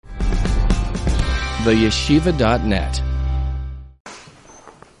theyeshiva.net.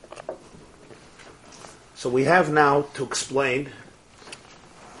 So we have now to explain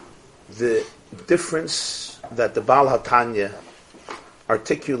the difference that the Baal HaTanya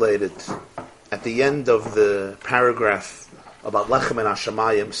articulated at the end of the paragraph about Lechem and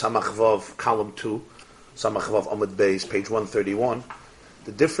Hashemayim, Samach Vav, column 2, Samach Vav Amud Beis, page 131.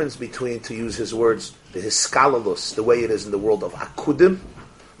 The difference between, to use his words, the Hiskalalus, the way it is in the world of Akudim,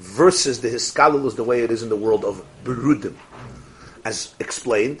 versus the Hiskalalus, the way it is in the world of Berudim. As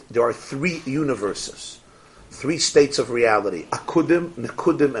explained, there are three universes, three states of reality: Akudim,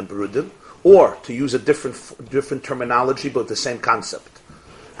 Nekudim, and Berudim. Or, to use a different terminology, but the same concept.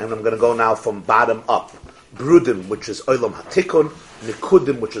 And I'm going to go now from bottom up. Berudim, which is Olam HaTikun,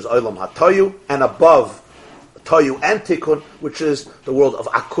 Nekudim, which is Olam HaToyu, and above Toyu and Tikun, which is the world of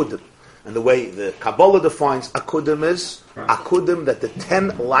Akudim. And the way the Kabbalah defines Akudim is Akudim, that the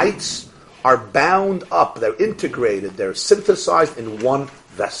 10 lights are bound up, they're integrated, they're synthesized in one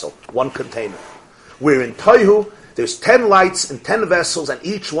vessel, one container. Where in Toyu, there's 10 lights and 10 vessels, and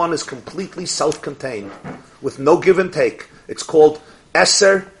each one is completely self-contained, with no give and take. It's called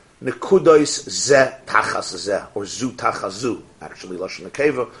Eser Nekudois Ze Tachas Ze, or Zu Tachas Zu, actually, Lashon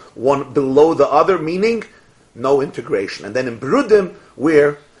Nekeva, one below the other, meaning no integration. And then in Berudim,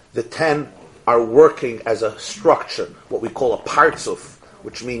 where the 10 are working as a structure, what we call a partzuf,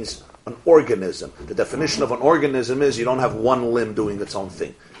 which means an organism. The definition of an organism is you don't have one limb doing its own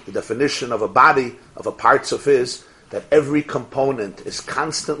thing. The definition of a body, of a partzuf, is that every component is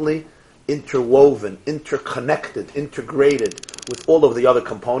constantly interwoven, interconnected, integrated with all of the other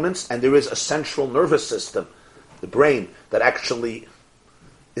components, and there is a central nervous system, the brain, that actually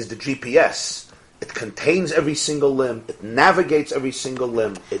is the GPS. It contains every single limb, it navigates every single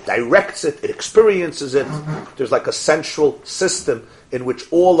limb, it directs it, it experiences it. There's like a central system in which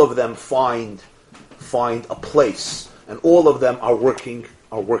all of them find a place, and all of them are working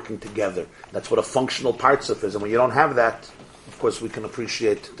together. That's what a functional partzuf is, and when you don't have that, of course we can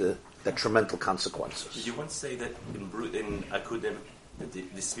appreciate the detrimental consequences. Did you once say that in Akudim, that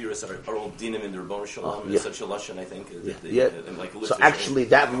the spheres are all dinim in the Rebbeinu Shalom, in such a lashon, I think? So actually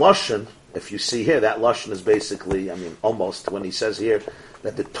that lashon, if you see here, that lashon is basically, almost, when he says here,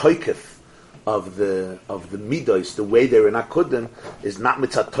 that the toikef of the midos, the way they're in Akudim, is not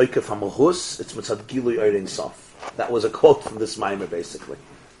mitzat toikef hamahus, it's mitzat gilui erein sof. That was a quote from this Maimer, basically.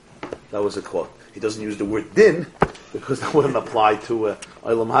 That was a quote. He doesn't use the word din, because that wouldn't apply to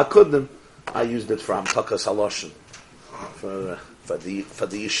Olam HaKudim. I used it for Amtakas HaLashon, for the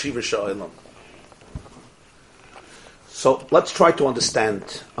Yeshiva Sha'olam. So let's try to understand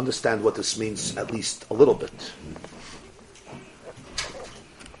what this means, at least a little bit.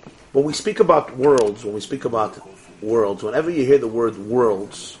 When we speak about worlds, whenever you hear the word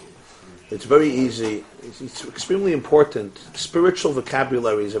worlds, it's very easy, it's extremely important. Spiritual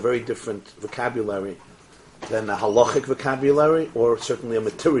vocabulary is a very different vocabulary than a halachic vocabulary, or certainly a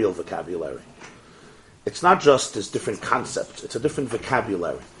material vocabulary. It's not just this different concepts, it's a different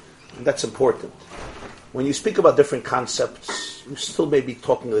vocabulary. And that's important. When you speak about different concepts, you still may be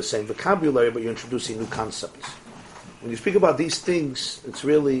talking the same vocabulary, but you're introducing new concepts. When you speak about these things, it's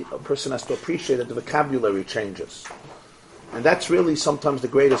really, a person has to appreciate that the vocabulary changes. And that's really sometimes the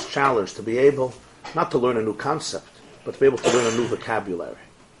greatest challenge, to be able, not to learn a new concept, but to be able to learn a new vocabulary.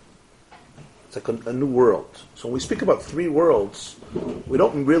 It's like a new world. So when we speak about three worlds, we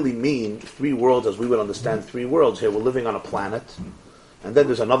don't really mean three worlds as we would understand three worlds. Here we're living on a planet, and then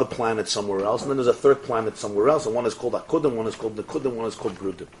there's another planet somewhere else, and then there's a third planet somewhere else, and one is called Akudim, one is called Nekudim, one is called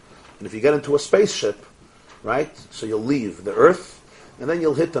Berudim. And if you get into a spaceship, right, so you'll leave the Earth, and then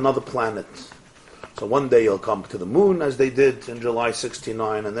you'll hit another planet. So one day you'll come to the moon, as they did in July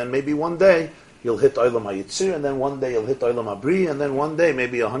 69, and then maybe one day you'll hit Olam HaYitzir, and then one day you'll hit Olam HaBri, and then one day,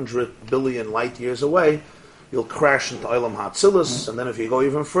 maybe 100 billion light years away, you'll crash into Olam HaAtzilus, and then if you go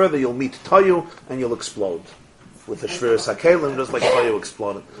even further, you'll meet Toyu, and you'll explode. With the Shviras HaKelim, just like Toyu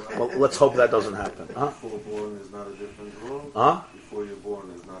exploded. Well, let's hope that doesn't happen. Before born is not a different world? Before you're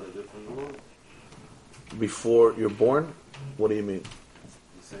born is not a different world? Before you're born? What do you mean?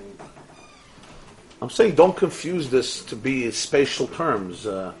 Saying I'm saying don't confuse this to be spatial terms.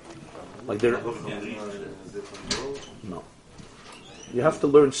 Like they're no. You have to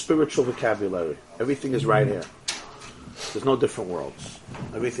learn spiritual vocabulary. Everything is right here. There's no different worlds.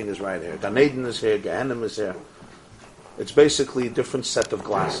 Everything is right here. Gan Eden is here. Gehenna is here. It's basically a different set of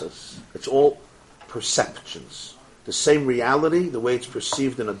glasses. It's all perceptions. The same reality, the way it's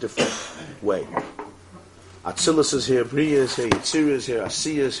perceived in a different way. Atzilus is here, Bria is here, Yitzir is here,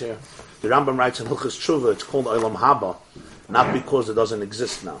 Asiya is here. The Rambam writes in Hilchos Tshuva, it's called Olam Haba, not because it doesn't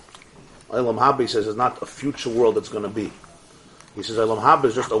exist now. Olam Haba, he says, is not a future world that's going to be. He says Olam Haba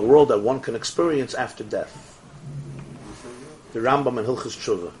is just a world that one can experience after death. The Rambam and Hilchos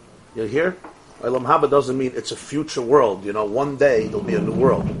Tshuva. You hear? Olam Haba doesn't mean it's a future world. One day there'll be a new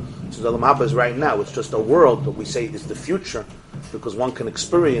world. So Olam Haba is right now. It's just a world that we say is the future because one can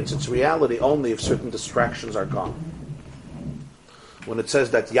experience its reality only if certain distractions are gone. When it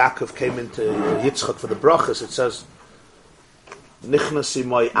says that Yaakov came into Yitzchak for the brachas, it says Nichnasi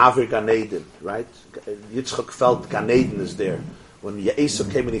moi avir Gan Eden, right? Yitzchak felt Gan Eden is there. When Esau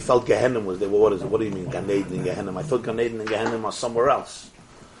came and he felt Gehenna was there. Well, what is it? What do you mean Gan Eden and Gehenna? I thought Gan Eden and Gehenna are somewhere else.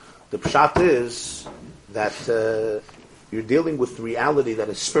 The pshat is that you're dealing with reality that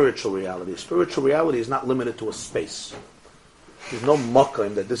is spiritual reality. Spiritual reality is not limited to a space. There's no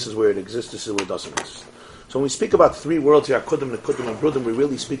makom that this is where it exists, this is where it doesn't exist. So when we speak about three worlds here, Akudim, Nekudim, and Brudim, we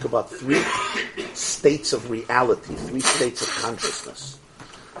really speak about three states of reality, three states of consciousness.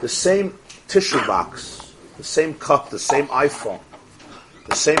 The same tissue box, the same cup, the same iPhone,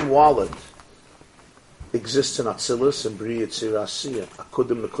 the same wallet exists in Atzilus and Bri Yitzir Asiyah,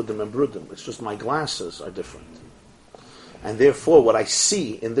 Akudim, Nekudim, and Brudim. It's just my glasses are different. And therefore, what I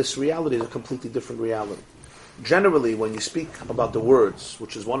see in this reality is a completely different reality. Generally, when you speak about the words,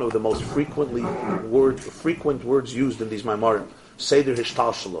 which is one of the most frequent words used in these Maimarim, Seder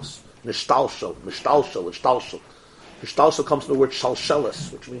Hishtalshalos, Nishtalshal, Mishtalshal, Ishtalshal. Hishtalshal comes from the word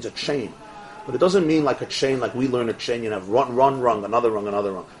Shalshelis, which means a chain. But it doesn't mean like a chain, like we learn a chain, you have rung, another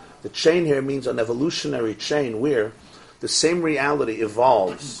rung. The chain here means an evolutionary chain where the same reality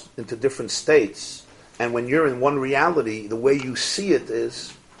evolves into different states, and when you're in one reality, the way you see it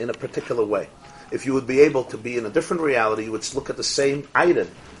is in a particular way. If you would be able to be in a different reality, you would look at the same item,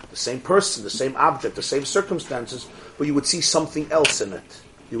 the same person, the same object, the same circumstances, but you would see something else in it.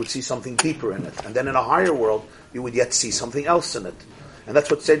 You would see something deeper in it. And then in a higher world, you would yet see something else in it. And that's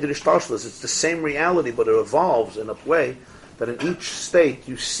what Seder Ishtalshel is. It's the same reality, but it evolves in a way that in each state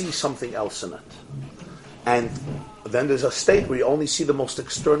you see something else in it. And then there's a state where you only see the most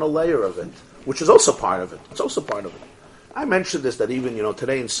external layer of it, which is also part of it. It's also part of it. I mentioned this, that even,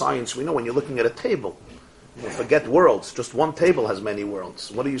 today in science, we know when you're looking at a table, forget worlds, just one table has many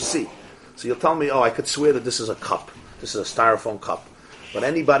worlds. What do you see? So you'll tell me, I could swear that this is a cup. This is a styrofoam cup. But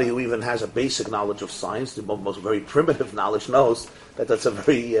anybody who even has a basic knowledge of science, the most very primitive knowledge, knows that that's a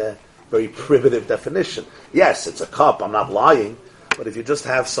very, very primitive definition. Yes, it's a cup, I'm not lying, but if you just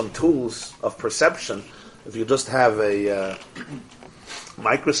have some tools of perception, if you just have a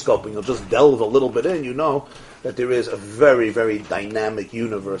microscope and you'll just delve a little bit in, you know that there is a very, very dynamic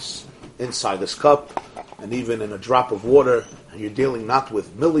universe inside this cup, and even in a drop of water, you're dealing not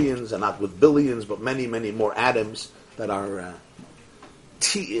with millions and not with billions, but many, many more atoms that are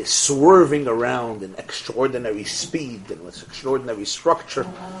swerving around in extraordinary speed and with extraordinary structure,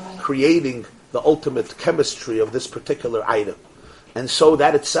 creating the ultimate chemistry of this particular item. And so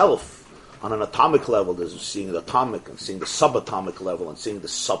that itself, on an atomic level, there's seeing the atomic and seeing the subatomic level and seeing the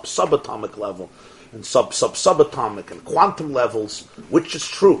subatomic level and subatomic and quantum levels. Which is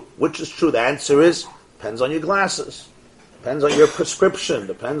true? The answer is, depends on your glasses. Depends on your prescription.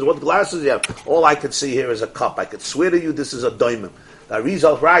 Depends what glasses you have. All I could see here is a cup. I could swear to you this is a diamond. The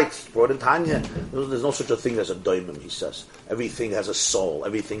Arizal writes, brought in Tanya, there's no such a thing as a diamond, he says. Everything has a soul.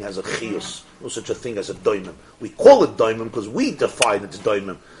 Everything has a chiyus. No such a thing as a diamond. We call it diamond because we define it's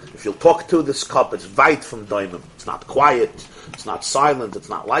diamond. If you'll talk to this cup, it's weit from diamond. It's not quiet. It's not silent. It's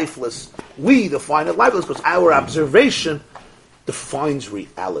not lifeless. We define it lifeless because our observation defines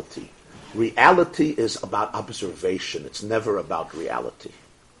reality. Reality is about observation. It's never about reality.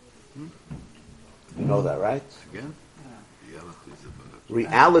 You know that, right? Again?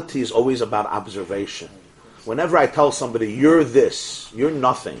 Reality is always about observation. Whenever I tell somebody, you're this, you're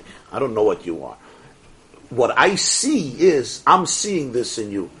nothing, I don't know what you are. What I see is, I'm seeing this in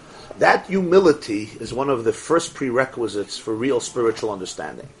you. That humility is one of the first prerequisites for real spiritual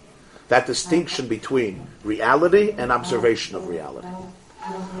understanding. That distinction between reality and observation of reality.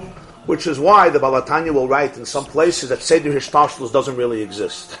 Which is why the Baal HaTanya will write in some places that Seder Hishtalshelus doesn't really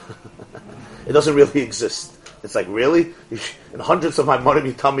exist. It doesn't really exist. It's like, really? In hundreds of Maimonim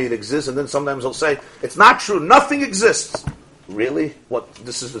you tell me it exists, and then sometimes he'll say, it's not true, nothing exists. Really? What?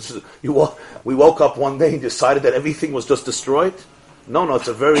 This is we woke up one day and decided that everything was just destroyed? No, it's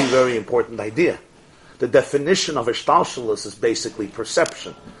a very, very important idea. The definition of Ishtalshelus is basically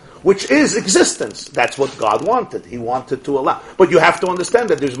perception, which is existence. That's what God wanted. He wanted to allow. But you have to understand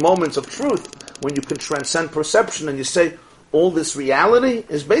that there's moments of truth when you can transcend perception and you say, all this reality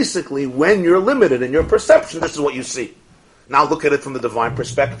is basically when you're limited in your perception, this is what you see. Now look at it from the divine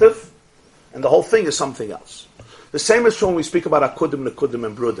perspective, and the whole thing is something else. The same is true when we speak about Akudim, Nekudim,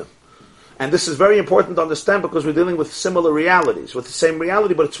 and Brudim. And this is very important to understand because we're dealing with similar realities, with the same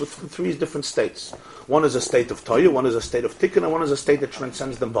reality, but it's with three different states. One is a state of Toyu, one is a state of Tikkun, and one is a state that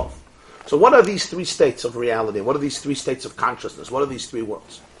transcends them both. So what are these three states of reality? What are these three states of consciousness? What are these three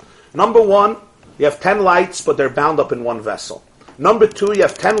worlds? Number one, you have 10 lights, but they're bound up in one vessel. Number two, you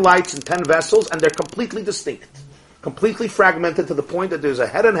have 10 lights and 10 vessels, and they're completely distinct. Completely fragmented to the point that there's a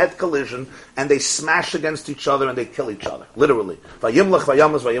head-on-head collision, and they smash against each other and they kill each other. Literally. Vayimlach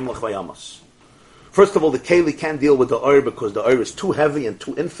vayamas, vayimlach vayamas. First of all, the Keli can't deal with the Ur because the Ur is too heavy and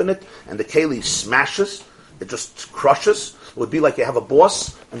too infinite, and the Keli smashes, it just crushes. It would be like you have a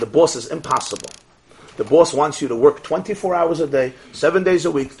boss, and the boss is impossible. The boss wants you to work 24 hours a day, 7 days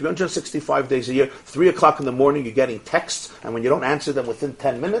a week, 365 days a year, 3 o'clock in the morning you're getting texts, and when you don't answer them within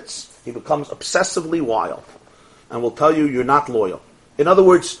 10 minutes, he becomes obsessively wild. And will tell you you're not loyal. In other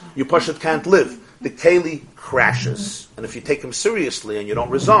words, you Pashut can't live. The Keli crashes. And if you take him seriously and you don't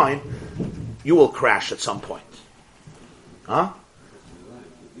resign, you will crash at some point. Huh?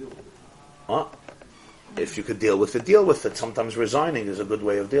 Huh? If you could deal with it, deal with it. Sometimes resigning is a good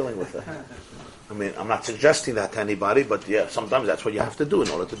way of dealing with it. I mean, I'm not suggesting that to anybody, but yeah, sometimes that's what you have to do in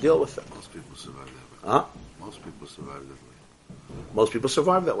order to deal with it. Most people survive that way. Huh? Most people survive that way. Most people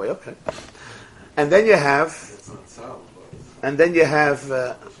survive that way, okay. And then you have... And then you have,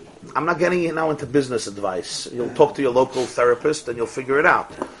 I'm not getting you now into business advice. You'll talk to your local therapist and you'll figure it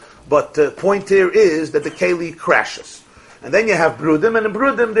out. But the point here is that the Keli crashes. And then you have Brudim, and in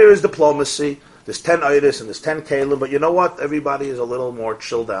Brudim there is diplomacy. There's 10 Iris and there's 10 Kalim, but you know what? Everybody is a little more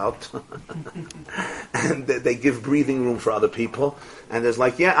chilled out. And they give breathing room for other people. And there's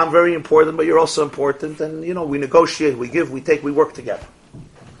like, yeah, I'm very important, but you're also important. And, you know, we negotiate, we give, we take, we work together.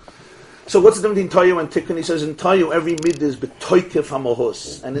 So what's the difference between Toyu and Tikkun? He says in Toyu every mid is betoykef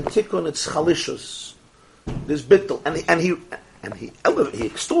hamohus, and in Tikkun it's chalishus. There's bittul, and he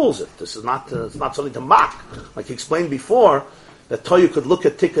extols it. This is not it's not something to mock. Like he explained before, that Toyu could look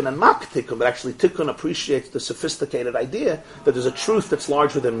at Tikkun and mock Tikkun, but actually Tikkun appreciates the sophisticated idea that there's a truth that's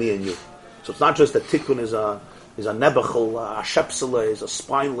larger than me and you. So it's not just that Tikkun is a nebachal, a shepsele, is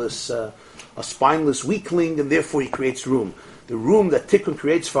a spineless weakling, and therefore he creates room. The room that Tikkun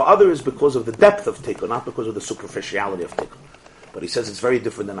creates for others is because of the depth of Tikkun, not because of the superficiality of Tikkun. But he says it's very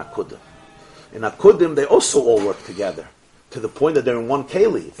different than Akudim. In Akudim, they also all work together, to the point that they're in one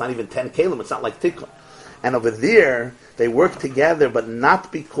Keli. It's not even 10 Kelim, it's not like Tikkun. And over there, they work together, but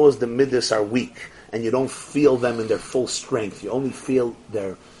not because the Midas are weak, and you don't feel them in their full strength. You only feel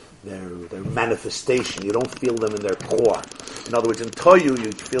their manifestation. You don't feel them in their core. In other words, in Toyu,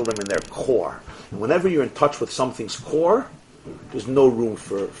 you feel them in their core. And whenever you're in touch with something's core, there's no room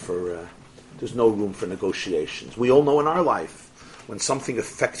for negotiations. We all know in our life, when something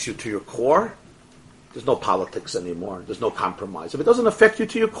affects you to your core, there's no politics anymore. There's no compromise. If it doesn't affect you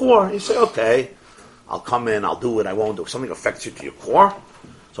to your core, you say, okay, I'll come in, I'll do it, I won't do it. If something affects you to your core,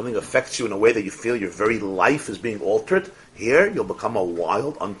 something affects you in a way that you feel your very life is being altered, here you'll become a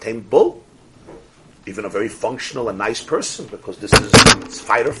wild, untamed bull. Even a very functional and nice person, because this is it's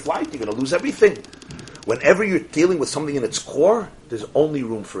fight or flight. You're going to lose everything. Whenever you're dealing with something in its core, there's only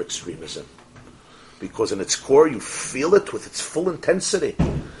room for extremism. Because in its core, you feel it with its full intensity.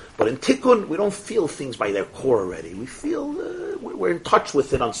 But in Tikkun, we don't feel things by their core already. We feel, we're in touch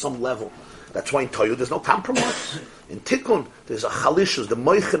with it on some level. That's why in Toyu there's no compromise. In Tikkun, there's a chalishus. The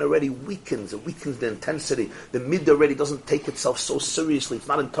moichin already weakens. It weakens the intensity. The mid already doesn't take itself so seriously. It's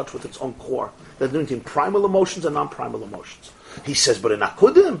not in touch with its own core. There's difference between primal emotions and non-primal emotions. He says, but in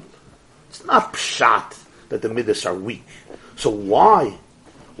Akudim, it's not pshat that the midas are weak. So why?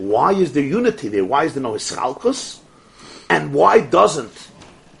 Why is there unity there? Why is there no hischalkus? And why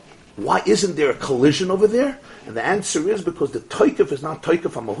isn't there a collision over there? And the answer is because the toikef is not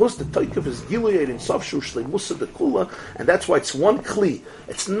toikef hamahus, the toikef is giluyed in safshu shleimusa dekula, and that's why it's one kli.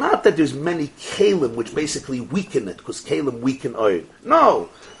 It's not that there's many kalim which basically weaken it, because kalim weaken oil. No,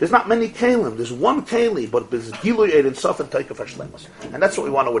 there's not many kalim. There's one keli, but there's giluyed in saf and toikef hashleimus. And that's what we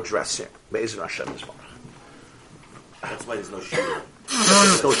want to address here. Be'ezer Hashem is one. That's why there's no shir.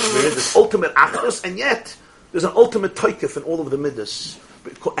 There's no shir. There's ultimate achdus, and yet there's an ultimate toikef in all of the midas.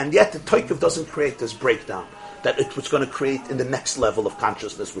 And yet the toikef doesn't create this breakdown that it was going to create in the next level of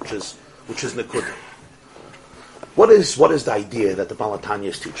consciousness, which is nekudah. What is the idea that the Baal HaTanya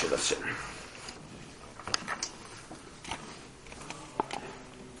is teaching us here?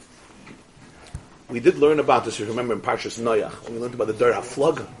 We did learn about this, if you remember, in Parshas Noach, when we learned about the Dor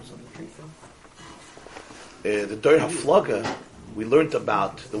HaFlaga. The Dor HaFlaga, we learned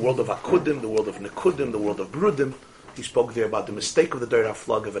about the world of Akudim, the world of Nekudim, the world of Brudim. He spoke there about the mistake of the Dor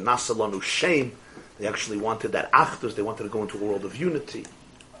HaFlaga, of Nasalanu shame. They actually wanted that achdus, they wanted to go into a world of unity.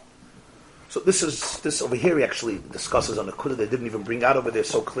 So this over here he actually discusses on Akudah. They didn't even bring out over there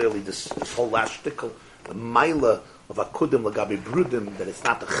so clearly this whole last shtickle, the Maila of Akudim Lagabi Brudim, that it's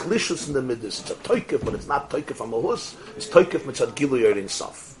not a chlishus in the midas, it's a toikif, but it's not toikif amahus, it's toikif mitzad gilu yer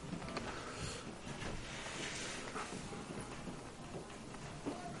insaf.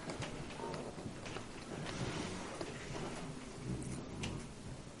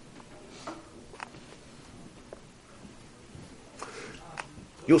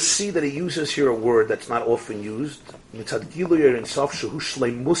 You'll see that he uses here a word that's not often used. Mitzad gilu yer insaf shehu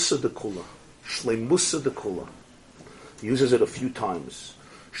shleimusa dekula. Shleimusa dekula. He uses it a few times.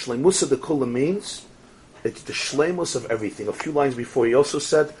 Shleimusa dekula means it's the shleimus of everything. A few lines before he also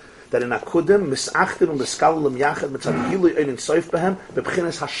said that in Akudim misachtin u'miskalim yachad mitzad gilu yer insaf behem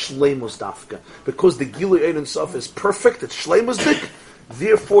bebchinas hashleimus dafka. Because the gilu yer insaf is perfect, it's shleimusdik.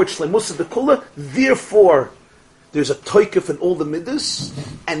 Therefore, it's shleimusa dekula. Therefore, there's a toikif in all the midas,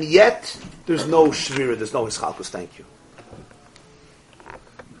 and yet there's no shvira, there's no hischalkus. Thank you.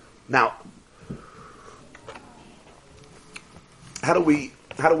 Now, how do we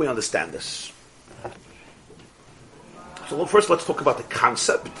understand this? So first, let's talk about the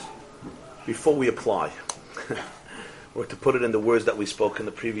concept before we apply, or to put it in the words that we spoke in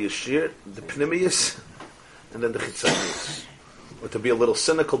the previous year: the pnimius, and then the chitzonius. Or to be a little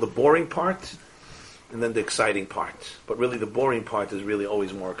cynical, the boring part. And then the exciting part. But really the boring part is really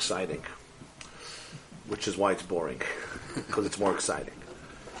always more exciting. Which is why it's boring. Because it's more exciting.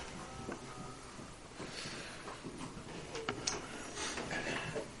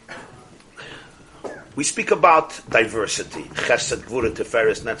 We speak about diversity. Chesed, Gvura,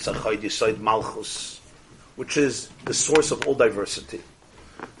 Tiferes, Netzach, Chod, Yesod, Malchus. Which is the source of all diversity.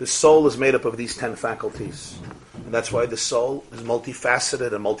 The soul is made up of these 10 faculties. And that's why the soul is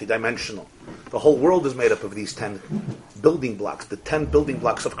multifaceted and multidimensional. The whole world is made up of these 10 building blocks. The 10 building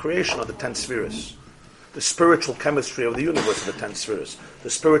blocks of creation are the 10 spheres. The spiritual chemistry of the universe are the 10 spheres. The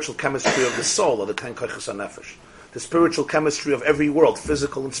spiritual chemistry of the soul are the 10 koiches hanefesh. The spiritual chemistry of every world,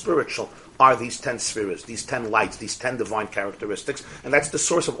 physical and spiritual, are these 10 spheres, these 10 lights, these 10 divine characteristics, and that's the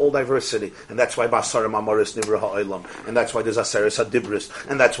source of all diversity. And that's why Basarim Amoris Nivra Ha'olam, and that's why there's Aseres HaDibris,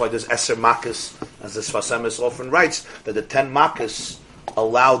 and that's why there's Eser Makis, as the Sfas Emes often writes, that the 10 Makis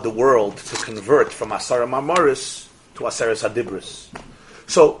allowed the world to convert from Asarim Amoris to Aseres HaDibris.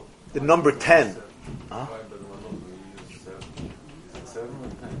 So, the number 10, huh?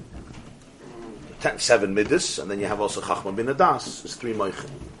 7 midas, and then you have also Chachma bin Adas, is 3 moichin.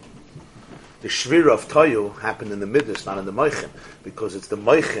 The shvira of Toyu happened in the midas, not in the moichin, because it's the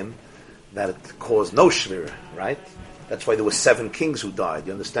moichin that it caused no shvira, right? That's why there were 7 kings who died,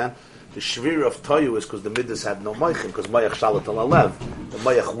 you understand? The shvira of Toyu is because the midas had no moichin, because Mayach Shalat al Alev, the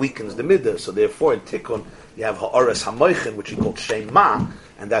Mayach weakens the midas, so therefore in Tikkun you have Ha'aras HaMoichin, which he called Shem Ma,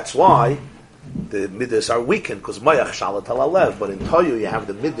 and that's why the midas are weakened, because Mayach Shalat al Alev, but in Toyu you have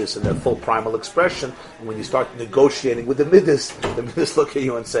the midas in their full primal expression, and when you start negotiating with the midas look at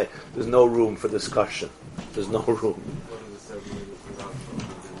you and say, there's no room for discussion. There's no room.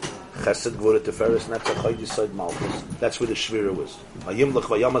 Chesed, Gvura, Tiferes, Netzach, Chod, Yesod, Malchus. That's where the Shvira was. Vayimlech,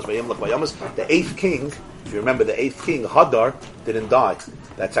 Vayamas, Vayimlech, Vayamas. The 8th king, if you remember the 8th king, Hadar, didn't die.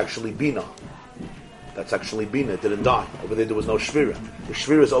 That's actually Bina. It didn't die. Over there was no Shvira. The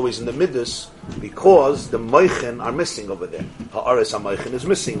Shvira is always in the Midas because the Moichin are missing over there. Ha'ares HaMoichin is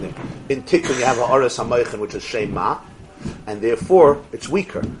missing there. In Tikkun you have Ha'ares HaMoichin, which is Shema, and therefore it's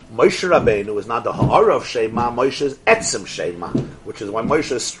weaker. Moshe Rabbeinu is not the Ha'ara of Shema, Moshe is Etzem Shema, which is why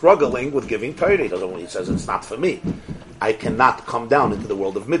Moshe is struggling with giving Torah. He says, it's not for me. I cannot come down into the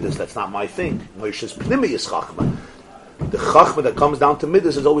world of Midas. That's not my thing. Moshe's Pnimius Chachma. The Chachma that comes down to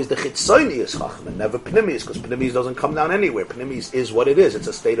Midas is always the Chitzonius Chachma, never Pnimius, because Pnimius doesn't come down anywhere. Pnimius is what it is. It's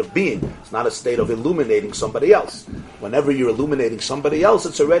a state of being. It's not a state of illuminating somebody else. Whenever you're illuminating somebody else,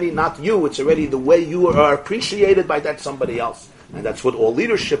 it's already not you. It's already the way you are appreciated by that somebody else. And that's what all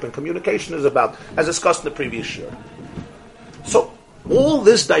leadership and communication is about, as discussed in the previous year. So, all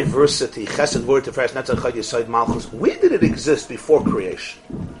this diversity, Chesed, Vur, Tiferes, Netzach, Chod, Yesod, Malchus, where did it exist before creation?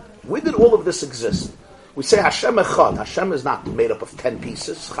 Where did all of this exist? We say Hashem Echad. Hashem is not made up of 10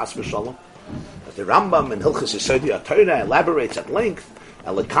 pieces, Chas v'Shalom. As the Rambam in Hilchos Yesodei HaTorah elaborates at length,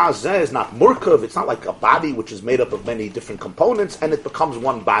 Elikaz Zeh is not Murkav. It's not like a body which is made up of many different components and it becomes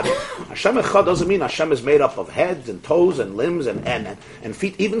one body. Hashem Echad doesn't mean Hashem is made up of heads and toes and limbs and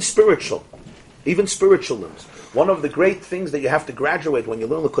feet, even spiritual limbs. One of the great things that you have to graduate when you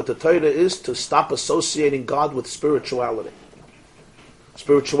learn Likutei Torah is to stop associating God with spirituality.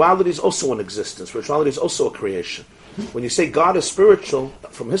 Spirituality is also an existence. Spirituality is also a creation. When you say God is spiritual,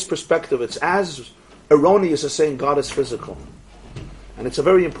 from his perspective, it's as erroneous as saying God is physical. And it's a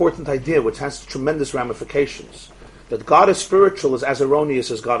very important idea which has tremendous ramifications. That God is spiritual is as erroneous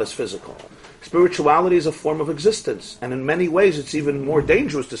as God is physical. Spirituality is a form of existence, and in many ways it's even more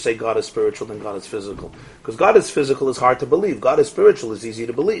dangerous to say God is spiritual than God is physical. Because God is physical is hard to believe. God is spiritual is easy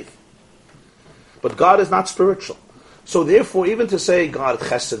to believe. But God is not spiritual. So therefore, even to say God,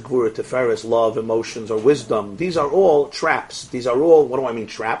 chesed, gvura, tiferes, love, emotions, or wisdom, these are all traps. These are all, what do I mean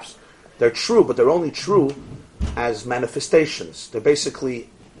traps? They're true, but they're only true as manifestations. They're basically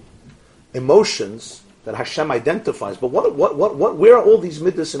emotions that Hashem identifies. But where are all these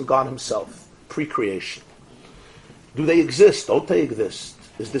midas in God Himself? Pre-creation. Do they exist? Don't they exist?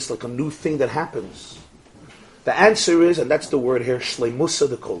 Is this like a new thing that happens? The answer is, and that's the word here, shleimusa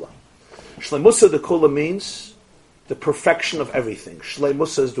dekula. Shleimusa dekula means the perfection of everything.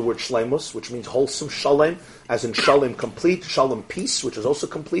 Shleimusa is the word shleimus, which means wholesome, shalem, as in shalem, complete, shalom, peace, which is also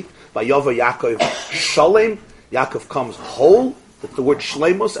complete. Vayava Yaakov, shalem, Yaakov comes whole. It's the word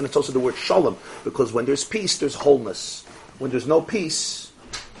shleimus, and it's also the word shalom, because when there's peace, there's wholeness. When there's no peace,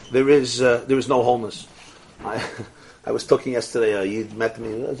 there is no wholeness. I was talking yesterday, Yid met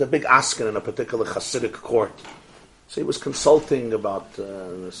me, there's a big asken in a particular Hasidic court. So he was consulting about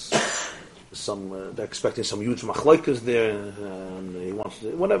they're expecting some huge machlokes there, and he wants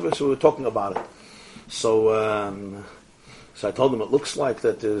to, whatever, so we were talking about it. So I told him it looks like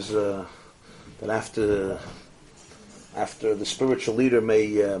that there's, that after the spiritual leader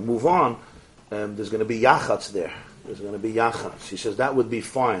may move on, there's going to be yachatz there. There's going to be yachatz. He says, that would be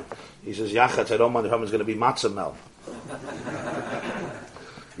fine. He says, yachatz, I don't mind if it's going to be matzah mel.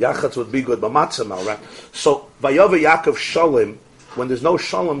 Yachatz would be good, but matzah mel, right? So, Vayava Yaakov Shalom, when there's no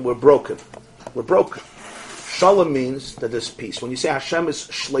Shalom, we're broken. We're broken. Shalom means that there's peace. When you say Hashem is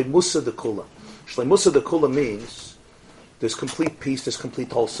Shleimusa dekula, Shleimusa dekula means there's complete peace, there's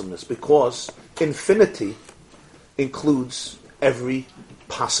complete wholesomeness, because infinity includes every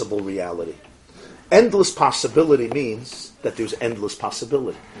possible reality. Endless possibility means that there's endless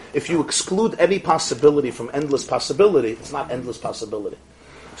possibility. If you exclude any possibility from endless possibility, it's not endless possibility.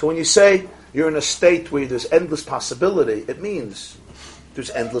 So when you say you're in a state where there's endless possibility, it means there's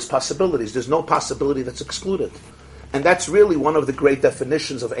endless possibilities. There's no possibility that's excluded. And that's really one of the great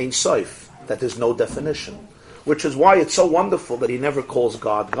definitions of Ein Sof, that there's no definition. Which is why it's so wonderful that he never calls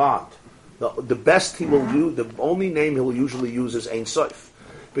God, God. The best he will use, the only name he will usually use is Ein Sof.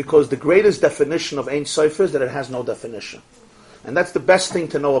 Because the greatest definition of Ein Sof is that it has no definition. And that's the best thing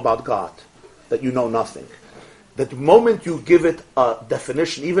to know about God, that you know nothing. That the moment you give it a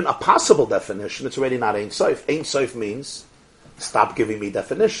definition, even a possible definition, it's already not Ein Sof. Ein Sof means, stop giving me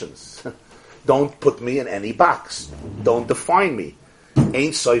definitions. Don't put me in any box. Don't define me.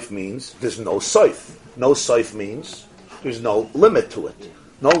 Ein Sof means there's no Sof. No Sof means there's no limit to it.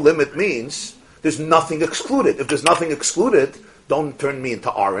 No limit means there's nothing excluded. If there's nothing excluded, don't turn me into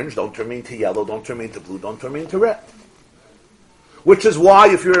orange, don't turn me into yellow, don't turn me into blue, don't turn me into red. Which is why,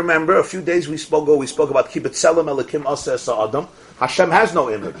 if you remember, a few days we spoke about Kibbutz Tzelem Elokim Aseh Sa'adam. Hashem has no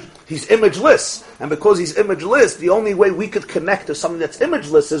image. He's imageless. And because he's imageless, the only way we could connect to something that's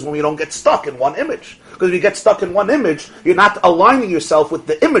imageless is when we don't get stuck in one image. Because if you get stuck in one image, you're not aligning yourself with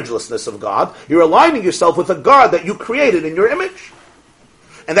the imagelessness of God. You're aligning yourself with a God that you created in your image.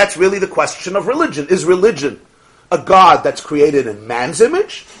 And that's really the question of religion. Is religion a God that's created in man's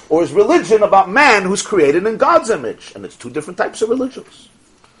image? Or is religion about man who's created in God's image? And it's two different types of religions.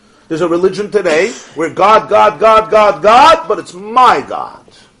 There's a religion today where God, but it's my God.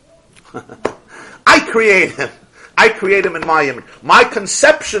 I create him. I create him in my image. My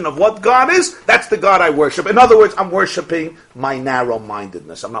conception of what God is, that's the God I worship. In other words, I'm worshiping my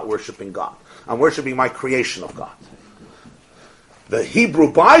narrow-mindedness. I'm not worshiping God. I'm worshiping my creation of God. The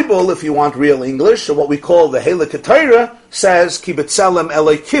Hebrew Bible, if you want real English, or what we call the Halakha Torah, says, Kibbutz Tzelem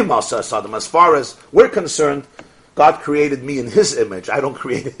Elokim Aseh Sa'adam. As far as we're concerned, God created me in his image. I don't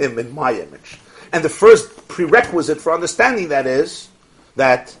create him in my image. And the first prerequisite for understanding that is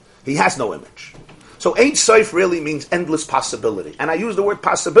that he has no image. So Ein Sof really means endless possibility. And I use the word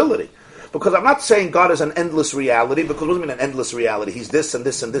possibility because I'm not saying God is an endless reality, because what does it mean an endless reality? He's this and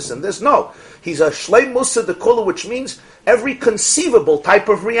this and this and this. No. He's a Shleimusa dekula, which means every conceivable type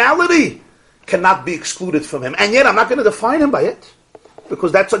of reality cannot be excluded from him. And yet I'm not going to define him by it,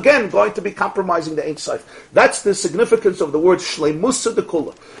 because that's again going to be compromising the Ein Sof. That's the significance of the word Shleimusa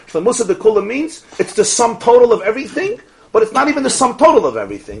dekula. Shleimusa dekula means it's the sum total of everything, but it's not even the sum total of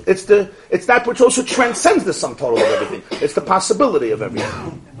everything. It's that which also transcends the sum total of everything. It's the possibility of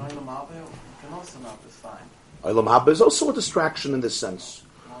everything. Olam Haba is also a distraction in this sense.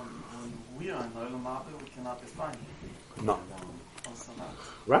 When we are in Olam Haba, we cannot define it. No.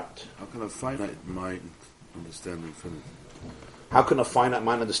 Right? How can a finite mind understand infinity? How can a finite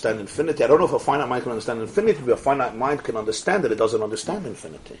mind understand infinity? I don't know if a finite mind can understand infinity, but a finite mind can understand that it doesn't understand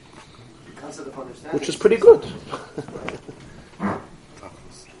infinity. The concept of understanding, which is pretty good.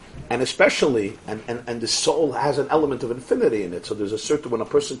 And especially, and the soul has an element of infinity in it, so there's a certain, when a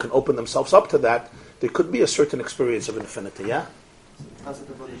person can open themselves up to that, there could be a certain experience of infinity, yeah? the concept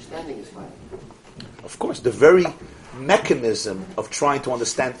of understanding is fine. Of course, the very mechanism of trying to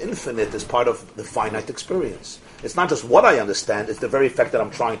understand infinite is part of the finite experience. It's not just what I understand, it's the very fact that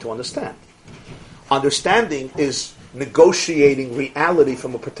I'm trying to understand. Understanding is negotiating reality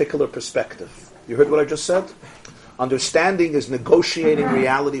from a particular perspective. You heard what I just said? Understanding is negotiating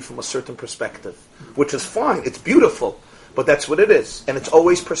reality from a certain perspective, which is fine, it's beautiful, but that's what it is, and it's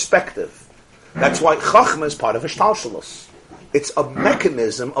always perspective. That's why Chachma is part of Hishtalshelus. It's a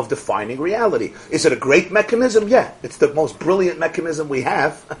mechanism of defining reality. Is it a great mechanism? Yeah, it's the most brilliant mechanism we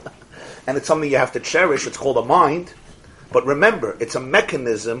have, and it's something you have to cherish. It's called a mind, but remember, it's a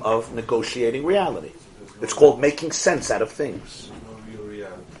mechanism of negotiating reality. It's called making sense out of things. No real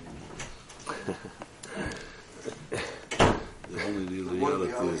reality. The only real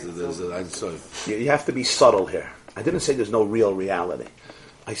reality is that there's an Ein Sof. You have to be subtle here. I didn't say there's no real reality.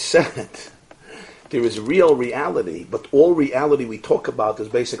 I said there is real reality, but all reality we talk about is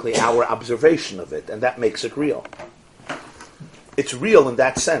basically our observation of it, and that makes it real. It's real in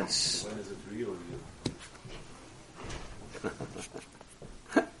that sense. When is it real?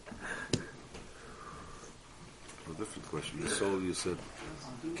 A different question. The soul, you said,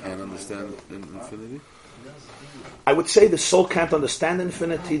 can't understand infinity? I would say the soul can't understand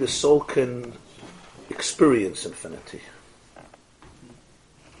infinity, the soul can experience infinity.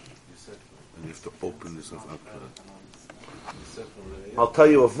 And you have to open yourself up to that. I'll tell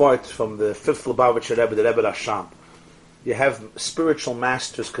you a word from the fifth Lubavitcher Rebbe, the Rebbe Rasham. You have spiritual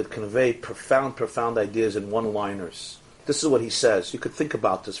masters could convey profound ideas in one-liners. This is what he says. You could think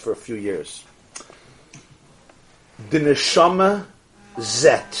about this for a few years. The neshama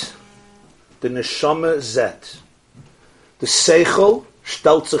zet. The neshama zet. The seichel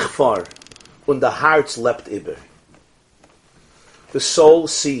stellt sich vor. Und the Herz lebt über. The soul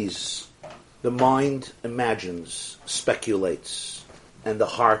sees. The mind imagines, speculates, and the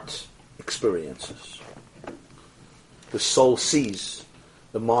heart experiences. The soul sees,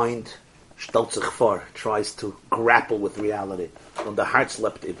 the mind stellt sich vor, tries to grapple with reality. Und the Herz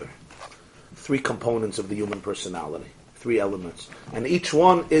lebt über. Three components of the human personality, three elements. And each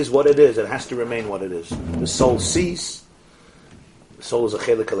one is what it is, it has to remain what it is. The soul sees, the soul is a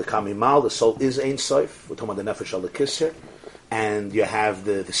chelik al-kamimal, the soul is Ein Sof, we're talking about the nefesh al-kis here. And you have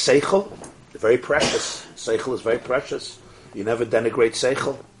the seichel, very precious. Seichel is very precious. You never denigrate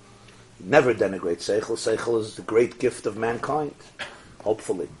Seichel. You never denigrate Seichel. Seichel is the great gift of mankind,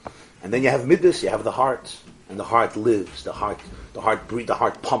 hopefully. And then you have Midas, you have the heart. And the heart lives, the heart breathes, the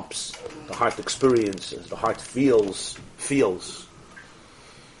heart pumps, the heart experiences, the heart feels.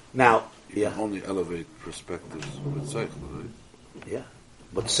 Now, You can only elevate perspectives with Seichel, right? Yeah.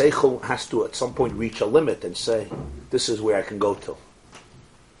 But Seichel has to at some point reach a limit and say, this is where I can go to.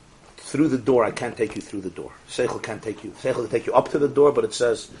 Through the door, I can't take you through the door. Seichel can't take you. Seichel can take you up to the door, but it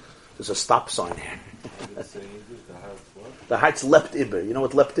says there's a stop sign here. The heart's lept iber. You know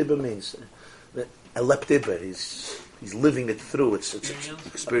what lept iber means? A lept iber. He's living it through. It's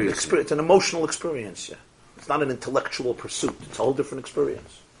Experience. It's an emotional experience. Yeah. It's not an intellectual pursuit. It's a whole different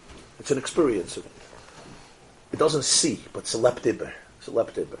experience. It's an experience of it. It doesn't see, but it's a lept iber. It's a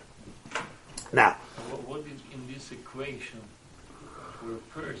lept iber. Now, what is in this equation for a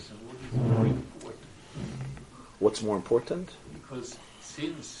person? What is more important? what's more important? Because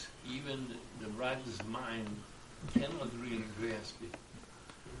since even the writer's mind cannot really grasp it,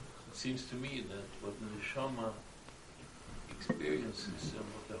 it seems to me that what the neshama experiences and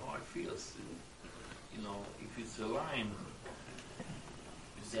what the heart feels, if it's aligned,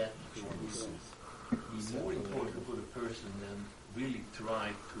 that would be more important for the person than really try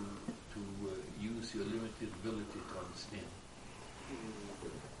to use your limited ability to understand.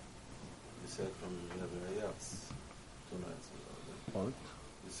 You said from the Rayats 2 nights ago. What?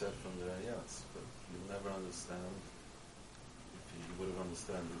 You said from the Rayats, but you'll never understand. If you would have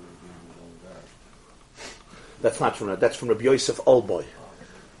understood, you would have been your own God. That's not from that. That's from Rabbi Yosef Olboy,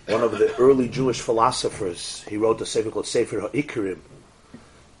 one of the early Jewish philosophers. He wrote a sefer called Sefer HaIkarim.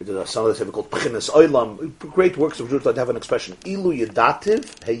 He did a sefer called Pchinas Olam. Great works of Jews that have an expression. Ilu Yedativ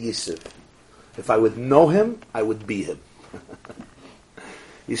Heyisiv. If I would know him, I would be him.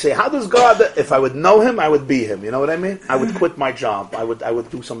 You say, how does God? If I would know him, I would be him. You know what I mean? I would quit my job. I would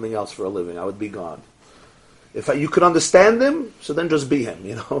do something else for a living. I would be God. If you could understand him, so then just be him.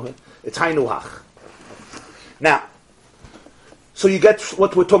 It's Hainuhach. Now, So you get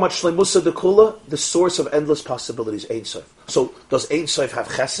what we're talking about, Shleimusa de Kula, the source of endless possibilities, Ein Sof. So does Ein Sof have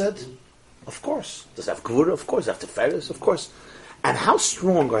Chesed? Of course. Does it have Gvura? Of course. Does it have Tiferes? Of course. And how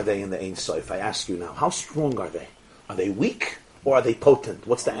strong are they in the Ein Sof? I ask you now. How strong are they? Are they weak or are they potent?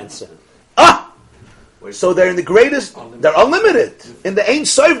 What's the answer? So they're in the greatest, they're unlimited. In the Ein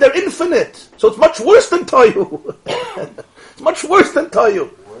Sof, they're infinite. So it's much worse than Toyu. It's much worse than Toyu.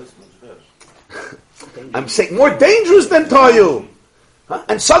 I'm saying more dangerous than Toyu. Huh?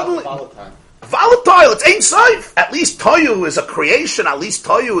 And suddenly, volatile, it's Ein Sof. At least Toyu is a creation. At least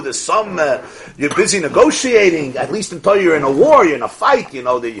Toyu, there's some, you're busy negotiating. At least in Toyu, you're in a war, you're in a fight. You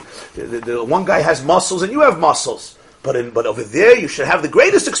know, the one guy has muscles and you have muscles. But over there, you should have the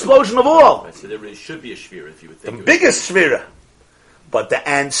greatest explosion of all. Right, so there really should be a shvira if you would think. The biggest shvira. But the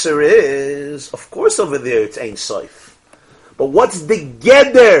answer is, of course, over there it's Ein Sof. But what's the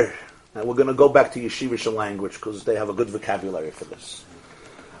geder? And we're going to go back to yeshivish language because they have a good vocabulary for this.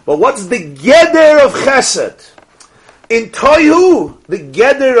 But what's the geder of chesed? In Toyu, the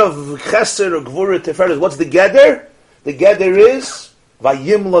geder of chesed or gvura teferes, what's the geder? The geder is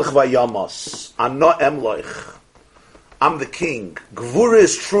vayimlach vayamas. Ano emloich. I'm the king. Gvura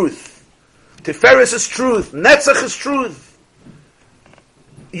is truth. Tiferes is truth. Netzach is truth.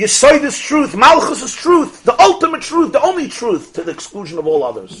 Yesoid is truth. Malchus is truth. The ultimate truth. The only truth to the exclusion of all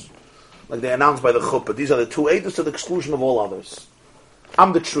others. Like they announced by the chuppah. These are the two eidos to the exclusion of all others.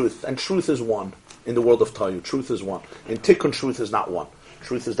 I'm the truth. And truth is one. In the world of Tayu. Truth is one. In Tikkun, truth is not one.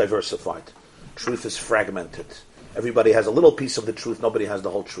 Truth is diversified. Truth is fragmented. Everybody has a little piece of the truth. Nobody has the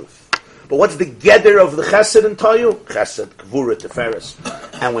whole truth. But what's the geder of the chesed in Tayu? Chesed, gvura, teferes.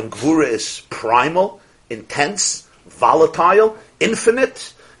 And when gvura is primal, intense, volatile,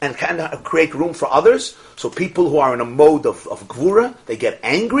 infinite, and can create room for others, so people who are in a mode of gvura, they get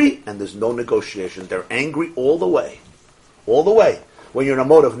angry, and there's no negotiations. They're angry all the way. All the way. When you're in a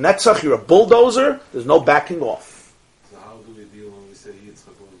mode of netzach, you're a bulldozer, there's no backing off. So how do we deal when we say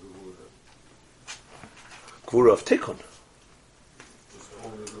Yitzchak was Gevura? Gvura of Tikkun. Just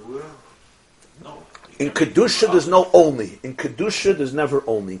only Gevura? No. In Kedusha, there's no only. In Kedusha, there's never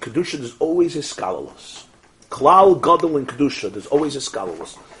only. In Kedusha, there's always a skalalos. Klal Gadol in Kedusha, there's always a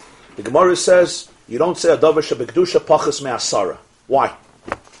skalalos. The Gemara says, you don't say Adavar Shebekdusha Pachas Me'asara. Why?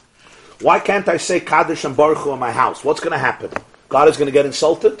 Why can't I say Kaddish and Baruch Hu in my house? What's going to happen? God is going to get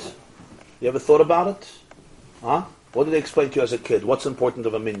insulted? You ever thought about it? Huh? What did they explain to you as a kid? What's important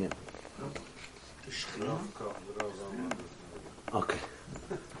of a minyan? Okay.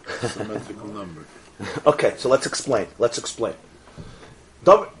 Symmetrical number. Okay, so let's explain. Davar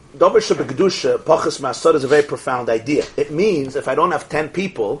Shebekdusha Pachas Me'asara is a very profound idea. It means if I don't have 10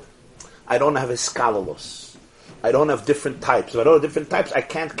 people, I don't have iskalalos. I don't have different types. If I don't have different types, I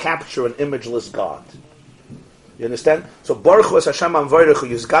can't capture an imageless God. You understand? So Baruch Hu es Hashem Amvarechu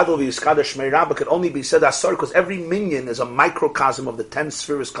Yizgadol v'Yizkadosh Shmei Rabbah could only be said asar because every minyan is a microcosm of the 10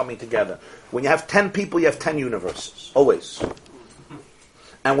 spheres coming together. When you have 10 people, you have 10 universes. Always.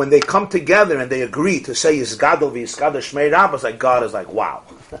 And when they come together and they agree to say Yizgadol v'Yizkadosh Shmei Rabbah, it's like God is like, wow.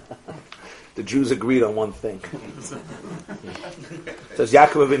 The Jews agreed on one thing. It says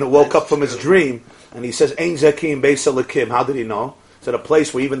Yaakov Avinu woke up from his dream and he says, Ein Zekim Beis Elokim. How did he know? It's at a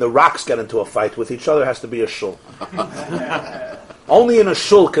place where even the rocks get into a fight with each other. It has to be a shul. Only in a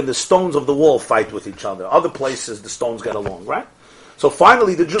shul can the stones of the wall fight with each other. Other places the stones get along, right? So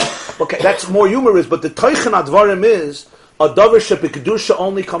finally the Jew, okay, that's more humorous, but the Teichen Advarim is a Davar Shebekdusha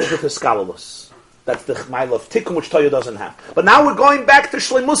only comes with Hiskalalos. That's the Chmail of Tikkun, which Toya doesn't have. But now we're going back to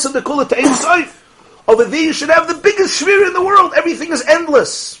Shleimusa de Kula, to Ein Sof. Over there you should have the biggest shvir in the world. Everything is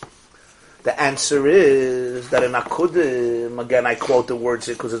endless. The answer is that in Akudim, again I quote the words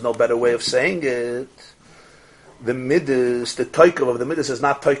here because there's no better way of saying it, the Midas, the Toikov of the Midas is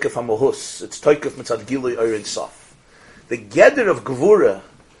not Toikov HaMahus, it's Toikov Mitzad Gilui Ein Sof. The Geder of Gevura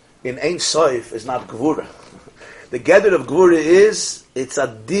in Ein Sof is not Gevura. The Geder of Gevura is, it's a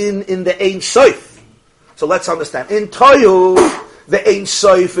din in the Ein Sof. So let's understand. In Toyu, the Ein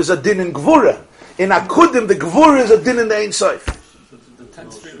Sof is a din in Gevura. In Akudim, the Gevura is a din in the Ein Sof. The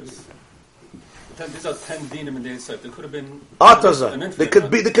 10 spheres. These are 10 dinim in the Yitzhak. There could have been Ataza. an infinite.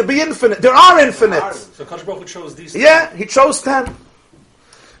 They could be infinite. There are infinite. So Kadosh Baruch Hu chose these. Yeah, he chose 10.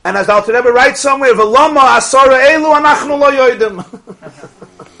 And as Alter Rebbe writes somewhere, V'lama asara elu anachnu lo yoidim.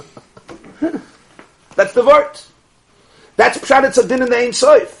 That's the word. That's Pshat Tzadin in the Ein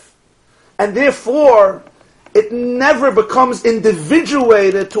Sof. And therefore, it never becomes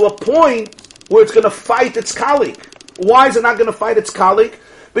individuated to a point where it's going to fight its colleague. Why is it not going to fight its colleague?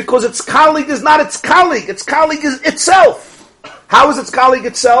 Because its colleague is not its colleague. Its colleague is itself. How is its colleague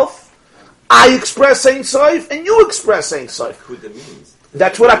itself? I express Ein Sof and you express Ein Sof. Akuda means.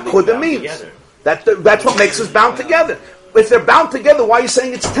 That's what They Akuda bound means. together. That's what makes us bound together. If they're bound together, why are you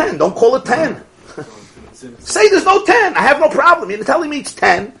saying it's 10? Don't call it 10. Say there's no 10. I have no problem. You're telling me it's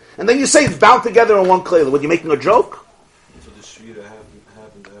 10, and then you say it's bound together in one klei. What, you making a joke? So the Shvira happened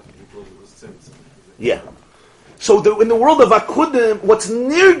after because it was Tzimtzum. Yeah. So in the world of Akudim, what's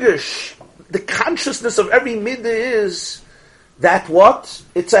nirgish, the consciousness of every midah is that what?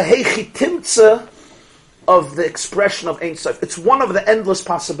 It's a heichitimtza of the expression of Ein Sof. It's one of the endless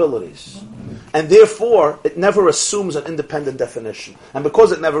possibilities. And therefore, it never assumes an independent definition. And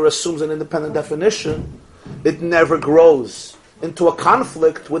because it never assumes an independent definition, it never grows into a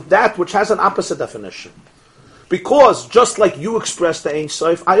conflict with that which has an opposite definition. Because just like you express the Ein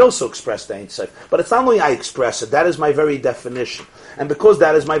Sof, I also express the Ein Sof. But it's not only I express it, that is my very definition. And because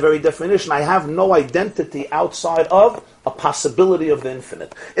that is my very definition, I have no identity outside of a possibility of the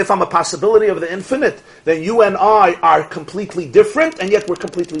infinite. If I'm a possibility of the infinite, then you and I are completely different, and yet we're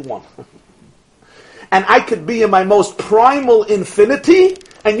completely one. And I could be in my most primal infinity,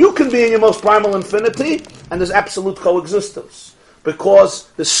 and you can be in your most primal infinity, and there's absolute coexistence. Because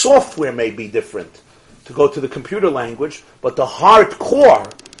the software may be different, to go to the computer language, but the hard core,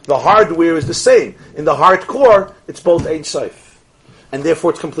 the hardware is the same. In the hard core, it's both Ein Sof. And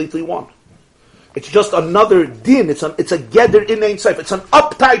therefore it's completely one. It's just another din, it's a geder in Ein Sof. It's an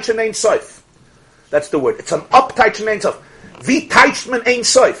upteich in Ein Sof. That's the word. It's an upteich in Ein Sof. Wie teicht man Ein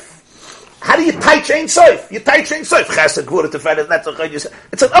Sof? How do you teich Ein Sof? You teich Ein Sof. Chesed, Gvura, Teferet, Netzach.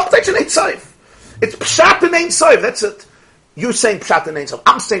 It's an upteich in Ein Sof. It's pshat in Ein Sof. That's it. You're saying pshat in Ein Sof.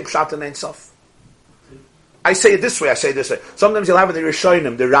 I'm saying pshat in Ein Sof. I say it this way, I say it this way. Sometimes you'll have it in the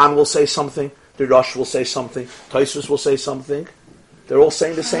Rishonim. The Ran will say something, the Rosh will say something, Tosfos will say something. They're all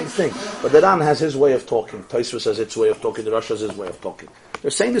saying the same thing. But the Ran has his way of talking. Tosfos has its way of talking. The Rosh has his way of talking. They're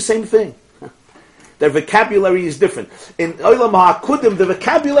saying the same thing. Their vocabulary is different. In Olam HaKudim, the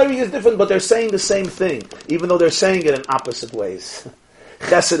vocabulary is different, but they're saying the same thing, even though they're saying it in opposite ways.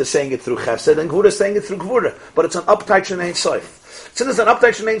 Chesed is saying it through Chesed, and Gvura is saying it through Gvura. But it's an upteich and Ein Sof. Since it's an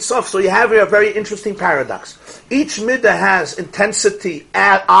upteich and Ein Sof, so you have here a very interesting paradox. Each midah has intensity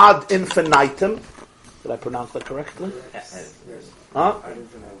ad infinitum. Did I pronounce that correctly? Huh?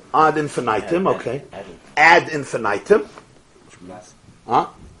 Ad infinitum, okay. Ad infinitum. Huh?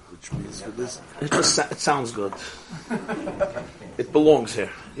 Which means for this. It sounds good. It belongs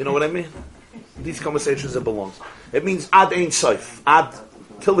here. You know what I mean? These conversations, it belongs. It means ad Ein Sof. Ad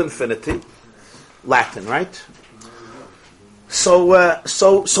till infinity. Latin, right? So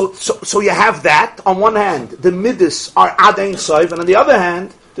you have that. On one hand, the midas are ad Ein Sof, and on the other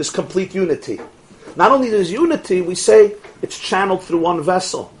hand, there's complete unity. Not only there's unity, we say it's channeled through one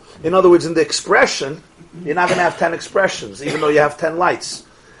vessel. In other words, in the expression, you're not going to have 10 expressions, even though you have 10 lights.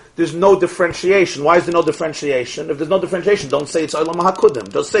 There's no differentiation. Why is there no differentiation? If there's no differentiation, don't say it's Olam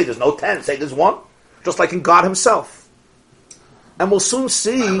HaKudim. Just say there's no 10. Say there's one. Just like in God Himself. And we'll soon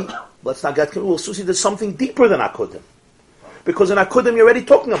see, we'll soon see there's something deeper than Akudim. Because in Akudim, you're already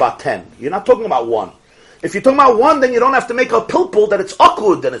talking about 10. You're not talking about 1. If you're talking about 1, then you don't have to make a pilpul that it's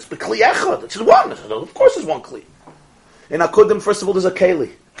Akud, and it's B'kli Echad. It's 1. Of course there's one Kli. In Akudim, first of all, there's a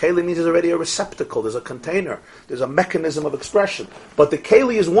Keli. Keli means there's already a receptacle, there's a container, there's a mechanism of expression. But the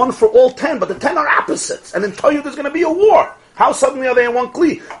Keli is one for all 10, but the 10 are opposites. And in Toyu, there's going to be a war. How suddenly are they in one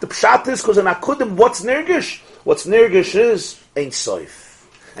Kli? The Pshat is, because in Akudim, what's Nirgish? What's Nirgish is Ein Sof.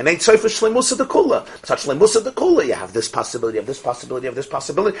 And Ein Sof is Shleimusa Dekula. Such Shleimusa Dekula, you have this possibility, of this possibility, of this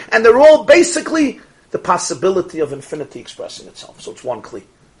possibility, and they're all basically the possibility of infinity expressing itself. So it's one Kli.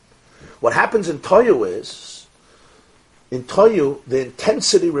 What happens in Toyu is, in Toyu, the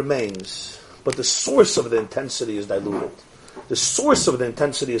intensity remains, but the source of the intensity is diluted. The source of the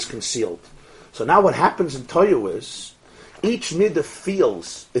intensity is concealed. So now what happens in Toyu is, each midah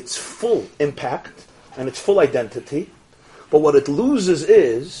feels its full impact and its full identity, but what it loses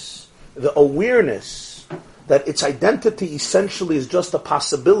is the awareness that its identity essentially is just a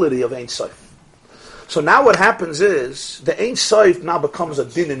possibility of Ein Sof. So now what happens is, the Ein Sof now becomes a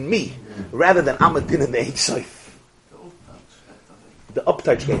din in me, rather than I'm a din in the Ein Sof. The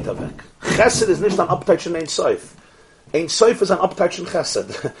upteich geht weg. Chesed is nicht an upteich in Ein Sof. Ein Sof is an upteich in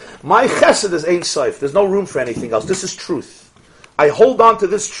Chesed. My Chesed is Ein Sof. There's no room for anything else. This is truth. I hold on to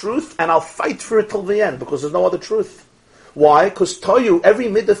this truth and I'll fight for it till the end because there's no other truth. Why? Because Toyu, every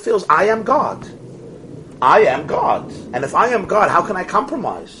midah feels, I am God. I am God. And if I am God, how can I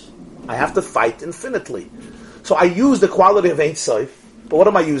compromise? I have to fight infinitely. So I use the quality of Ein Sof. But what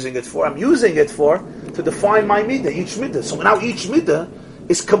am I using it for? I'm using it to define my midah, each midah. So now each midah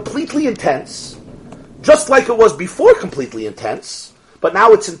is completely intense, just like it was before completely intense, But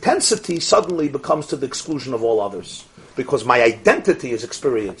now its intensity suddenly becomes to the exclusion of all others, because my identity is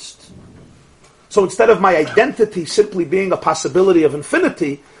experienced. So instead of my identity simply being a possibility of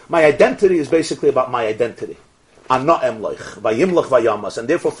infinity, my identity is basically about my identity. I'm not emloich, vayimloch vayamas, and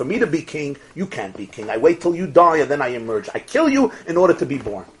therefore for me to be king, you can't be king. I wait till you die and then I emerge. I kill you in order to be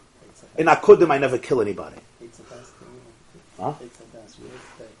born. In Akudim, I never kill anybody. Huh?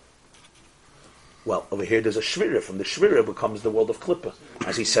 Well, over here there's a shvira. From the shvira becomes the world of Klippa,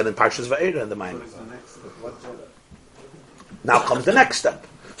 as he said in Parshas Va'era in the Maimon. Now comes the next step.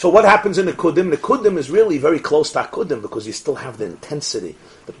 So what happens in the Kudim? The Kudim is really very close to Akudim because you still have the intensity,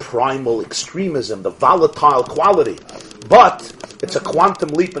 the primal extremism, the volatile quality. But it's a quantum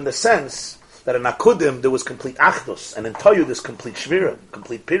leap in the sense that in Akudim there was complete Achdus, and in Toyu there's complete Shvira,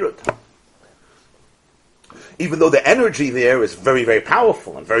 complete Pirut. Even though the energy there is very, very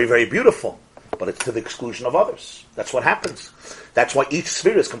powerful and very, very beautiful, but it's to the exclusion of others. That's what happens. That's why each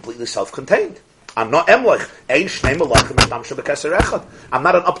sphere is completely self-contained. I'm not emloich. I'm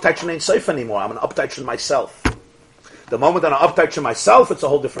not an uptouch in Ein Sof anymore. I'm an uptouch in myself. The moment that I'm uptouch in myself, it's a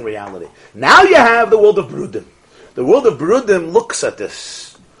whole different reality. Now you have the world of Brudim. The world of Brudim looks at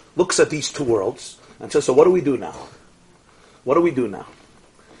this, looks at these two worlds, and says, so what do we do now? What do we do now?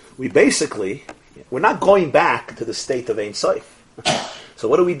 We're not going back to the state of Ein Sof. So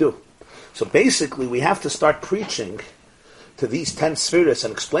what do we do? So basically, we have to start preaching to these 10 spheres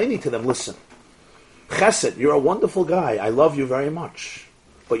and explaining to them, listen, Chesed, you're a wonderful guy. I love you very much.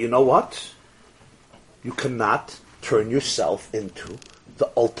 But you know what? You cannot turn yourself into the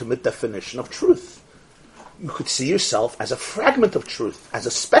ultimate definition of truth. You could see yourself as a fragment of truth, as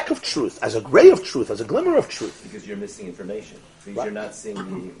a speck of truth, as a gray of truth, as a glimmer of truth. Because you're missing information. Because Right. you're not seeing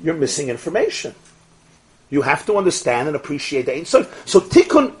the... You're missing information. You have to understand and appreciate the Ein Sof. So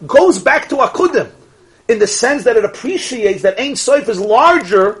Tikkun goes back to Akudim in the sense that it appreciates that Ein Sof is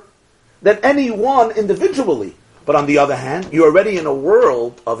larger than any one individually. But on the other hand, you're already in a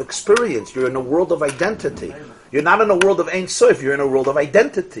world of experience. You're in a world of identity. You're not in a world of Ein Sof. You're in a world of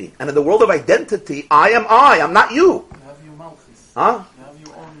identity. And in the world of identity, I am I. I'm not you. You have your malchus. Huh? You have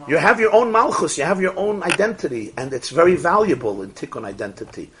your own malchus. You have your own malchus. You have your own identity. And it's very valuable in Tikkun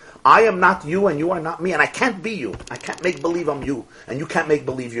identity. I am not you and you are not me. And I can't be you. I can't make believe I'm you. And you can't make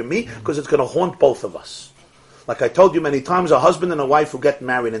believe you're me because it's going to haunt both of us. Like I told you many times, a husband and a wife who get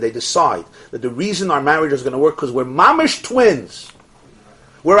married and they decide that the reason our marriage is going to work because we're mamish twins.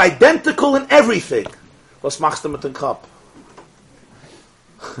 We're identical in everything. Was machst du mit dem Kopf?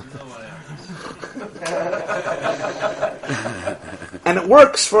 And it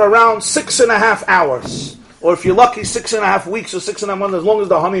works for around 6.5 hours. Or if you're lucky, 6.5 weeks or 6.5 months, as long as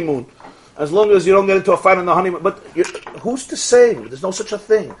the honeymoon. As long as you don't get into a fight on the honeymoon. But who's to say? There's no such a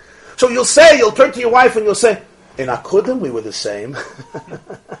thing. So you'll turn to your wife and you'll say, in Akudim we were the same.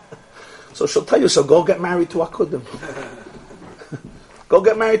 So she'll tell you, so go get married to Akudim. Go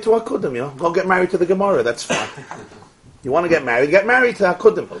get married to Akudim, you know. Go get married to the Gemara, that's fine. You want to get married to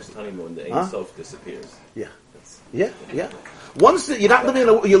Akudim. Post-honeymoon, the Ein Sof disappears. Yeah. Once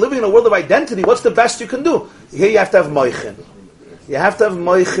you're living in a world of identity, what's the best you can do? Here you have to have moichin. You have to have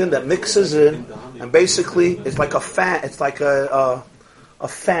moichin that mixes in, and basically it's like a fan. It's like a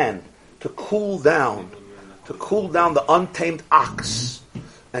fan to cool down the untamed ox,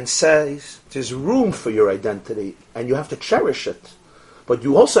 and says there's room for your identity, and you have to cherish it. But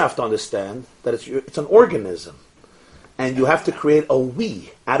you also have to understand that it's an organism, and you have to create a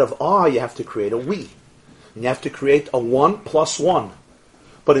we. Out of I, you have to create a we. And you have to create a 1 plus 1.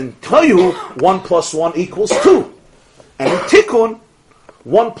 But in Toyu, 1 plus 1 equals 2. And in Tikkun,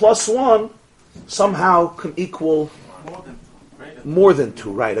 1 plus 1 somehow can equal more than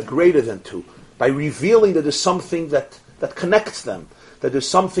 2, right? A greater than 2. By revealing that there's something that connects them. That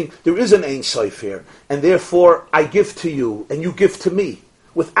there is an Ein Sof here. And therefore, I give to you, and you give to me,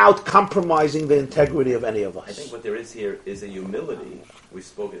 without compromising the integrity of any of us. I think what there is here is a humility. We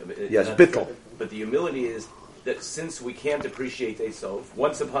spoke of it. Yes, bittul. But the humility is that since we can't appreciate Ein Sof,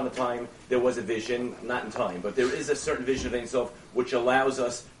 once upon a time there was a vision, not in time, but there is a certain vision of Ein Sof which allows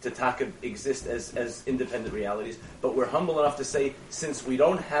us to exist as independent realities. But we're humble enough to say, since we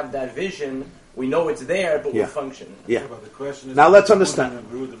don't have that vision, we know it's there, but we'll function. Yeah. But the question is, Now let's understand. In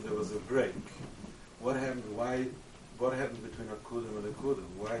Brudim there was a break. What happened? What happened between Akudim and Akudim?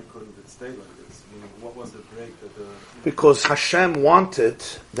 Why couldn't it stay like this? I mean, what was the break that the... Because Hashem wanted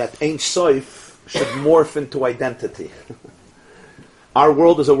that Ein Sof should morph into identity. Our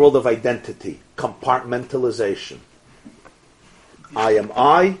world is a world of identity, compartmentalization. I am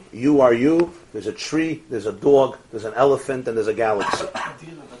I, you are you, there's a tree, there's a dog, there's an elephant, and there's a galaxy.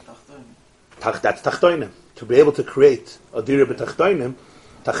 That's Tachtoinim. to be able to create a dira b'tachtoinim,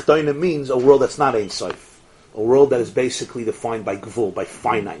 tachtoinim means a world that's not Ein Sof. A world that is basically defined by gvul, by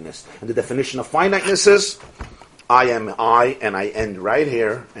finiteness. And the definition of finiteness is, I am I, and I end right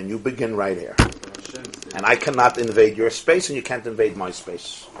here, and you begin right here. And I cannot invade your space, and you can't invade my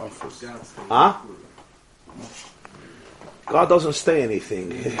space. Huh? God doesn't stay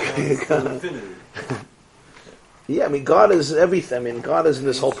anything. Yeah, I mean, God is everything. I mean, God is in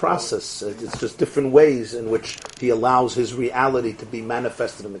this whole process. It's just different ways in which He allows His reality to be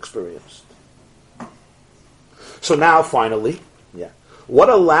manifested and experienced. So now, finally, what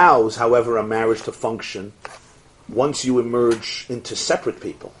allows, however, a marriage to function once you emerge into separate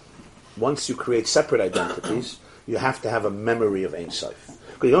people? Once you create separate identities, you have to have a memory of Ein Sof.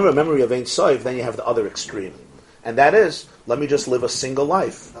 Because you don't have a memory of Ein Sof, then you have the other extreme. And that is, let me just live a single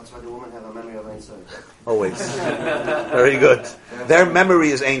life. That's why the women have a memory of Ein Sof. Always. Very good. Their memory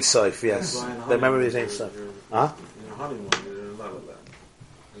is Ein Sof, yes. Their memory is Ein Sof. Huh?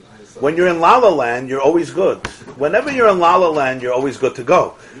 When you're in La La Land, you're always good. Whenever you're in La La Land, you're always good to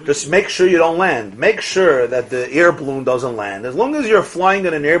go. Just make sure you don't land. Make sure that the air balloon doesn't land. As long as you're flying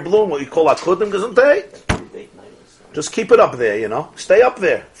in an air balloon, what you call akudim gesundheit, just keep it up there, you know. Stay up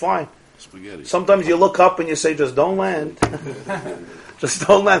there. Fine. Spaghetti. Sometimes you look up and you say, just don't land. Just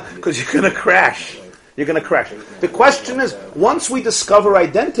don't land, because you're going to crash. You're going to crash. The question is, once we discover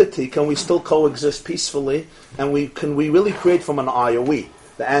identity, can we still coexist peacefully? And can we really create from an I or we?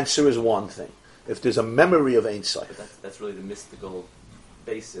 The answer is one thing. If there's a memory of Ein Sof. That's really the mystical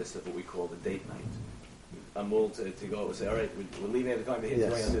basis of what we call the date night. Amul to go and say, all right, we're leaving at the time, we're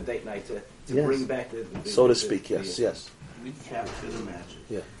going on the date night to bring back the so to speak, yes. Recapture the magic.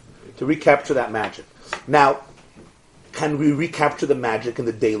 Yeah. To recapture that magic. Now, can we recapture the magic in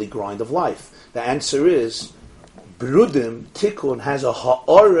the daily grind of life? The answer is, Brudim, Tikkun, has a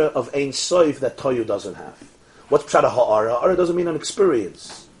ha'ara of Ein Sof that Toyu doesn't have. What's pshat a ha'ara? Ha'ara doesn't mean an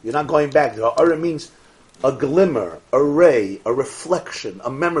experience. You're not going back. Ha'ara means a glimmer, a ray, a reflection, a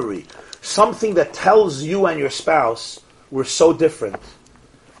memory. Something that tells you and your spouse, we're so different,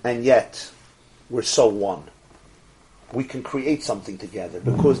 and yet we're so one. We can create something together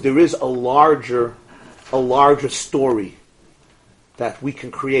because there is a larger story that we can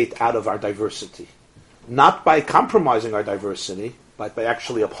create out of our diversity. Not by compromising our diversity, but by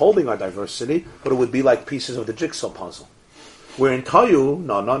actually upholding our diversity, but it would be like pieces of the jigsaw puzzle. Where in Tayu,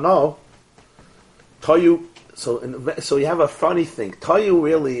 no. Tayu, so you have a funny thing. Tayu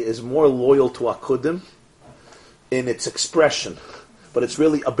really is more loyal to Akudim in its expression, but it's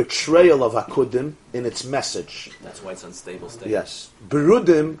really a betrayal of Akudim in its message. That's why it's unstable state. Yes.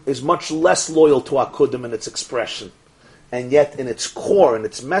 Berudim is much less loyal to Akudim in its expression, and yet in its core, in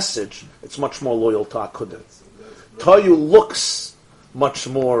its message, it's much more loyal to Akudim. Tayu looks much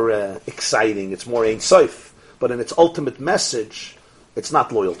more exciting, it's more Ein Sof, but in its ultimate message, it's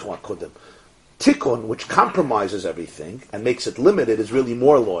not loyal to Akudim. Tikkun, which compromises everything and makes it limited, is really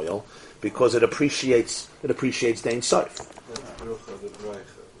more loyal because it appreciates the Ein Sof.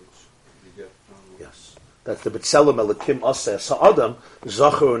 Yes, that's the B'Tselem Elokim Aseh Sa'adam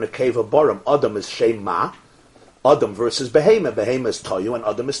Zachor Nekeva Baram. Adam is Shem Ma. Adam versus Behema. Behema is Tayu and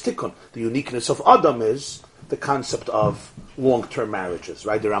Adam is Tikkun. The uniqueness of Adam is the concept of long-term marriages,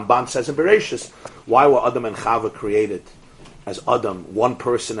 right? The Ramban says in Bereshis, why were Adam and Chava created as Adam, one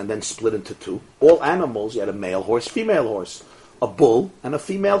person, and then split into two? All animals, you had a male horse, female horse, a bull, and a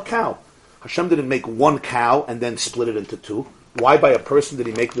female cow. Hashem didn't make one cow and then split it into two. Why by a person did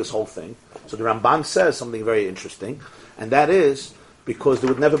He make this whole thing? So the Ramban says something very interesting, and that is because there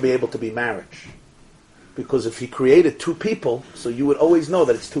would never be able to be marriage. Because if He created two people, so you would always know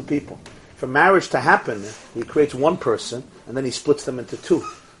that it's two people. For marriage to happen, He creates one person, and then He splits them into two.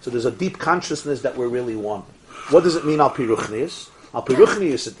 So there's a deep consciousness that we're really one. What does it mean, Al Pi Ruchnius? Al Pi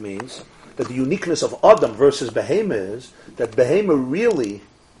Ruchnius, it means that the uniqueness of Adam versus Behema is that Behema really,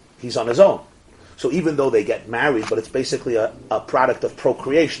 he's on his own. So even though they get married, but it's basically a product of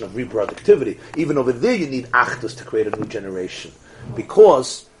procreation, of reproductivity. Even over there you need Achdus to create a new generation.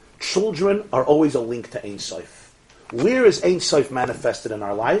 Because children are always a link to Ein Sof. Where is Ein Sof manifested in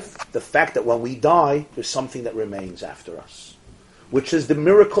our life? The fact that when we die, there's something that remains after us, which is the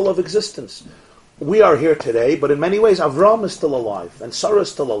miracle of existence. We are here today, but in many ways, Avram is still alive, and Sarah is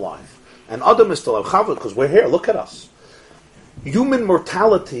still alive, and Adam is still alive, Chava, because we're here, look at us. Human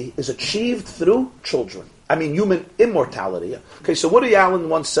mortality is achieved through children. I mean, human immortality. Okay, so Woody Allen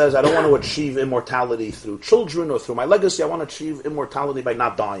once says, I don't want to achieve immortality through children or through my legacy, I want to achieve immortality by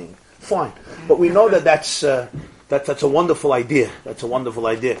not dying. Fine. But we know that that's a wonderful idea. That's a wonderful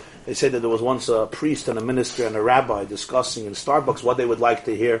idea. They say that there was once a priest and a minister and a rabbi discussing in Starbucks what they would like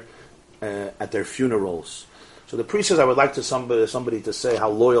to hear at their funerals. So the priest says, I would like to somebody to say how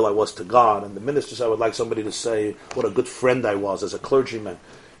loyal I was to God, and the minister says, I would like somebody to say what a good friend I was as a clergyman.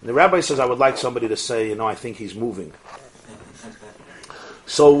 And the rabbi says, I would like somebody to say, I think he's moving.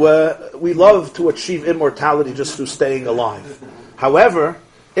 So we love to achieve immortality just through staying alive. However,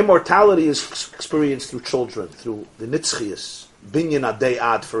 immortality is experienced through children, through the nitzchias, binyan adei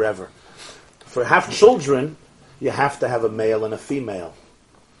ad, forever. For have children, you have to have a male and a female.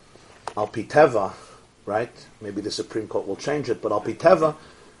 Al piteva, right? Maybe the Supreme Court will change it, but al piteva,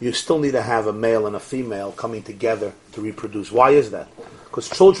 you still need to have a male and a female coming together to reproduce. Why is that? Because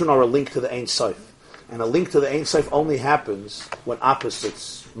children are a link to the Ein Sof. And a link to the Ein Sof only happens when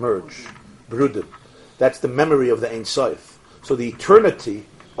opposites merge. Brudim. That's the memory of the Ein Sof. So the eternity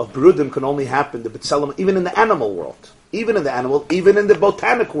of Brudim can only happen, the B'Tselem, even in the animal world. Even in the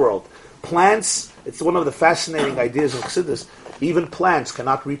botanic world. Plants, it's one of the fascinating ideas of Chassidus, even plants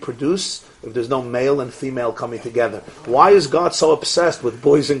cannot reproduce if there's no male and female coming together. Why is God so obsessed with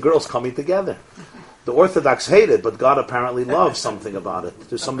boys and girls coming together? The Orthodox hate it, but God apparently loves something about it.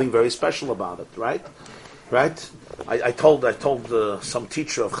 There's something very special about it, right? Right? I told some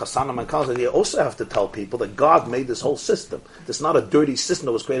teacher of Chassanim and Kal that you also have to tell people that God made this whole system. This is not a dirty system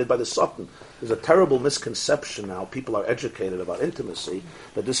that was created by the Satan. There's a terrible misconception now. People are educated about intimacy,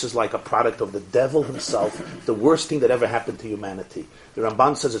 that this is like a product of the devil himself, the worst thing that ever happened to humanity. The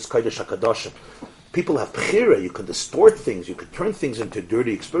Ramban says it's Kodesh HaKadoshim. People have bechira, you can distort things, you can turn things into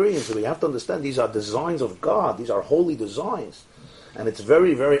dirty experiences. We have to understand these are designs of God, these are holy designs. And it's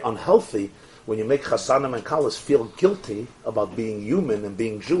very, very unhealthy when you make Chassanim and Kalas feel guilty about being human and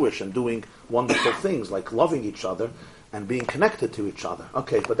being Jewish and doing wonderful things like loving each other and being connected to each other.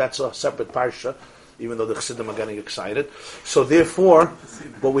 Okay, but that's a separate parsha, even though the Chassidim are getting excited. So therefore,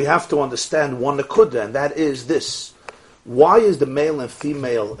 but we have to understand one nekuda, and that is this. Why is the male and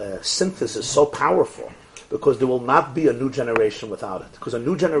female synthesis so powerful? Because there will not be a new generation without it. Because a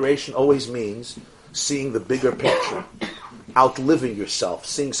new generation always means seeing the bigger picture, outliving yourself,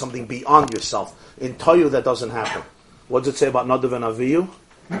 seeing something beyond yourself. In Toyu, that doesn't happen. What does it say about Nadav and Avihu?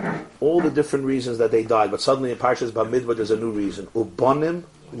 All the different reasons that they died, but suddenly in Parshas Bamidbar there's a new reason. Ubanim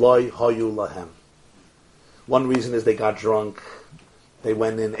loy hayu lahem. One reason is they got drunk. They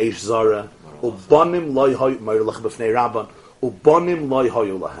went in Eish Zara. Ubanim loy hayu Meirlach b'fnei Rabban. Ubanim loy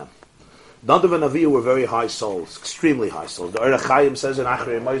hayu lahem. Nadav and Avihu were very high souls, extremely high souls. The Orach Chaim says in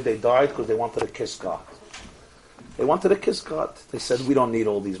Achrei Moshe they died because they wanted to kiss God. They wanted to kiss God. They said, we don't need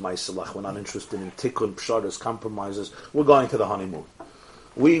all these Maisalach. We're not interested in tikkun, pshadas, compromises. We're going to the honeymoon.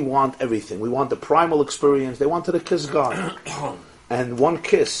 We want everything. We want the primal experience. They wanted to kiss God. And one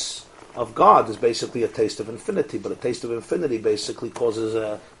kiss of God is basically a taste of infinity. But a taste of infinity basically causes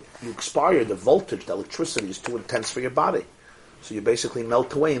you expire. The voltage, the electricity is too intense for your body. So you basically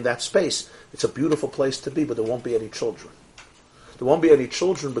melt away in that space. It's a beautiful place to be, but there won't be any children. There won't be any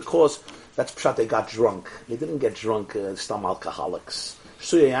children because that's pshat, they got drunk. They didn't get drunk, stam alcoholics.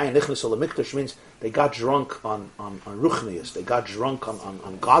 Means they got drunk on ruchnius. They got drunk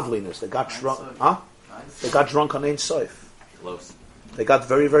on godliness. They got drunk. They got drunk on Ein Sof. Close. They got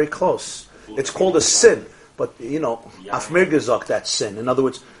very, very close. It's called a sin, but afmir gezok, that sin. In other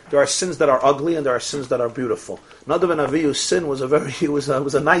words, there are sins that are ugly and there are sins that are beautiful. Nadav and Avihu's sin was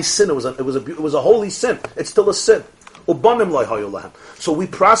a nice sin. It was a holy sin. It's still a sin. So we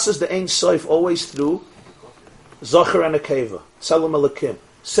process the Ein Sof always through Zachar and Akeva, Tselem Elokim,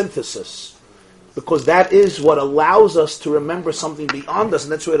 synthesis. Because that is what allows us to remember something beyond us,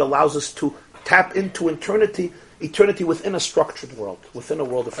 and that's what it allows us to tap into eternity within a structured world, within a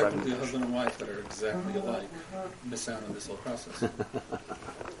world of fragmentation. Technically, husband and wife that are exactly alike miss out on this whole process.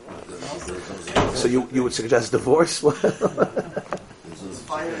 So you would suggest divorce?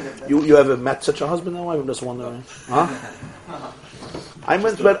 You ever met such a husband and wife? I'm just wondering. Huh? I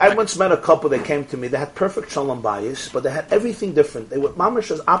once met a couple that came to me. They had perfect shalom bayis, but they had everything different. They were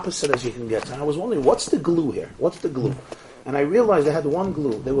mamash as opposite as you can get. And I was wondering, what's the glue here? What's the glue? And I realized they had one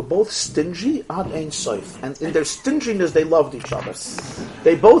glue. They were both stingy ad ein sof. And in their stinginess, they loved each other.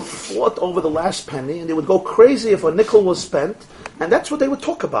 They both fought over the last penny, and they would go crazy if a nickel was spent. And that's what they would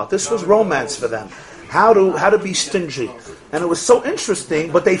talk about. This was romance for them. How to be stingy. And it was so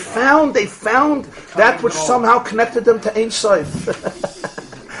interesting, but they found that which somehow connected them to Ein Sof.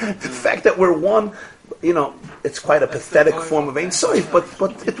 The fact that we're one, it's quite a pathetic form of Ein Sof, but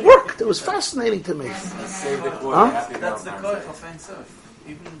it worked. It was fascinating to me. That's the core of Ein Sof.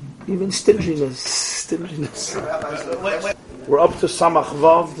 Even stinginess. We're up to Samach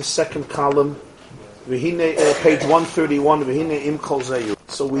Vav, the second column. Page 131. V'hine im kol zeyu.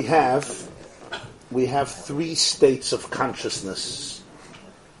 So we have three states of consciousness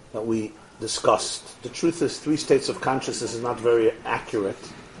that we discussed. The truth is, three states of consciousness is not very accurate.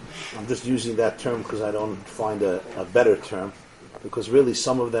 I'm just using that term because I don't find a better term, because really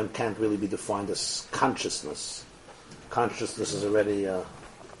some of them can't really be defined as consciousness. Consciousness is already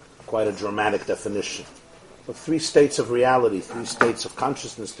quite a dramatic definition. But three states of reality, three states of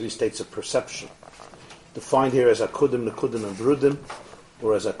consciousness, three states of perception. Defined here as Akudim, Nekudim, and Brudim,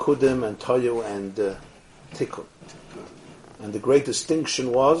 or as Akudim and Toyu and Tikkun. And the great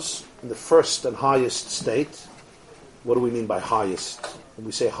distinction was, in the first and highest state, what do we mean by highest? When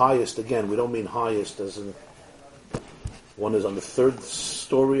we say highest, again, we don't mean highest as in one is on the third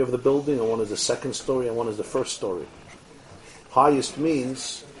story of the building, and one is the second story, and one is the first story. Highest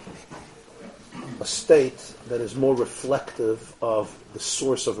means a state that is more reflective of the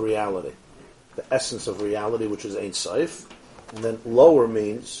source of reality, the essence of reality, which is Ein Sof. And then lower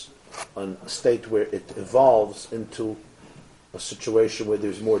means a state where it evolves into a situation where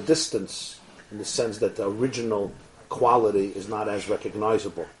there's more distance, in the sense that the original quality is not as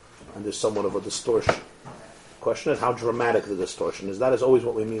recognizable, and there's somewhat of a distortion. The question is how dramatic the distortion is. That is always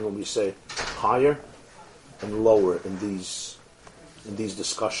what we mean when we say higher and lower in these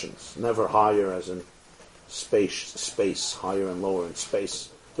discussions. Never higher as in space, higher and lower in space.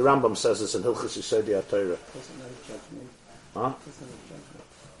 The Rambam says this in Hilchos Yesod HaTorah. Doesn't that a judgment? Huh? Doesn't that a judgment?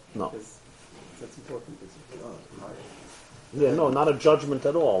 No. That's important. Yeah, no, not a judgment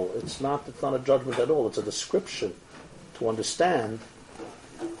at all. It's not a judgment at all. It's a description to understand,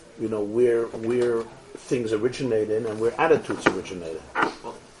 where things originate in and where attitudes originate in.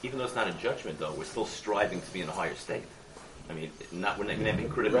 Well, even though it's not a judgment, though, we're still striving to be in a higher state. I mean, we're not going to be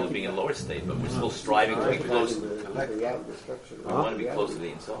critical of being in a lower state, but we're still striving to be close. We want to be close to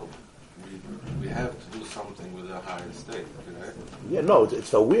the Ein Sof. We have to do something with a higher state, right? Yeah, no,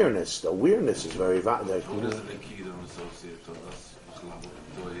 it's the awareness. The awareness is very valuable. What is the Kidam associated to us?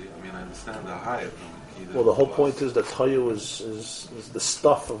 I mean, I understand the higher from the Well, the whole point is that Toyu is the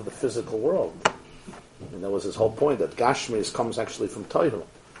stuff of the physical world. And that was his whole point, that Gashmis comes actually from Toyu.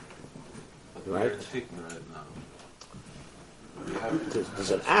 Right?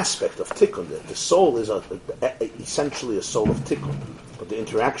 There's an aspect of Tikkun there. The soul is essentially a soul of Tikkun. But the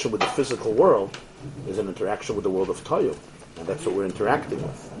interaction with the physical world is an interaction with the world of Toyu. And that's what we're interacting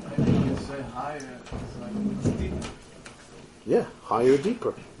with. Maybe you say higher, it's like deeper. Yeah, higher,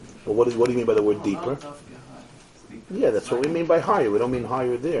 deeper. But what do you mean by the word deeper? Yeah, that's what we mean by higher. We don't mean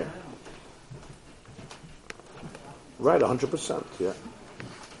higher there. Right, 100%, yeah.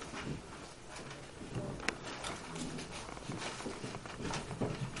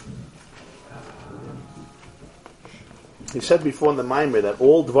 He said before in the Maimer that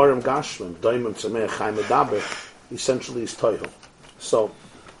all Dvarim Gashlim, Daimim Tzemeh Chaim Medaber, essentially is Toihu. So,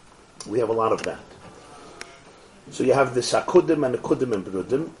 we have a lot of that. So you have this Akudim and Akudim and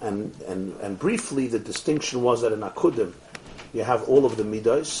Brudim, and briefly the distinction was that in Akudim you have all of the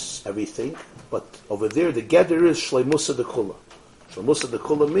Midas, everything, but over there the Geder is Shleimusa de Kula. Shleimusa de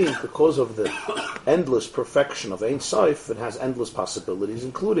Kula means because of the endless perfection of Ein Sof, it has endless possibilities,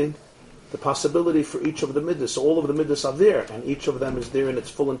 including the possibility for each of the Midas. So all of the Midas are there, and each of them is there in its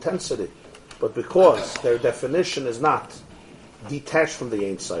full intensity. But because their definition is not detached from the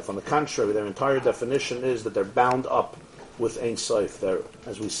Ein Sof, on the contrary, their entire definition is that they're bound up with Ein Sof. They're,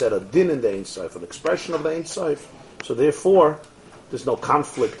 as we said, a din in the Ein Sof, an expression of the Ein Sof. So therefore, there's no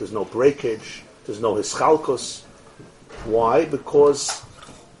conflict, there's no breakage, there's no hischalkus. Why? Because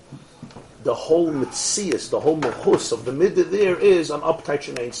the whole mitzias, the whole mohus of the midah there is an uptouch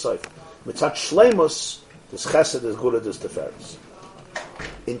in Ein Sof. Mitzat shleimus, this chesed is good, this teferes.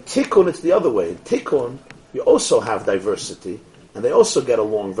 In Tikkun, it's the other way. In Tikkun, you also have diversity, and they also get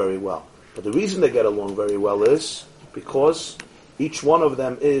along very well. But the reason they get along very well is because each one of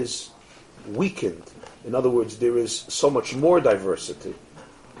them is weakened. In other words, there is so much more diversity.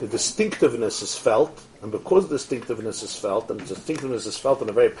 The distinctiveness is felt, and because distinctiveness is felt, and distinctiveness is felt in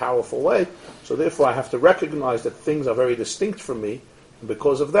a very powerful way, so therefore I have to recognize that things are very distinct from me, and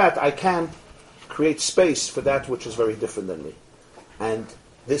because of that, I can create space for that which is very different than me. And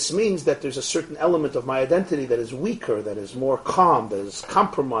this means that there's a certain element of my identity that is weaker, that is more calm, that is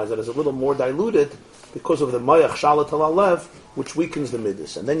compromised, that is a little more diluted because of the mayach shalat al alev, which weakens the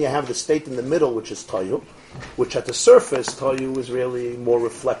midas. And then you have the state in the middle, which is Toyu, which at the surface, Toyu is really more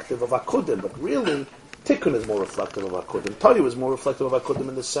reflective of Akudim, but really, Tikkun is more reflective of Akudim. Toyu is more reflective of Akudim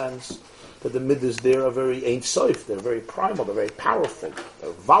in the sense that the midas there are very Ein Sof, they're very primal, they're very powerful,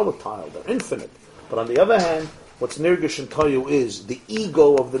 they're volatile, they're infinite. But on the other hand, what's nirgish in Toyu is the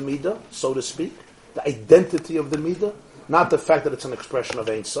ego of the midah, so to speak, the identity of the midah, not the fact that it's an expression of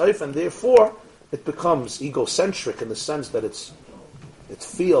Ein Sof, and therefore it becomes egocentric in the sense that it's it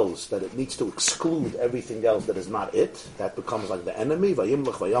feels that it needs to exclude everything else that is not it, that becomes like the enemy,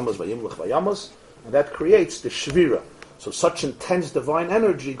 vayimlech vayamas, vayimlech vayamas, and that creates the shvira. So such intense divine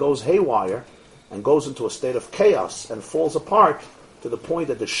energy goes haywire and goes into a state of chaos and falls apart to the point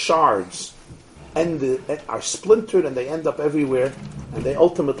that the shards are splintered and they end up everywhere, and they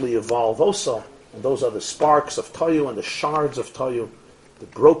ultimately evolve also. And those are the sparks of Toyu and the shards of Toyu, the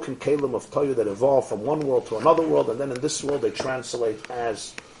broken kalim of Toyu that evolve from one world to another world, and then in this world they translate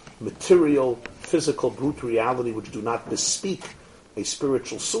as material, physical, brute reality, which do not bespeak a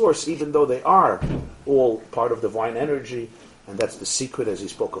spiritual source, even though they are all part of divine energy. And that's the secret, as he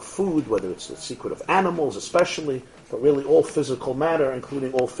spoke of food, whether it's the secret of animals especially, but really all physical matter,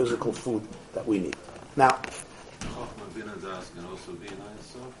 including all physical food that we need. Now,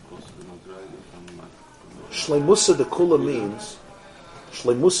 Shleimusa de Kula means,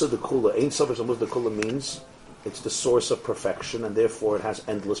 Shleimusa de Kula, Ein Sof Shleimusa de Kula means, it's the source of perfection, and therefore it has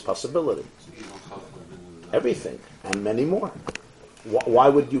endless possibility. Everything, and many more. Why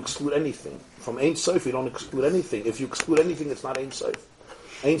would you exclude anything? From Ein Sof, you don't exclude anything. If you exclude anything, it's not Ein Sof.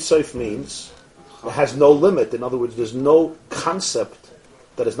 Ein Sof means it has no limit. In other words, there's no concept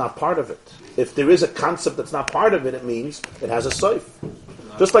that is not part of it. If there is a concept that's not part of it, it means it has a Sof.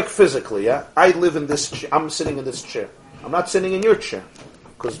 Just like physically, yeah? I live in this chair. I'm sitting in this chair. I'm not sitting in your chair.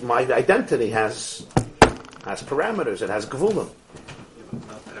 Because my identity has parameters. It has gevulim.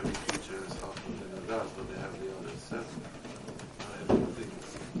 Not every creature is Chachma ben Adas, but they have the other seven. Not everything.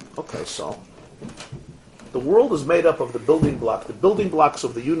 Okay, so the world is made up of the building block. The building blocks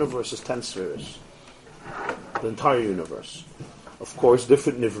of the universe is 10 spheres. The entire universe. Of course,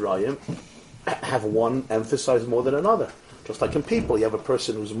 different Nivrayim have one emphasized more than another. Just like in people, you have a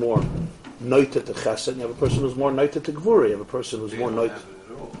person who's more noita to chesed, you have a person who's more noita to gvura, you have a person who's more noita.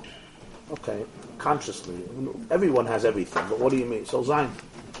 Okay, consciously. Everyone has everything, but what do you mean? So Zayin,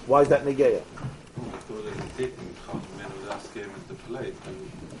 why is that negeya?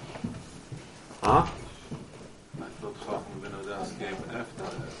 Huh? I thought Chacham ben Adas came after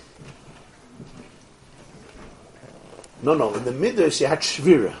that. No, in the Midas you had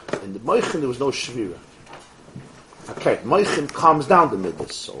Shvira. In the Moichin there was no Shvira. Okay, Moichin calms down the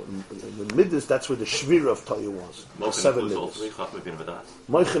Midas. So in the Midas, that's where the Shvira of Toyu was. The 7 Midas.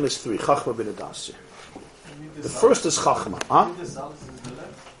 Moichin is 3, Chachma ben Adas. The first is Chachma. Huh?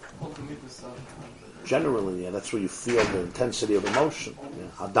 Generally, yeah, that's where you feel the intensity of emotion.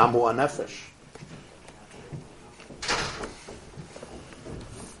 Yeah. Adamu anefesh.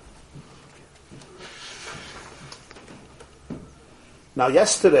 Now,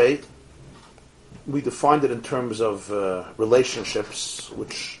 yesterday, we defined it in terms of relationships,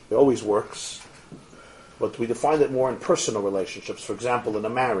 which it always works, but we defined it more in personal relationships. For example, in a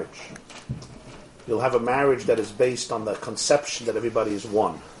marriage, you'll have a marriage that is based on the conception that everybody is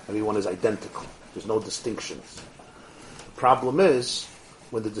one, everyone is identical, there's no distinctions. The problem is,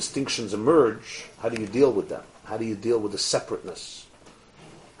 when the distinctions emerge, how do you deal with them? How do you deal with the separateness?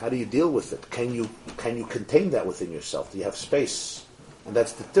 How do you deal with it? Can you contain that within yourself? Do you have space? And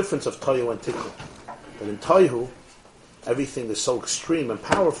that's the difference of Toyu and Tikkun. That in Toyu, everything is so extreme and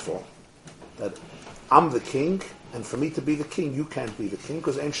powerful that I'm the king, and for me to be the king, you can't be the king,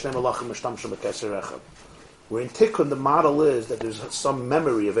 because Ein Shnei Malachim Mishtamshim B'Keser Echad. Where in Tikkun, the model is that there's some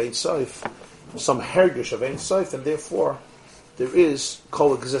memory of Ein Sof, some hergish of Ein Sof, and therefore there is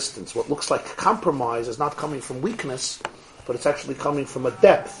coexistence. What looks like compromise is not coming from weakness, but it's actually coming from a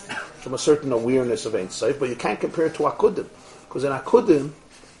depth, from a certain awareness of Ein Sof. But you can't compare it to Akudim. Because in Akudim,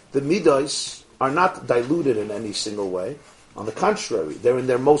 the Midas are not diluted in any single way. On the contrary, they're in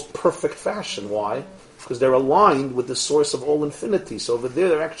their most perfect fashion. Why? Because they're aligned with the source of all infinity. So over there,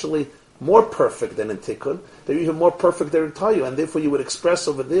 they're actually more perfect than in Tikkun. They're even more perfect than in Tayu. And therefore, you would express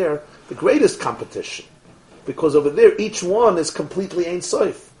over there the greatest competition. Because over there, each one is completely Ein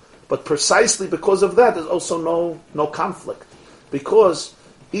Sof. But precisely because of that, there's also no conflict. Because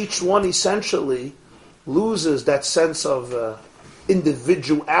each one essentially loses that sense of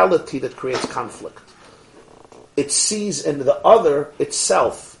individuality that creates conflict. It sees in the other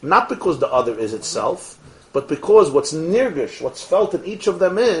itself, not because the other is itself, but because what's nirgish, what's felt in each of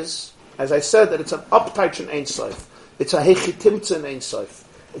them is, as I said, that it's an uptaich in Ein Sof. It's a hechitimtza in Ein Sof.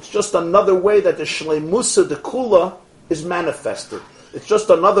 It's just another way that the shleimusa, the kula, is manifested. It's just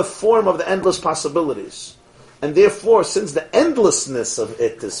another form of the endless possibilities. And therefore, since the endlessness of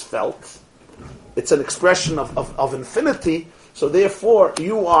it is felt, it's an expression of infinity, so therefore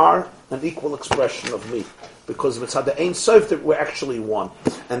you are an equal expression of me. Because if it's had the Ein Sof, that we're actually one.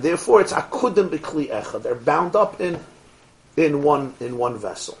 And therefore it's akudim b'kli echad. They're bound up in one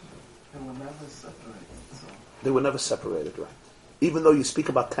vessel. They were never separated. So. They were never separated, right? even though you speak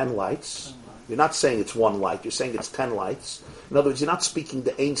about 10 lights, you're not saying it's one light, you're saying it's 10 lights. In other words, you're not speaking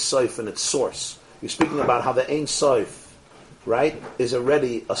the Ein Sof and its source. You're speaking about how the Ein Sof, right, is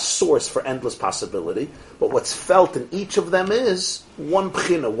already a source for endless possibility, but what's felt in each of them is one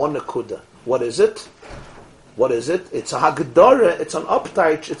Bchina, one Nekuda. What is it? What is it? It's a Hagdara, it's an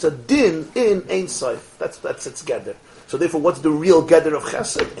uptaich, it's a din in Ein Sof. That's its gather. So therefore, what's the real gather of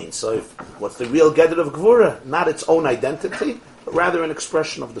Chesed? Ein Sof. What's the real gather of Gvura? Not its own identity, but rather an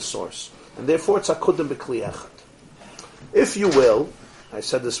expression of the source. And therefore, it's Hakudim B'Kli Echad. If you will, I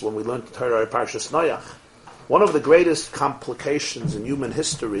said this when we learned Torah Parshas Noach, one of the greatest complications in human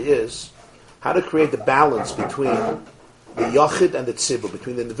history is how to create the balance between the Yachid and the Tzibur,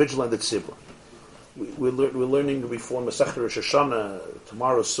 between the individual and the Tzibur. We're learning the reform of Masechet Rosh Hashanah,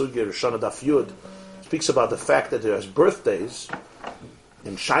 tomorrow's Sugya, Rosh Hashanah Daf Yud, speaks about the fact that there's birthdays.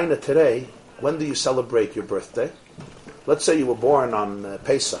 In China today, when do you celebrate your birthday? Let's say you were born on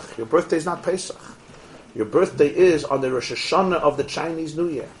Pesach. Your birthday is not Pesach. Your birthday is on the Rosh Hashanah of the Chinese New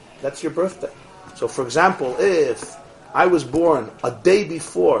Year. That's your birthday. So, for example, if I was born a day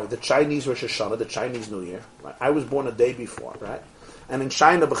before the Chinese Rosh Hashanah, the Chinese New Year, right? I was born a day before, right? And in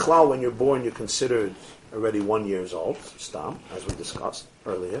China, B'chlal, when you're born, you're considered already 1 year old, Stam, as we discussed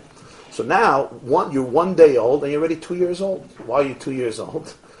earlier. So now, you're 1 day old, and you're already 2 years old. Why are you 2 years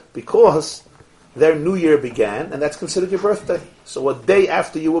old? Because their New Year began, and that's considered your birthday. So a day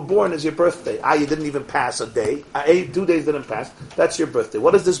after you were born is your birthday. You didn't even pass a day. 2 days didn't pass. That's your birthday.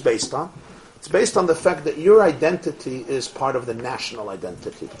 What is this based on? It's based on the fact that your identity is part of the national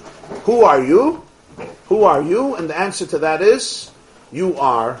identity. Who are you? Who are you? And the answer to that is, you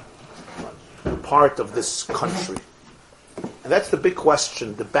are part of this country. And that's the big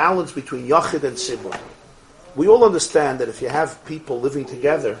question, the balance between Yachid and Tzibur. We all understand that if you have people living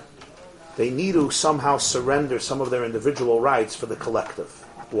together, they need to somehow surrender some of their individual rights for the collective.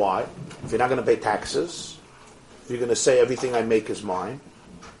 Why? If you're not going to pay taxes, if you're going to say everything I make is mine,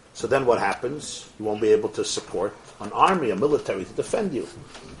 so then what happens? You won't be able to support an army, a military to defend you.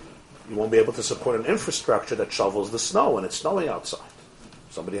 You won't be able to support an infrastructure that shovels the snow when it's snowing outside.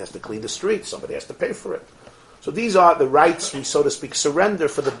 Somebody has to clean the streets, somebody has to pay for it. So these are the rights we, so to speak, surrender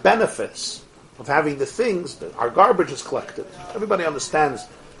for the benefits of having the things that our garbage is collected. Everybody understands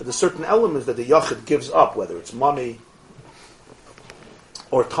that there's certain elements that the Yachid gives up, whether it's money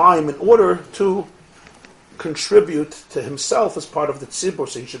or time, in order to contribute to himself as part of the tzibur,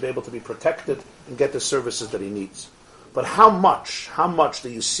 so he should be able to be protected and get the services that he needs. But how much do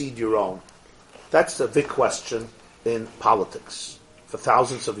you cede your own? That's the big question in politics for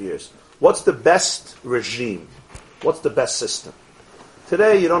thousands of years. What's the best regime? What's the best system?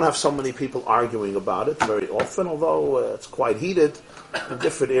 Today you don't have so many people arguing about it very often, although it's quite heated in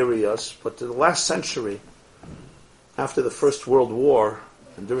different areas. But in the last century, after the First World War,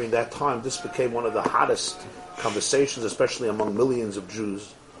 and during that time, this became one of the hottest conversations, especially among millions of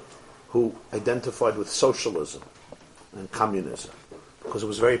Jews who identified with socialism and communism, because it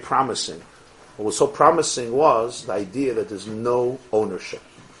was very promising. What was so promising was the idea that there's no ownership.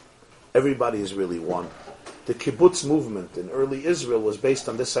 Everybody is really one. The kibbutz movement in early Israel was based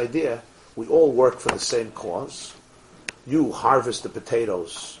on this idea. We all work for the same cause. You harvest the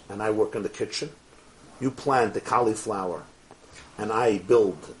potatoes, and I work in the kitchen. You plant the cauliflower, and I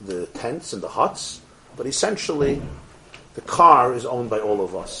build the tents and the huts. But essentially, the car is owned by all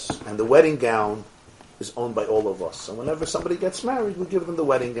of us, and the wedding gown is owned by all of us. And whenever somebody gets married, we give them the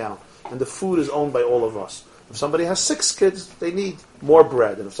wedding gown. And the food is owned by all of us. If somebody has 6 kids, they need more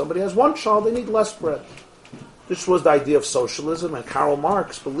bread. And if somebody has 1 child, they need less bread. This was the idea of socialism, and Karl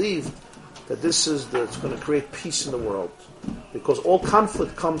Marx believed that it's going to create peace in the world. Because all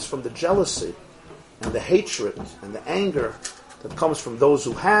conflict comes from the jealousy and the hatred and the anger that comes from those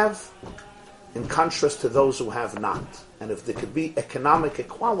who have, in contrast to those who have not. And if there could be economic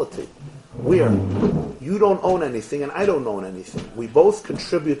equality, where you don't own anything and I don't own anything, we both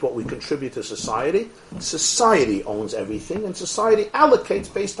contribute what we contribute to society. Society owns everything, and society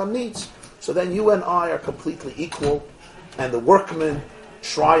allocates based on needs. So then you and I are completely equal, and the workman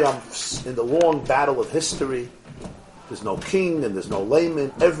triumphs in the long battle of history. There's no king and there's no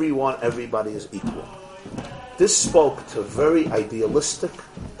layman. Everybody is equal. This spoke to very idealistic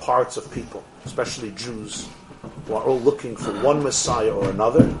parts of people, especially Jews, who are all looking for one Messiah or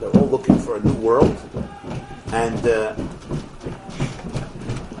another. They're all looking for a new world. And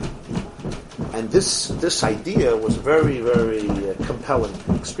this idea was very, very compelling,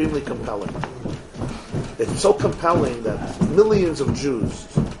 extremely compelling. It's so compelling that millions of Jews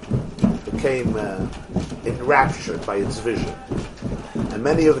became enraptured by its vision. And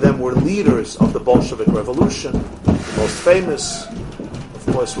many of them were leaders of the Bolshevik Revolution, Most famous, of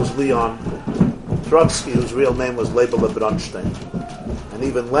course, was Leon Trotsky, whose real name was Leibele Bronstein. And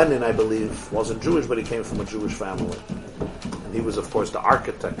even Lenin, I believe, wasn't Jewish, but he came from a Jewish family. And he was, of course, the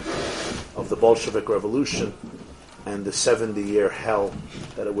architect of the Bolshevik Revolution and the 70-year hell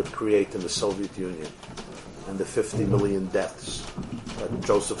that it would create in the Soviet Union, and the 50 million deaths that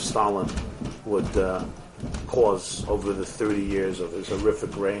Joseph Stalin would cause over the 30 years of his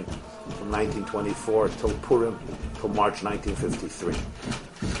horrific reign from 1924 till Purim, till March 1953.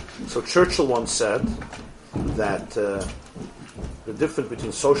 So Churchill once said that the difference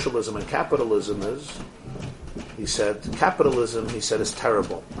between socialism and capitalism is, he said, capitalism, he said, is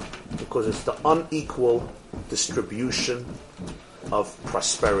terrible because it's the unequal distribution of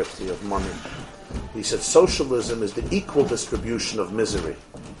prosperity, of money. He said socialism is the equal distribution of misery.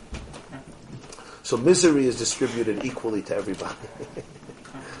 So misery is distributed equally to everybody.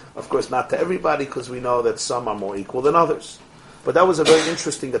 Of course, not to everybody, because we know that some are more equal than others. But that was a very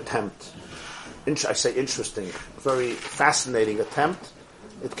interesting attempt. I say interesting, very fascinating attempt.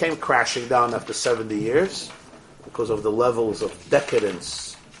 It came crashing down after 70 years because of the levels of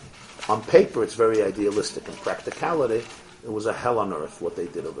decadence. On paper, it's very idealistic. In practicality, it was a hell on earth what they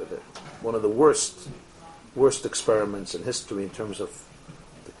did over there. One of the worst experiments in history in terms of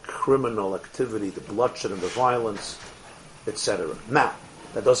the criminal activity, the bloodshed and the violence, etc. Now,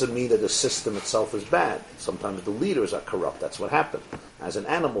 that doesn't mean that the system itself is bad. Sometimes the leaders are corrupt. That's what happened. As an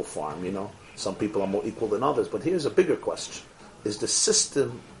animal farm, some people are more equal than others. But here's a bigger question. Is the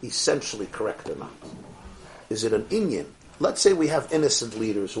system essentially correct or not? Is it an inyan? Let's say we have innocent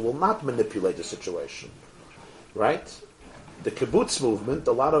leaders who will not manipulate the situation. Right? The kibbutz movement,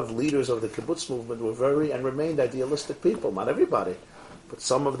 a lot of leaders of the kibbutz movement were very and remained idealistic people. Not everybody. But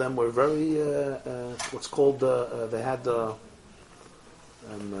some of them were very, what's called, they had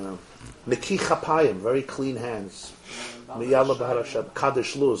Niki Chapayim, very clean hands. Miyala Bahar Hashem,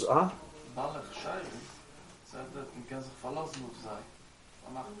 Kaddish Luz.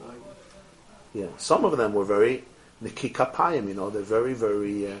 Yeah, some of them were very Niki Kapayim, they're very,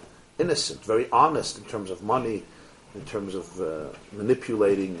 very innocent, very honest in terms of money, in terms of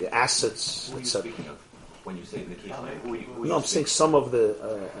manipulating assets, etc. When you say Niki Kapayim? No, I'm saying some of the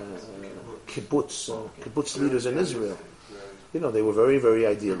kibbutz leaders in Israel. They were very, very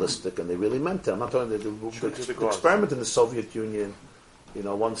idealistic, and they really meant it. I'm not talking the experiment in the Soviet Union.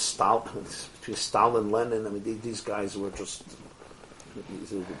 Once between Stalin and Lenin, I mean, these guys were just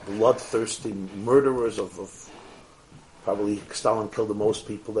bloodthirsty murderers of probably Stalin killed the most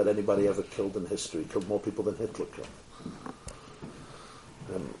people that anybody ever killed in history. Killed more people than Hitler killed.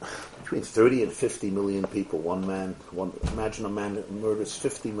 Between 30 and 50 million people. Imagine a man that murders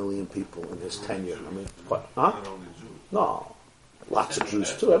 50 million people in his tenure. I mean, what? Huh? No. Lots of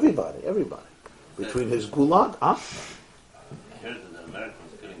Jews too. Everybody. Between his gulag, huh? I heard that the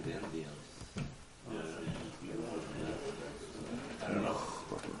Americans killing the Indians. I don't know.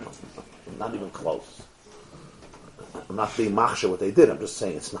 Not even close. I'm not being machsha what they did. I'm just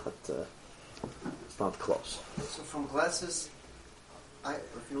saying it's not close. So from glasses,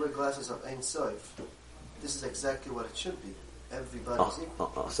 if you wear glasses of Ein Sof, this is exactly what it should be. Everybody's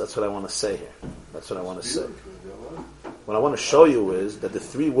equal. So that's what I want to say here. That's what I want to say. What I want to show you is that the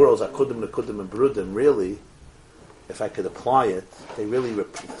three worlds, Akudim, Nekudim, and Berudim, really, if I could apply it, they really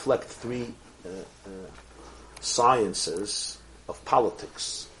reflect three sciences of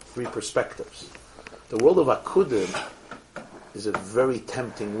politics, three perspectives. The world of Akudim is a very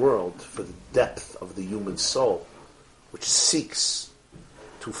tempting world for the depth of the human soul, which seeks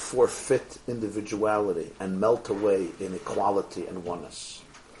to forfeit individuality and melt away in equality and oneness.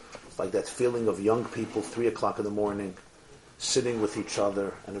 It's like that feeling of young people, 3 o'clock in the morning, sitting with each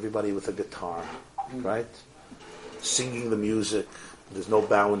other, and everybody with a guitar, right? Singing the music. There's no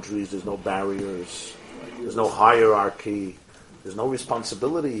boundaries, there's no barriers, there's no hierarchy, there's no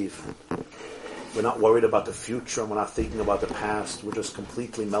responsibility. We're not worried about the future, and we're not thinking about the past. We're just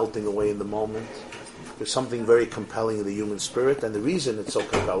completely melting away in the moment. There's something very compelling in the human spirit, and the reason it's so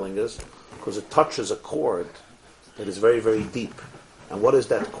compelling is because it touches a chord that is very, very deep. And what is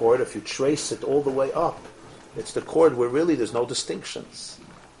that chord? If you trace it all the way up, it's the chord where really there's no distinctions.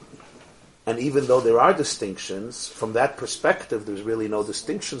 And even though there are distinctions, from that perspective there's really no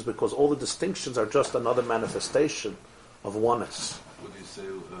distinctions, because all the distinctions are just another manifestation of oneness. Would you say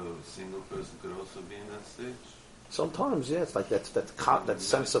a single person could also be in that stage? Sometimes, yeah. It's like that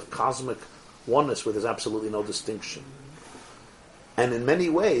sense of cosmic oneness where there's absolutely no distinction. And in many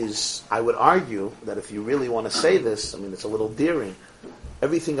ways, I would argue that if you really want to say this, I mean, it's a little daring,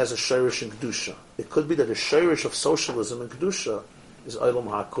 everything has a shirish and kedusha. It could be that the shirish of socialism and kedusha is Olam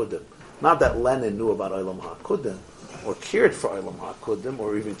HaKudim. Not that Lenin knew about Olam HaKudim, or cared for Olam HaKudim,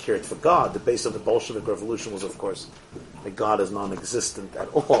 or even cared for God. The base of the Bolshevik Revolution was, of course, that God is non-existent at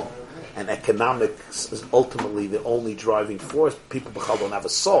all, and economics is ultimately the only driving force. People don't have a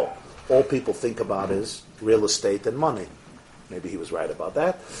soul. All people think about is real estate and money. Maybe he was right about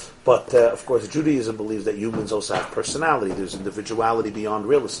that. But, of course, Judaism believes that humans also have personality. There's individuality beyond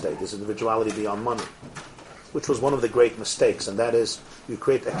real estate. There's individuality beyond money, which was one of the great mistakes, and that is you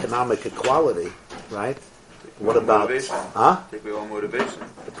create economic equality, right? What about... motivation? Take away all motivation.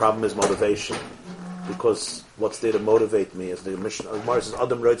 The problem is motivation. Because what's there to motivate me? As the mission of Mars says,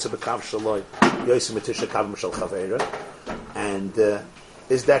 Adam Reitze B'Kav Shaloi, Yosim Etisha Kav Mishal Chaveira. And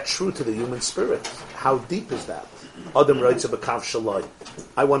is that true to the human spirit? How deep is that? Adam Reitze B'Kav Shaloi.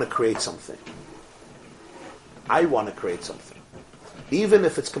 I want to create something. I want to create something. Even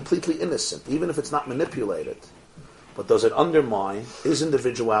if it's completely innocent, even if it's not manipulated. But does it undermine, is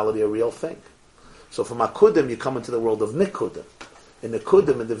individuality a real thing? So from Akudim, you come into the world of Nikudim. In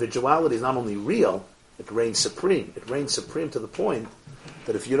Nikudim, individuality is not only real, it reigns supreme. It reigns supreme to the point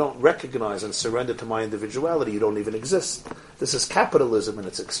that if you don't recognize and surrender to my individuality, you don't even exist. This is capitalism in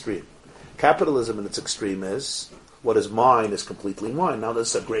its extreme. Capitalism in its extreme is, what is mine is completely mine. Now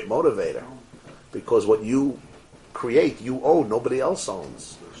this is a great motivator. Because what you create, you own, nobody else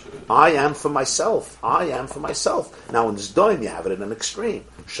owns. I am for myself. I am for myself. Now in Zdoim, you have it in an extreme.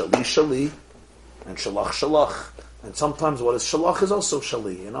 Shali, shali, and shalach, shalach. And sometimes what is shalach is also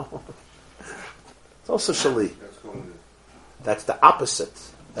shali, you know. It's also shali. That's the opposite.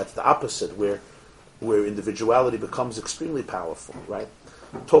 That's the opposite, where individuality becomes extremely powerful, right?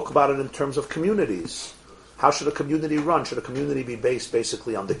 Talk about it in terms of communities. How should a community run? Should a community be based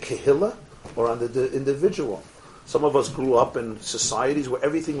basically on the kehillah or on the individual? Some of us grew up in societies where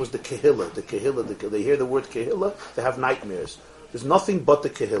everything was the kehillah, the kehillah. They hear the word kehillah, they have nightmares. There's nothing but the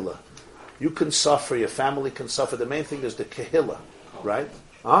kehillah. You can suffer, your family can suffer. The main thing is the kehillah, right?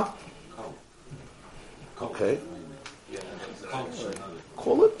 Huh? Okay.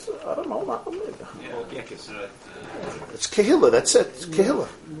 Call it, I don't know. It's kehillah, that's it. It's kehillah.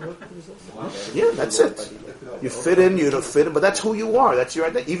 Yeah, that's it. You fit in, you don't fit in, but that's who you are. That's your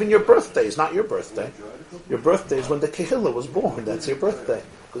identity. Even your birthday is not your birthday. Your birthday is when the kehillah was born. That's your birthday,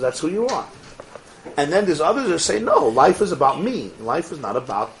 because that's who you are. And then there's others that say, no, life is about me. Life is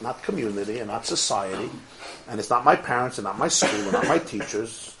not community and not society. And it's not my parents and not my school and not my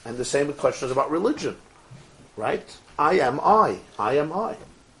teachers. And the same question is about religion. Right? I am I. I am I.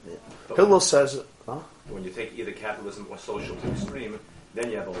 Yeah. Hillel says... When you take either capitalism or social to extreme,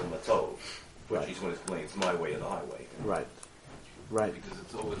 then you have Olam HaTov, which he's going to explain, it's my way or the highway. Right. Right. Because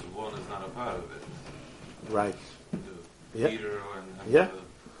it's always one is not a part of it. Right. The leader and yeah.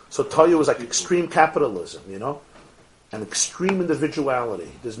 So Toya was like extreme capitalism, you know? And extreme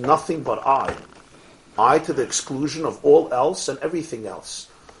individuality. There's nothing but I. I to the exclusion of all else and everything else.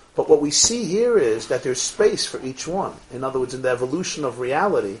 But what we see here is that there's space for each one. In other words, in the evolution of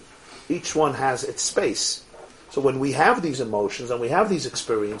reality, each one has its space. So when we have these emotions and we have these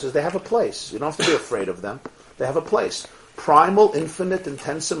experiences, they have a place. You don't have to be afraid of them. They have a place. Primal, infinite,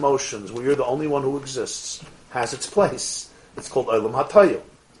 intense emotions, where you're the only one who exists, has its place. It's called Olam HaTayyu.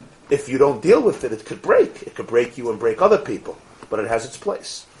 If you don't deal with it, it could break. It could break you and break other people. But it has its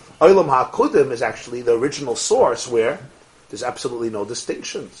place. Olam HaKudim is actually the original source where there's absolutely no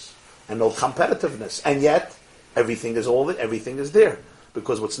distinctions and no competitiveness. And yet, everything is there.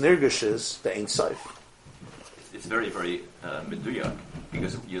 Because what's nirgish is the Ein Sof. It's very, very meduyak,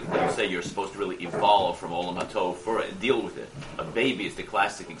 because you say you're supposed to really evolve from Olam HaTov for it, deal with it. A baby is the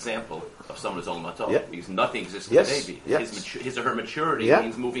classic example of someone who's Olam HaTov, because nothing exists in the baby. Yes. His or her maturity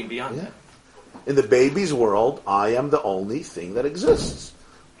means moving beyond that. In the baby's world, I am the only thing that exists.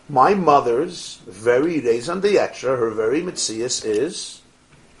 My mother's very Rezan Dietcha, her very Mitzias is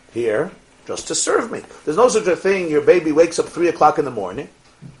here just to serve me. There's no such a thing, your baby wakes up 3 o'clock in the morning,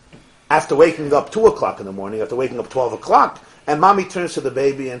 after waking up 2 o'clock in the morning, after waking up 12 o'clock, and mommy turns to the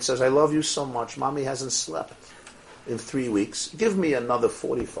baby and says, I love you so much. Mommy hasn't slept in 3 weeks. Give me another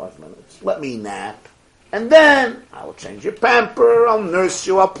 45 minutes. Let me nap. And then I'll change your pamper, I'll nurse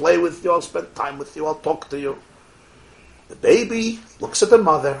you, I'll play with you, I'll spend time with you, I'll talk to you. The baby looks at the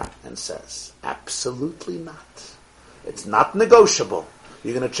mother and says, absolutely not. It's not negotiable.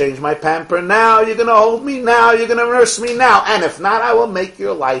 You're going to change my pamper now, you're going to hold me now, you're going to nurse me now, and if not, I will make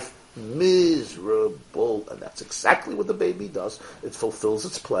your life miserable. And that's exactly what the baby does. It fulfills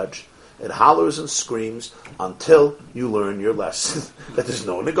its pledge. It hollers and screams until you learn your lesson. That there's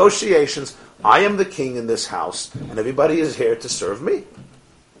no negotiations. I am the king in this house, and everybody is here to serve me.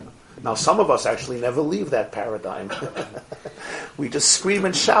 Now, some of us actually never leave that paradigm. We just scream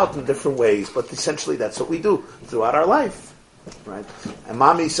and shout in different ways, but essentially that's what we do throughout our life, right? And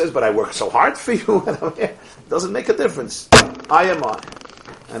mommy says, but I work so hard for you. It doesn't make a difference. I am I.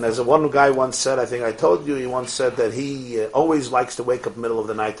 And as one guy once said, I think I told you, he once said that he always likes to wake up middle of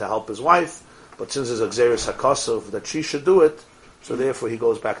the night to help his wife, but since there's a Gzeres HaKosov that she should do it, so therefore he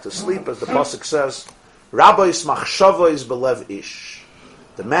goes back to sleep, as the Pasuk says, Rabbeis machshavos belev ish.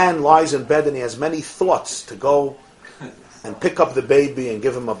 The man lies in bed and he has many thoughts to go and pick up the baby and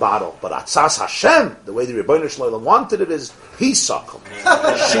give him a bottle. But Atzas Hashem, the way the Rebbeinu Shloim wanted it is, he suckle.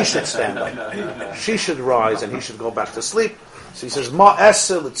 She should stand up. She should rise and he should go back to sleep. So he says, Ma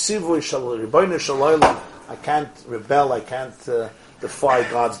esel etzivui shel Rebbeinu Shloim. I can't rebel, I can't defy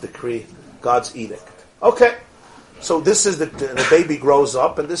God's decree, God's edict. Okay. So this is the baby grows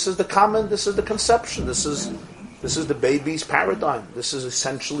up, and this is the conception. This is the baby's paradigm. This is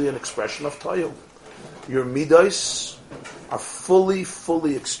essentially an expression of Toyu. Your midos are fully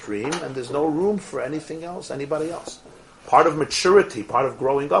extreme, and there's no room for anything else, anybody else. Part of maturity, part of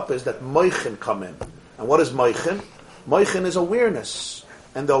growing up is that moichin come in. And what is moichin? Moichin is awareness.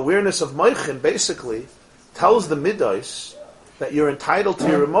 And the awareness of moichin basically tells the midos that you're entitled to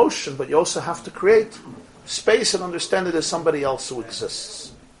your emotion, but you also have to create space and understand that there's somebody else who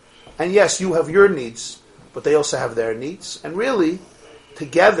exists. And yes, you have your needs, but they also have their needs. And really,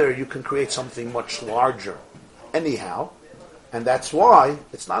 together you can create something much larger. Anyhow, and that's why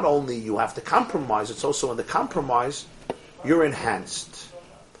it's not only you have to compromise, it's also in the compromise, you're enhanced.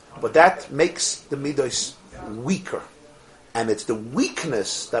 But that makes the midos weaker. And it's the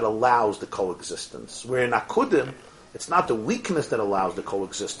weakness that allows the coexistence. Where in Akudim, it's not the weakness that allows the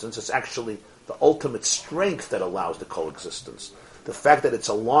coexistence, it's actually the ultimate strength that allows the coexistence. The fact that it's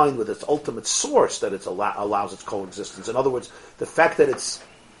aligned with its ultimate source that it allows its coexistence. In other words, the fact that it's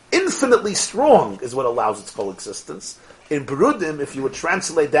infinitely strong is what allows its coexistence. In Brudim, if you would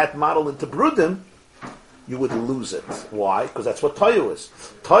translate that model into Brudim, you would lose it. Why? Because that's what Toyu is.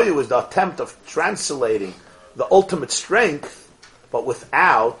 Toyu is the attempt of translating the ultimate strength, but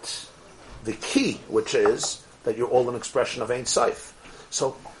without the key, which is that you're all an expression of Ein Sof.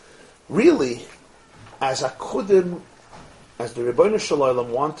 So, really, as Akudim, as the Rebbeinu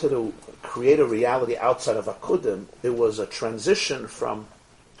Shalom wanted to create a reality outside of Akudim, it was a transition from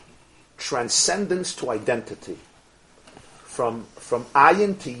transcendence to identity, from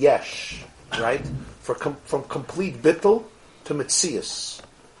ayin to yesh, right? From complete bittul to mitzias,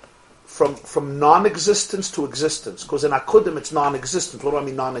 from non-existence to existence. Because in Akudim it's non-existence. What do I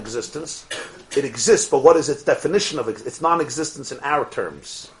mean non-existence? It exists, but what is its definition of it? It's non-existence in our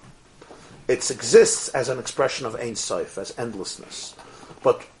terms. It exists as an expression of Ein Sof, as endlessness.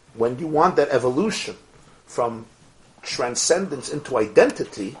 But when you want that evolution from transcendence into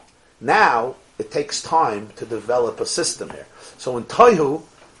identity, now it takes time to develop a system here. So in Tohu,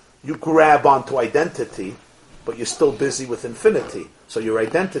 you grab onto identity, but you're still busy with infinity. So your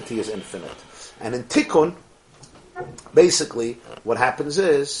identity is infinite. And in Tikkun, basically, what happens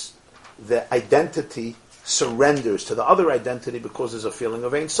is the identity surrenders to the other identity because there's a feeling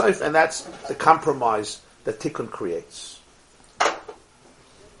of Ein Sof, and that's the compromise that Tikkun creates.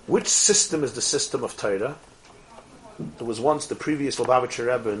 Which system is the system of Torah? There was once the previous Lubavitcher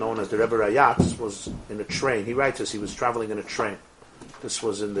Rebbe, known as the Rebbe Rayatz, was in a train. He writes us, he was traveling in a train. This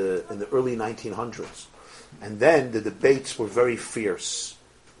was in the early 1900s. And then the debates were very fierce.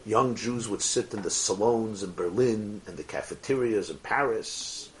 Young Jews would sit in the salons in Berlin, and the cafeterias in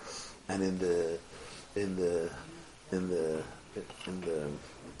Paris, and in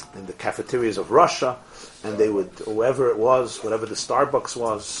the cafeterias of Russia, and they would, whoever it was, whatever the Starbucks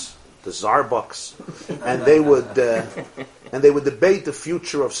was, the Zarbucks, and they would debate the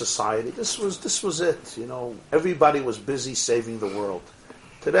future of society. This was it. You know, everybody was busy saving the world.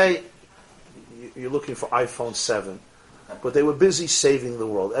 Today, you're looking for iPhone 7, but they were busy saving the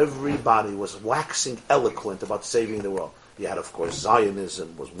world. Everybody was waxing eloquent about saving the world. You had, of course,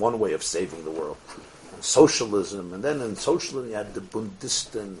 Zionism was one way of saving the world. Socialism, and then in socialism you had the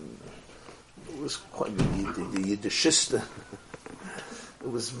Bundisten. It was quite the Yiddishisten.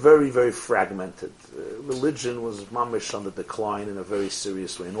 It was very, very fragmented. Religion was mamish on the decline in a very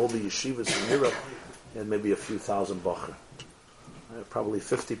serious way. In all the yeshivas in Europe, you had maybe a few thousand bacher. Probably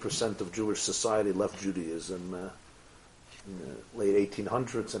 50% of Jewish society left Judaism in the late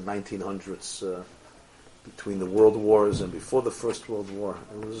 1800s and 1900s. Between the world wars and before the First World War.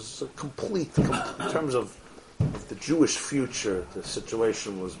 It was a complete in terms of the Jewish future, the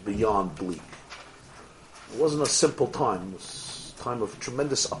situation was beyond bleak. It wasn't a simple time. It was a time of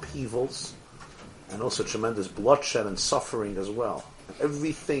tremendous upheavals and also tremendous bloodshed and suffering as well.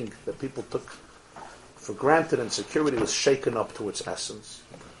 Everything that people took for granted and security was shaken up to its essence.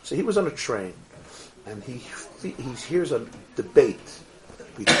 So he was on a train, and he hears a debate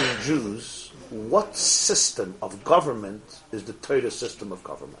between Jews. What system of government is the Torah system of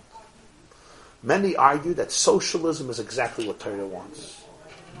government? Many argue that socialism is exactly what Torah wants.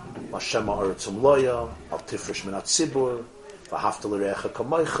 Mashema Aratzum Loya, Al Tifresh Min HaTzibur, V'Hafta L'Re'echa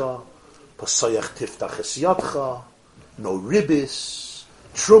Kamoicha, Pasayach Tiftach Es Yadcha, no ribis,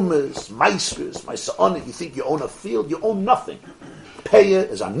 trumas, meisers, maisa'ana. You think you own a field? You own nothing. Peya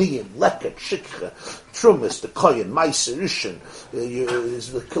is aniyim, leket, shikcha, trumas, the koyin, meiser, rishon,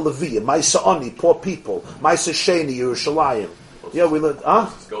 is the kilaviyah, maisa'ani, poor people, meiser sheni, Yerushalayim. Yeah, we learned,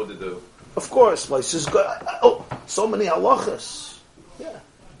 Go to do. Of course, meiser's good. Oh, so many halachas. Yeah.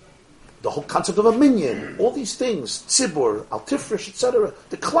 The whole concept of a minyan, all these things, tzibur, al tifresh, etc.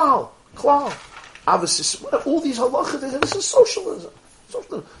 The klal. All these halachas, this is socialism.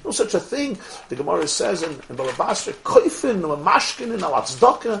 No such a thing. The Gemara says in Baba Basra, koifin, mashkin, and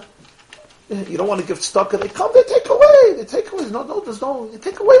al-tzedakah. You don't want to give tzedakah, they come, they take away. They take away. You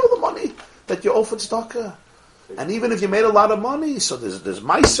take away all the money that you owe for tzedakah. And even if you made a lot of money, so there's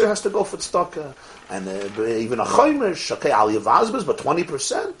meiser has to go for tzedakah, and even a chomesh, okay, al yavazbas, but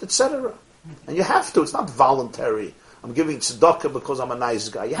 20%, etc. And you have to. It's not voluntary. I'm giving tzedakah because I'm a nice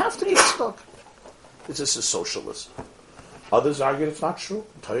guy. You have to give tzedakah. This is socialism. Others argue it's not true.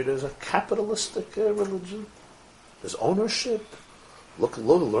 Torah is a capitalistic religion. There's ownership. Look,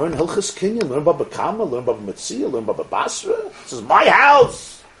 learn Hilchas Kinyan, learn Baba Kama, learn Baba Metzia, learn Baba Basra. This is my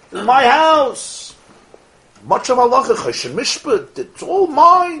house. This is my house. Much of halacha, choshen mishpat, it's all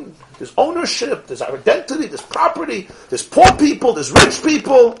mine. There's ownership, there's identity, there's property, there's poor people, there's rich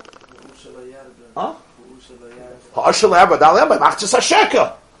people. Huh?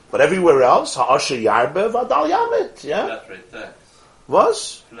 But everywhere else, ha'asher yarbe v'adal yamit. Yeah? Flat rate tax.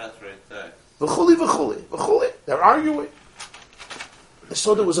 Was? Flat rate tax. V'chuli. They're arguing.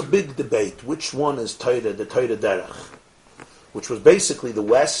 So there was a big debate. Which one is Torah, the Torah Derech? Which was basically the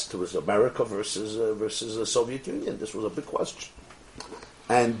West. It was America versus the Soviet Union. This was a big question.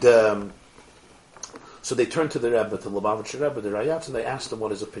 And so they turned to the Rebbe, to Lubavitcher Rebbe, the Rayatz, and they asked him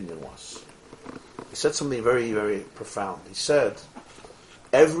what his opinion was. He said something very, very profound. He said,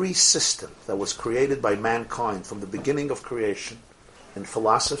 every system that was created by mankind from the beginning of creation, in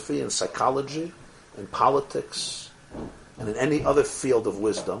philosophy, in psychology, in politics, and in any other field of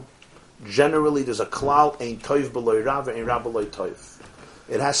wisdom, generally there's a klal, ein toiv b'loi ra ve'ein ra b'loi toiv.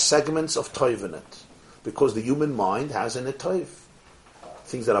 It has segments of toiv in it, because the human mind has in it toiv.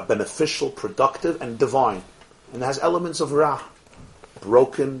 Things that are beneficial, productive, and divine. And it has elements of ra.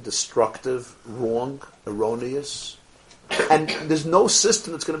 Broken, destructive, wrong, erroneous. And there's no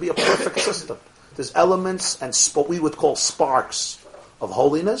system that's going to be a perfect system. There's elements and what we would call sparks of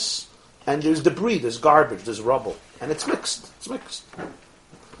holiness, and there's debris, there's garbage, there's rubble. And it's mixed.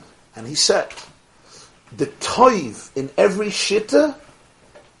 And he said, the toiv in every shitta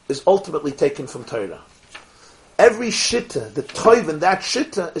is ultimately taken from Torah. Every shitta, the toiv in that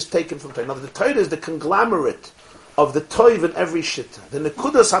shitta is taken from Torah. Now the Torah is the conglomerate of the toiv in every shitta. The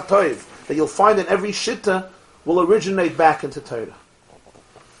nekudas ha-toiv that you'll find in every shitta will originate back into Torah.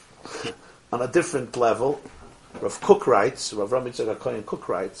 On a different level, Rav Kook writes, Rav Yitzchak HaKohen Kook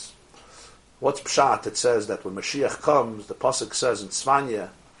writes, what's pshat? It says that when Mashiach comes, the pasuk says in Tzvanya,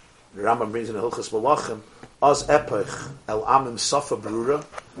 the Rambam brings in the Hilchas Malachim, Az epech el amim safa brura,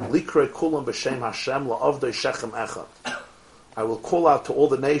 likrei kulam b'shem Hashem la'avdei shechem echad. I will call out to all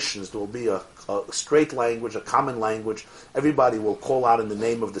the nations. There will be a straight language, a common language. Everybody will call out in the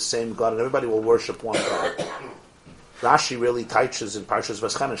name of the same God, and everybody will worship one God. Rashi really teaches in Parshas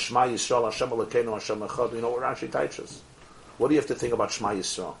Vaschana, Shema Yisrael, Hashem Elokeinu, Hashem Echad. You know what Rashi teaches? What do you have to think about Shema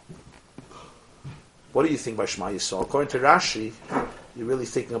Yisrael? What do you think by Shema Yisrael? According to Rashi, you're really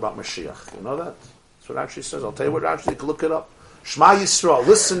thinking about Mashiach. You know that? That's what Rashi says. I'll tell you what Rashi, you can look it up. Shema Yisrael,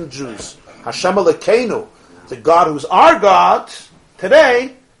 listen Jews. Hashem Elokeinu, the God who's our God,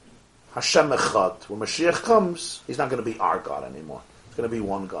 today, Hashem Echad. When Mashiach comes, he's not going to be our God anymore. It's going to be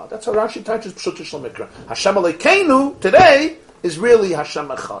one God. That's how Rashi teaches Pshuta Shel Mikra. Hashem Elokeinu today is really Hashem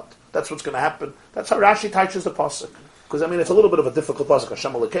Echad. That's what's going to happen. That's how Rashi teaches the pasuk. Because it's a little bit of a difficult pasuk.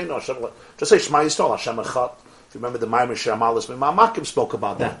 Hashem Elokeinu, Hashem Elokeinu. Just say Shema Yisrael, Hashem Echad. If you remember the Maimer Shamalis Mimamakim spoke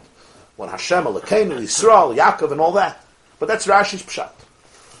about that. When Hashem Elokeinu, Yisrael, Yaakov, and all that. But that's Rashi's pshat.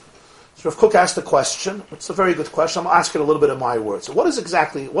 So Rav Kook asked the question. It's a very good question. I'm going to ask it a little bit in my words. What is it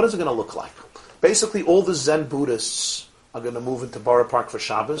going to look like? Basically, all the Zen Buddhists are going to move into Borough Park for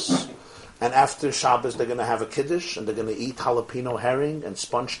Shabbos, and after Shabbos they're going to have a kiddush, and they're going to eat jalapeno herring and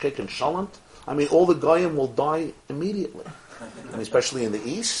sponge cake and shalant. All the goyim will die immediately. Especially in the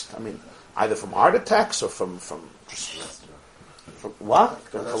East. either from heart attacks or from what?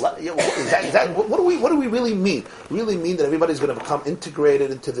 Yeah, what do we really mean? Really mean that everybody's going to become integrated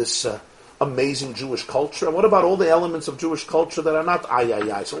into this amazing Jewish culture? And what about all the elements of Jewish culture that are not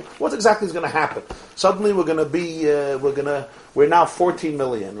ay? So what exactly is going to happen? Suddenly we're going to be we're now 14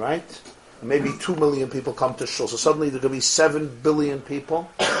 million, right? And maybe 2 million people come to shul. So suddenly there's going to be 7 billion people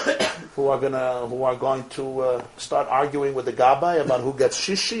who are going to start arguing with the Gabbai about who gets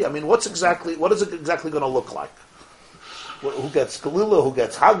shishi. I mean, what is it exactly going to look like? Who gets Galila, who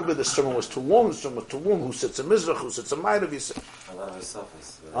gets Hagbid, the sermon was too long, who sits in Mizrach, who sits in Ma'ariv, A lot of his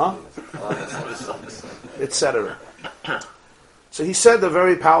suffers. etc. So he said a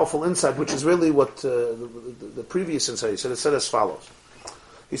very powerful insight, which is really what the previous insight, he said as follows.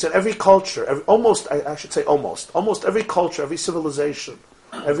 He said every culture, almost every culture, every civilization,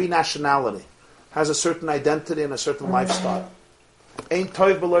 every nationality has a certain identity and a certain lifestyle. Ein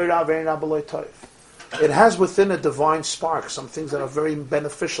toiv b'loy ra, ve'ein ra b'loy toiv. It has within a divine spark some things that are very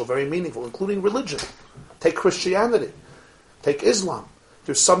beneficial, very meaningful, including religion. Take Christianity. Take Islam.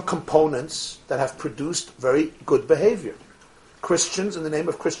 There's some components that have produced very good behavior. Christians, in the name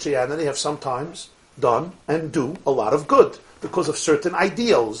of Christianity, have sometimes done and do a lot of good because of certain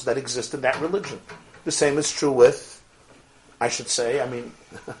ideals that exist in that religion. The same is true with,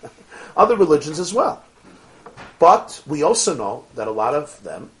 other religions as well. But we also know that a lot of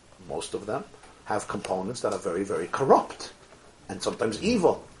them, most of them, have components that are very, very corrupt and sometimes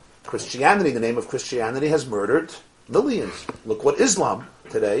evil. Christianity, in the name of Christianity, has murdered millions. Look what Islam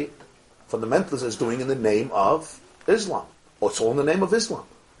today, fundamentalism, is doing in the name of Islam. It's all in the name of Islam.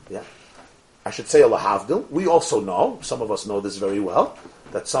 Yeah, I should say Allah Havdil. We also know, some of us know this very well,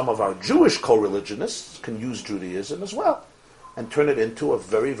 that some of our Jewish co-religionists can use Judaism as well and turn it into a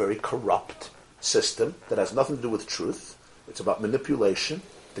very, very corrupt system that has nothing to do with truth. It's about manipulation,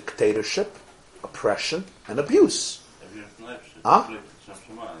 dictatorship, oppression, and abuse.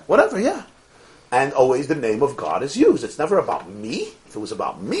 Whatever, yeah. And always the name of God is used. It's never about me. If it was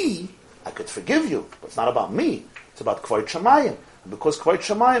about me, I could forgive you. But it's not about me. It's about Kvod Shamayim. And because Kvod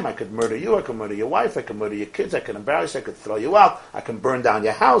Shamayim, I could murder you, I could murder your wife, I could murder your kids, I could embarrass you, I could throw you out, I can burn down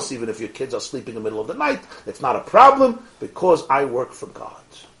your house, even if your kids are sleeping in the middle of the night. It's not a problem because I work for God.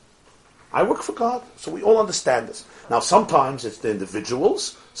 I work for God. So we all understand this. Now sometimes it's the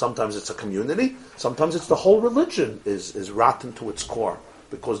individuals, sometimes it's a community, sometimes it's the whole religion is rotten to its core.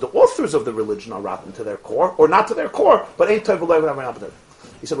 Because the authors of the religion are rotten to their core, or not to their core, but ain't tov v'loy v'nam.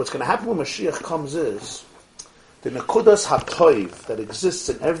 He said what's going to happen when Mashiach comes is the nekudas hatoiv that exists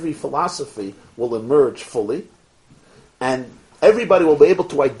in every philosophy will emerge fully, and everybody will be able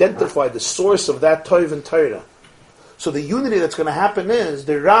to identify the source of that toiv and Torah. So the unity that's going to happen is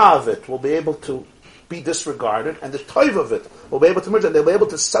the ra of it will be able to be disregarded, and the toiv of it will be able to emerge, and they'll be able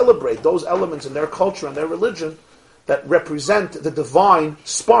to celebrate those elements in their culture and their religion that represent the divine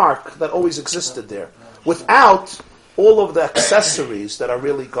spark that always existed there, without all of the accessories that are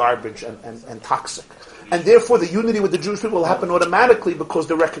really garbage and toxic. And therefore the unity with the Jewish people will happen automatically because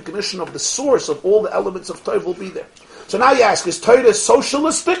the recognition of the source of all the elements of Torah will be there. So now you ask, is Torah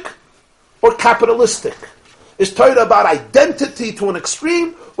socialistic or capitalistic? Is Torah about identity to an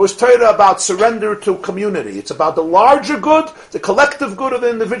extreme, or is Torah about surrender to community? It's about the larger good, the collective good, or the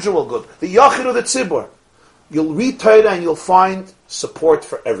individual good, the yachid or the tzibur. You'll read Torah and you'll find support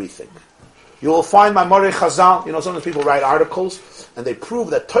for everything. You will find Maimorei Chazal. Sometimes people write articles and they prove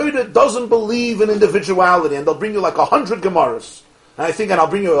that Torah doesn't believe in individuality, and they'll bring you like 100 Gemaras. And I'll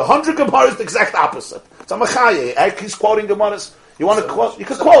bring you 100 Gemaras, the exact opposite. It's a Machaye. He's quoting Gemaras. You want to quote? You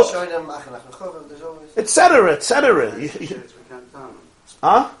can quote. Etc.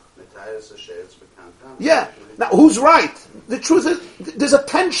 Huh? Yeah. Now, who's right? The truth is, there's a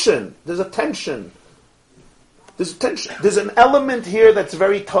tension. There's an element here that's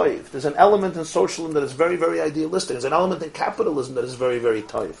very toiv. There's an element in socialism that is very, very idealistic. There's an element in capitalism that is very, very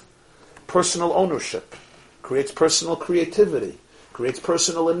toiv. Personal ownership creates personal creativity, creates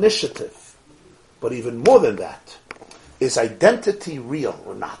personal initiative. But even more than that, is identity real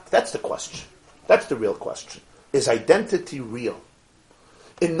or not? That's the question. That's the real question. Is identity real?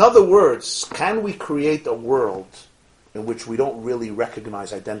 In other words, can we create a world in which we don't really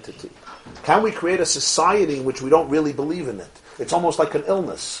recognize identity? Can we create a society in which we don't really believe in it? It's almost like an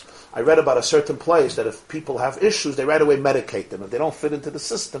illness. I read about a certain place that if people have issues, they right away medicate them. If they don't fit into the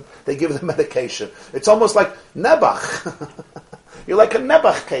system, they give them medication. It's almost like Nebuch. You're like a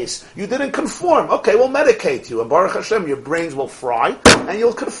Nebuch case. You didn't conform. Okay, we'll medicate you. And Baruch Hashem, your brains will fry, and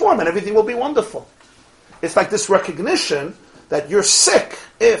you'll conform, and everything will be wonderful. It's like this recognition that you're sick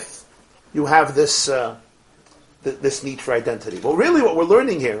if you have this need for identity. Well, really what we're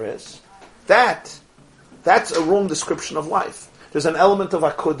learning here is That's a wrong description of life. There's an element of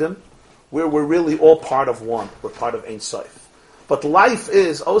akudim where we're really all part of one. We're part of Ein Sof. But life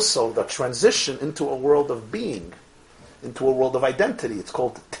is also the transition into a world of being, into a world of identity. It's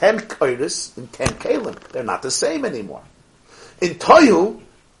called 10 Kairos and 10 Kalim. They're not the same anymore. In Tohu,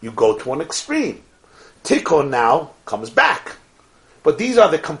 you go to an extreme. Tikkun now comes back. But these are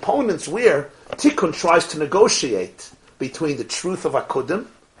the components where Tikkun tries to negotiate between the truth of Akudim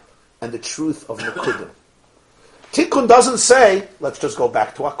and the truth of Nekudim. Tikkun doesn't say, let's just go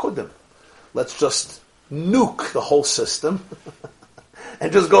back to Akudim. Let's just nuke the whole system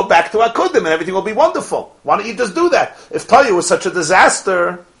and just go back to Akudim and everything will be wonderful. Why don't you just do that? If Tohu was such a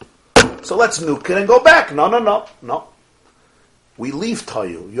disaster, so let's nuke it and go back. No. We leave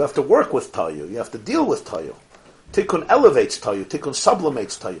Tohu. You have to work with Tohu. You have to deal with Tohu. Tikkun elevates Tohu. Tikkun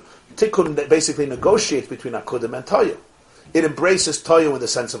sublimates Tohu. Tikkun basically negotiates between Akudim and Tohu. It embraces Tohu in the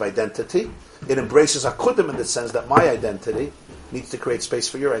sense of identity. It embraces Akudim in the sense that my identity needs to create space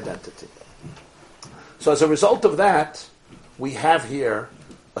for your identity. So as a result of that, we have here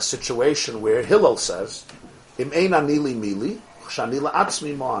a situation where Hillel says, Im ein ani li mili, shani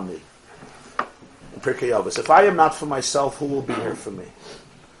la'atzmi mo'ani. In Pirkei Avos, if I am not for myself, who will be here for me?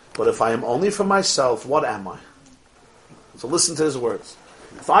 But if I am only for myself, what am I? So listen to his words.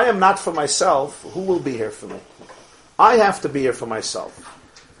 If I am not for myself, who will be here for me? I have to be here for myself.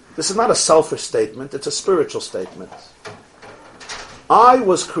 This is not a selfish statement, it's a spiritual statement. I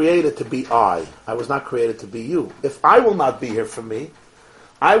was created to be I. I was not created to be you. If I will not be here for me,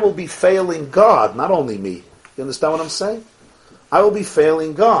 I will be failing God, not only me. You understand what I'm saying? I will be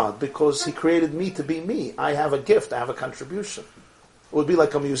failing God because He created me to be me. I have a gift, I have a contribution. It would be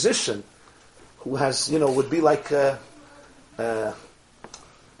like a musician who has, would be like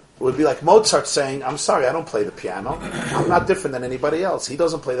Mozart saying, I'm sorry, I don't play the piano. I'm not different than anybody else. He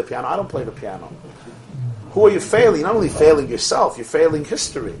doesn't play the piano, I don't play the piano. Who are you failing? Not only failing yourself, you're failing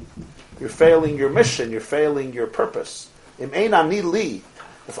history. You're failing your mission, you're failing your purpose. Im ein ani li.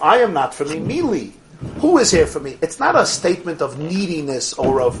 If I am not for me, mi li. Who is here for me? It's not a statement of neediness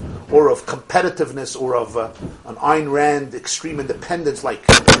or of competitiveness or of an Ayn Rand extreme independence like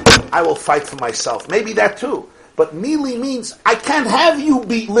I will fight for myself. Maybe that too. But mili means I can't have you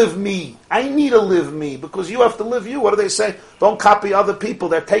live me. I need to live me because you have to live you. What do they say? Don't copy other people.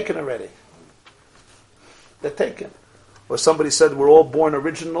 They're taken already. They're taken. Or somebody said we're all born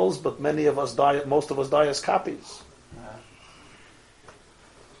originals, but most of us die as copies.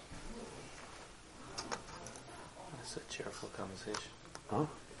 That's a cheerful conversation. Huh?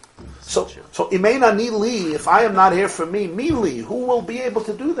 So imein ani li, if I am not here for me, mi li, who will be able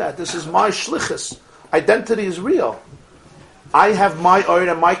to do that? This is my shlichus. Identity is real. I have my oir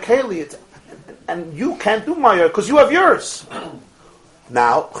and my keli, and you can't do my oir because you have yours.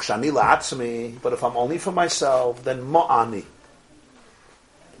 Now, chshani la'atzmi, but if I'm only for myself, then mo'ani.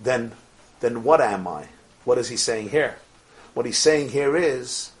 Then what am I? What is he saying here? What he's saying here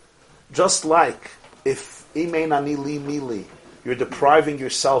is, just like if imein ani li mili, you're depriving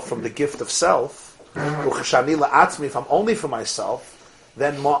yourself from the gift of self, chshani la'atzmi, if I'm only for myself,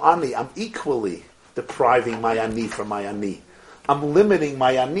 then mo'ani, I'm equally depriving my ani from my ani. I'm limiting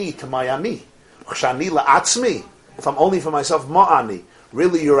my ani to my ani. Chshani la'atzmi, if I'm only for myself, mo'ani.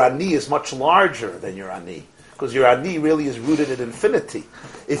 Really, your ani is much larger than your ani, because your ani really is rooted in infinity.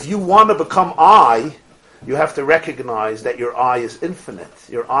 If you want to become I, you have to recognize that your I is infinite.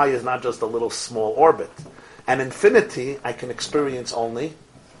 Your I is not just a little small orbit. And infinity I can experience only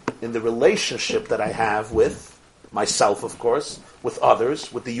in the relationship that I have with myself, of course, with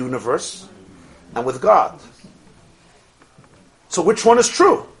others, with the universe, and with God. So which one is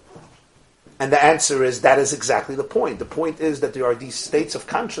true? And the answer is, that is exactly the point. The point is that there are these states of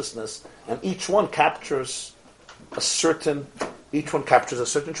consciousness, and each one captures a certain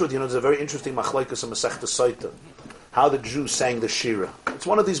truth. There's a very interesting machlokes in Masechta Sotah, how the Jews sang the Shira. It's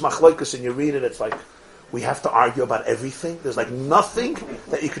one of these machlokes, and you read it, it's like, we have to argue about everything. There's like nothing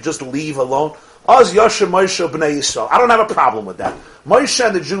that you could just leave alone. Az Yasher Moshe Bnei Yisrael. I don't have a problem with that. Moshe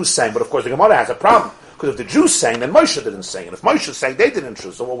and the Jews sang, but of course the Gemara has a problem. Because if the Jews sang, then Moshe didn't sing. And if Moshe sang, they didn't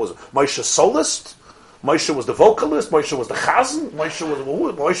choose. So what was it? Moshe solist? Moshe was the vocalist? Moshe was the chazan?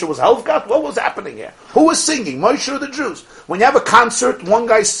 Moshe was Helfgat? What was happening here? Who was singing? Moshe or the Jews? When you have a concert, one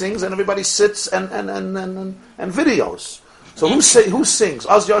guy sings and everybody sits and videos. So who sings?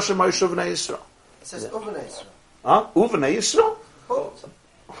 Az Yasher Moshe Bnei Yisrael. It says Uvnei Yisrael. Huh? Uvnei Yisrael? Oh.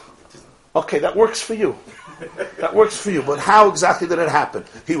 Okay, that works for you. That works for you. But how exactly did it happen?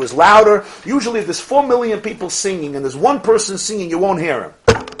 He was louder. Usually if there's 4 million people singing and there's one person singing, you won't hear him.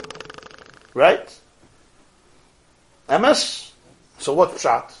 Right? MS? So what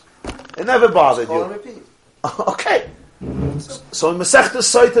pshat? It never bothered Call you. and repeat. Okay. So in Masechta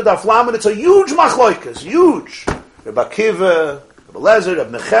Soita Daf Lamed, it's a huge machloikas, huge. Rabbi Akiva, Rabbi Lezer,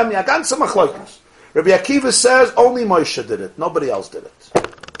 Rabbi Nechemia, ganze machloikas. Rabbi Akiva says only Moshe did it, nobody else did it.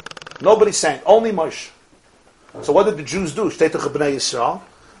 Nobody sang, only Moshe. So what did the Jews do? Shtei Toch Bnei Yisrael.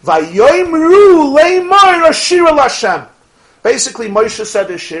 Vayoimru leimar ashira Lashem. Basically, Moshe said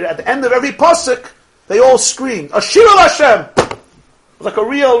this shir. At the end of every pasuk, they all screamed, Ashira Lashem. Like a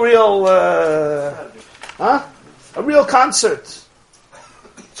real, a real concert.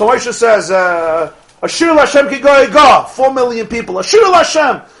 So Moshe says, Ashir Lashem ki goy ga, 4 million people. Ashir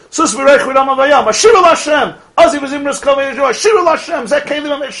Lashem, sus v'reich v'ram avayam. Ashir Lashem, azi v'zimras kavay yisrael. Ashir Lashem, zeh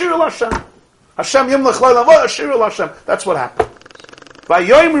kelim Ashir Lashem. Hashem yimlech lo'lam Ashir Lashem. That's what happened.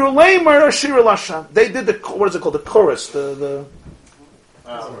 Vayoimru leimer Ashir Lashem. They did the, what is it called? The chorus, the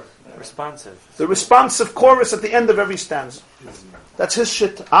responsive. The responsive chorus at the end of every stanza. That's his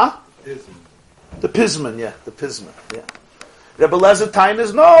shit. Huh? The Pisman, yeah. The Pisman, yeah. Rebbe Lezer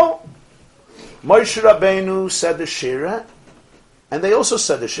Tainas, no. Moshe Rabbeinu said the Shira, and they also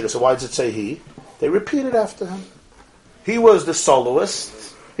said the Shira. So why does it say he? They repeated after him. He was the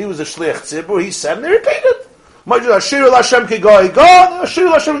soloist. He was the Shliach Tzibur. He said, and they repeated. Moshe Ashir Lashem ki goy go. Ashir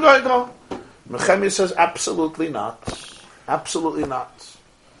Lashem ki goy go. Nehemiah says, absolutely not. Absolutely not.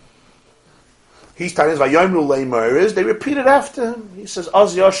 He's telling us Vayomru Leimer is. They repeated after him. He says,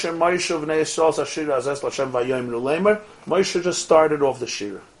 Az Yosher Moshe v'nei Yisrael Ashira Azes Lashem Vayomru Leimer. Moshe just started off the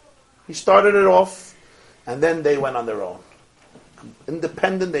Shira. He started it off, and then they went on their own.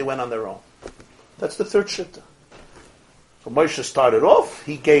 Independent, they went on their own. That's the third Shitta. So Moshe started off.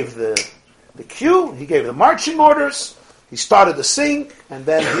 He gave the cue. He gave the marching orders. He started to sing, and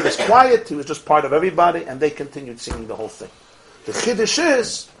then he was quiet. He was just part of everybody, and they continued singing the whole thing. The Chiddush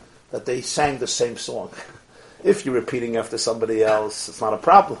is that they sang the same song. If you're repeating after somebody else, it's not a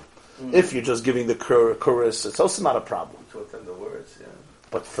problem. If you're just giving the chorus, it's also not a problem. The words, yeah.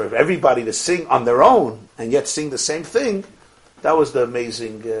 But for everybody to sing on their own and yet sing the same thing, that was the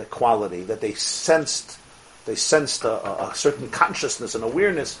amazing quality that they sensed. They sensed a certain consciousness and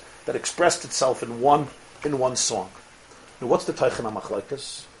awareness that expressed itself in one song. Now, what's the Teichen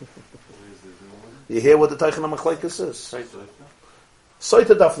HaMachlekes? You hear what the Teichen HaMachlekes is?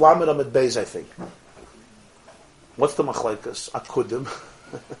 Soita Daf Lamed Amid Beis, I think. What's the Machlekes? Akudim.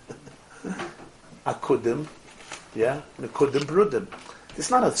 Akudim. Yeah? Nekudim Brudim.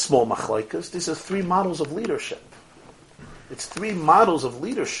 It's not a small Machlekes. These are 3 models of leadership. It's 3 models of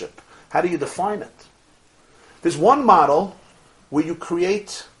leadership. How do you define it? There's one model where you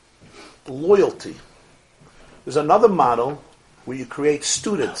create loyalty. There's another model where you create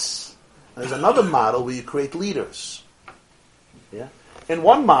students. And there's another model where you create leaders. Yeah? In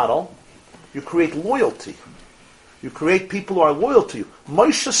one model, you create loyalty. You create people who are loyal to you.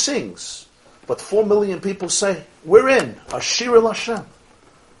 Moshe sings, but 4 million people say, we're in, Ashir Lashem.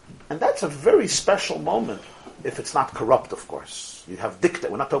 And that's a very special moment, if it's not corrupt, of course. You have dictator.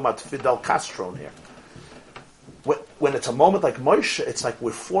 We're not talking about Fidel Castro here. When it's a moment like Moshe, it's like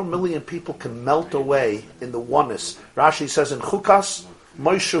where 4 million people can melt away in the oneness. Rashi says in Chukas,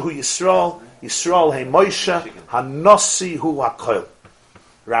 Moshe hu Yisrael, Yisrael he Moshe, Hanossi hu HaKoil.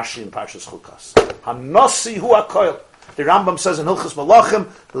 Rashi in Parshas Chukas. Hanossi hu HaKoil. The Rambam says in Hilchos Malachim,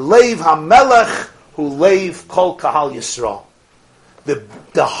 Leiv HaMelech hu Leiv Kol Kahal Yisrael.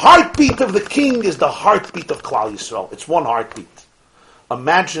 The heartbeat of the king is the heartbeat of Klal Yisrael. It's one heartbeat.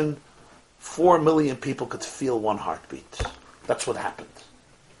 Imagine 4 million people could feel one heartbeat. That's what happened.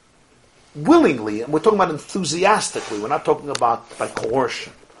 Willingly, and we're talking about enthusiastically, we're not talking about by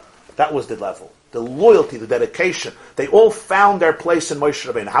coercion. That was the level. The loyalty, the dedication. They all found their place in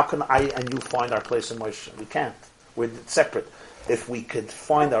Moshe Rabbeinu. How can I and you find our place in Moshe? We can't. We're separate. If we could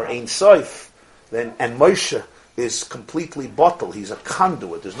find our Ein Sof, then, and Moshe is completely bottled. He's a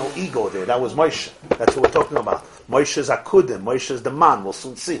conduit. There's no ego there. That was Moshe. That's what we're talking about. Moshe is Akudim. Moshe is the man. We'll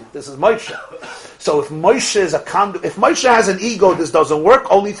soon see. This is Moshe. So if Moshe is a conduit, if Moshe has an ego, this doesn't work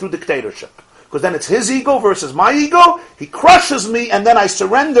only through dictatorship. Because then it's his ego versus my ego. He crushes me and then I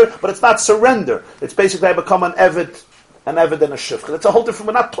surrender, but it's not surrender. It's basically I become an Eved and a Shifcha. That's a whole different,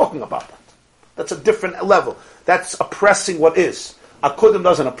 we're not talking about that. That's a different level. That's oppressing what is. Akudim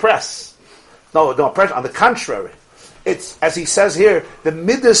doesn't oppress. No oppression. On the contrary. It's, as he says here, the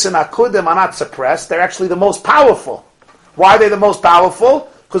Midas and Akudim are not suppressed. They're actually the most powerful. Why are they the most powerful?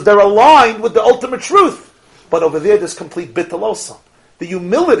 Because they're aligned with the ultimate truth. But over there, there's complete bittul also. The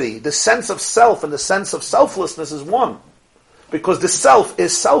humility, the sense of self, and the sense of selflessness is one. Because the self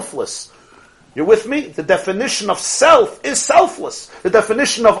is selfless. You're with me? The definition of self is selfless. The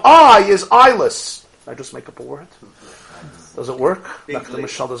definition of I is eyeless. Did I just make up a word? Does it work? Dr.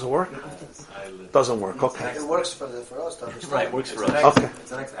 Michelle, does it work? Doesn't work. Okay. It works for us to understand. Right, works for us. Okay. It's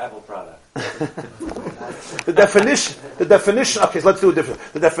the next Apple product. The definition. Okay, so let's do it different.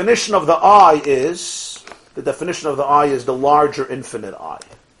 The definition of the I is the larger infinite I,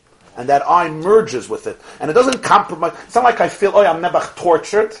 and that I merges with it, and it doesn't compromise. It's not like I feel, I'm never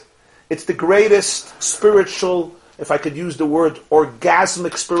tortured. It's the greatest spiritual, if I could use the word,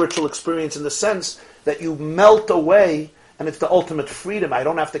 orgasmic spiritual experience in the sense that you melt away, and it's the ultimate freedom. I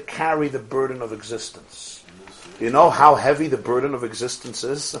don't have to carry the burden of existence. You know how heavy the burden of existence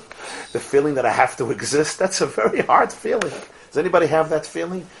is? The feeling that I have to exist, that's a very hard feeling. Does anybody have that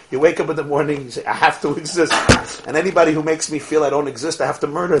feeling? You wake up in the morning, you say, I have to exist. And anybody who makes me feel I don't exist, I have to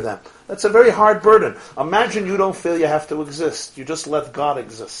murder them. That's a very hard burden. Imagine you don't feel you have to exist. You just let God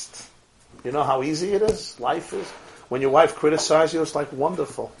exist. You know how easy it is? Life is. When your wife criticizes you, it's like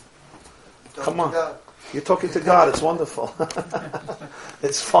wonderful. Come on. You're talking to God. It's wonderful.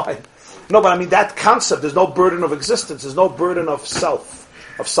 It's fine. No, but I mean that concept, there's no burden of existence. There's no burden of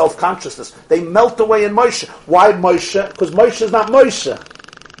self-consciousness. They melt away in Moshe. Why Moshe? Because Moshe is not Moshe.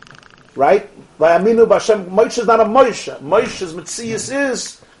 Right? Vayaminu b'Hashem. Moshe is not a Moshe. Moshe's Metzius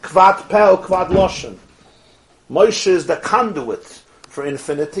is Kvad Pel, Kvad Loshen. Moshe is the conduit for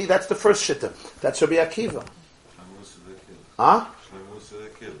infinity. That's the first shitta. That's Rabbi Akiva.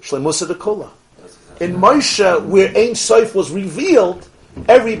 Shlemusa de Kula. In Moshe, where Ein Sof was revealed,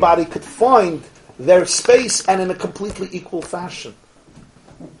 everybody could find their space and in a completely equal fashion.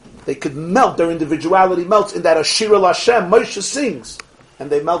 They could melt, their individuality melts in that Ashir al Hashem. Moshe sings, and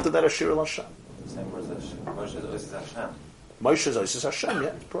they melted that Ashir al Hashem. Moshe is Oisis Hashem,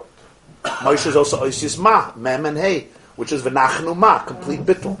 yeah. Moshe is also Oisis Ma, Mem and Hey, which is V'nachnu Ma, complete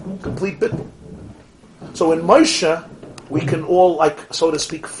bittul. So in Moshe, we can all, like, so to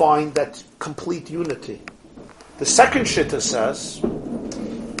speak, find that complete unity. The second shitta says,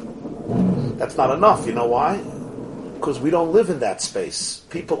 that's not enough. You know why? Because we don't live in that space.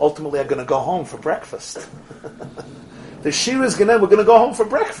 People ultimately are going to go home for breakfast. The shir is we're going to go home for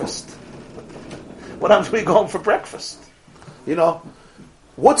breakfast. What happens when we go home for breakfast? You know,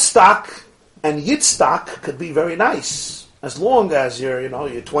 Woodstock and Yitzstock could be very nice, as long as you're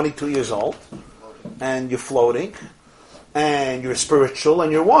 22 years old, and you're floating, and you're spiritual,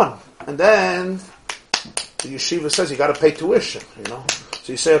 and you're one. And then the yeshiva says you got to pay tuition,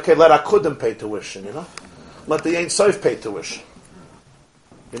 So you say, okay, let Akudim pay tuition, Let the Ein Sof pay tuition.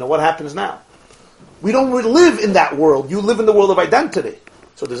 What happens now? We don't live in that world. You live in the world of identity.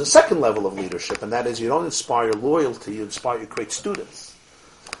 So there's a second level of leadership, and that is you don't inspire loyalty, you inspire your great students.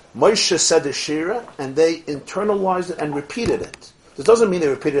 Moshe said the Shira, and they internalized it and repeated it. This doesn't mean they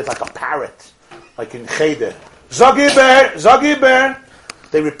repeated it like a parrot, like in Cheder. Zagiber.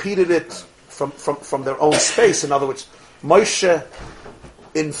 They repeated it from their own space. In other words, Moshe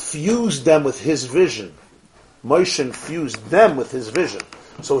infused them with his vision. Moshe infused them with his vision.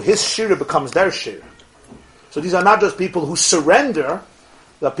 So his shira becomes their shira. So these are not just people who surrender,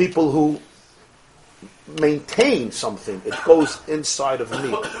 they're people who maintain something. It goes inside of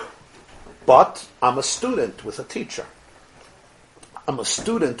me. But I'm a student with a teacher. I'm a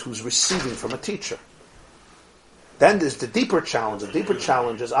student who's receiving from a teacher. Then there's the deeper challenge. The deeper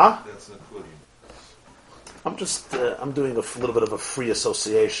challenge is, I'm doing a little bit of a free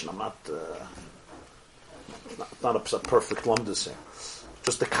association. I'm not a perfect lumdus here.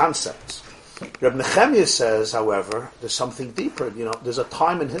 Just the concepts. Reb Nehemiah says, however, there's something deeper. There's a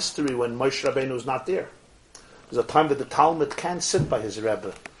time in history when Moshe Rabbeinu is not there. There's a time that the Talmud can't sit by his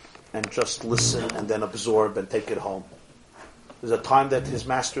Rebbe and just listen and then absorb and take it home. There's a time that his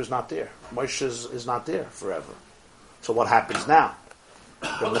master is not there. Moshe is not there forever. So what happens now?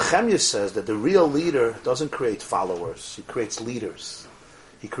 Reb Nehemiah says that the real leader doesn't create followers. He creates leaders.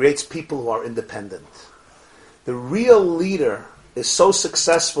 He creates people who are independent. The real leader is so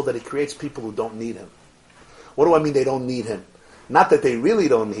successful that he creates people who don't need him. What do I mean they don't need him? Not that they really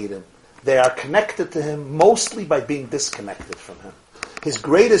don't need him. They are connected to him mostly by being disconnected from him. His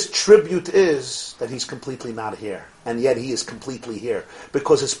greatest tribute is that he's completely not here. And yet he is completely here.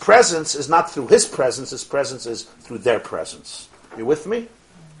 Because his presence is not through his presence is through their presence. You with me?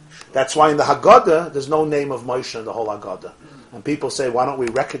 That's why in the Haggadah, there's no name of Moshe in the whole Haggadah. And people say, why don't we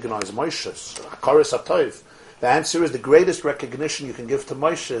recognize Moshe's? Hakaris HaTov. The answer is the greatest recognition you can give to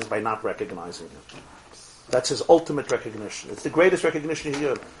Moshe is by not recognizing him. That's his ultimate recognition. It's the greatest recognition he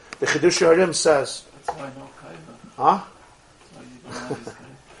gives. The Chidushei HaRim says,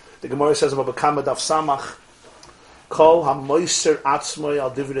 the Gemara says about Bekama Daf Samach, Kol ha-moiser atzmoi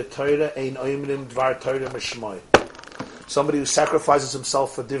al divrei Torah ein oimrim dvar Torah mishmoi. Somebody who sacrifices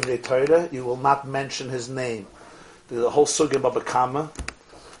himself for divrei Torah, you will not mention his name. There's a whole sugya in Baba Kama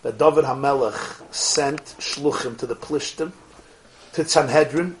that David HaMelech sent shluchim to the Plishtim, to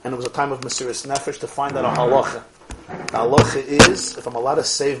Sanhedrin, and it was a time of Mesiras Nefesh to find out a halacha. The halacha is, if I'm allowed to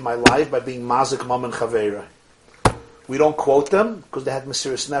save my life by being mazik maman chaveira. We don't quote them because they had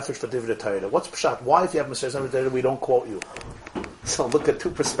Mesiras Nefesh for Divrei Torah. What's pshat? Why, if you have Mesiras Nefesh for Torah, we don't quote you? So look at two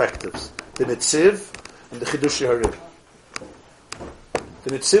perspectives: the Nitziv and the Chidush Harim.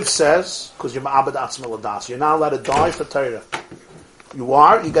 The Nitziv says, because you're ma'abed atzma l'das, you're not allowed to die for Torah. You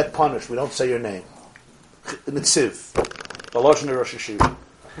are, you get punished. We don't say your name. The Nitziv, the Lashon Rosh Hashiva.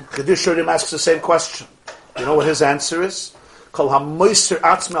 Chidush Harim asks the same question. You know what his answer is? Kol hamoiser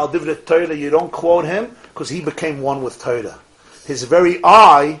atzma al divrei Torah. You don't quote him because he became one with Torah. His very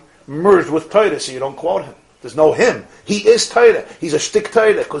eye merged with Torah, so you don't quote him. There's no him. He is Torah. He's a shtik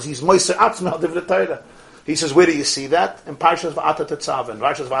Torah because he's moiser atzma al divrei Torah. He says, where do you see that? In Parshas Va'ata Tetzaveh. In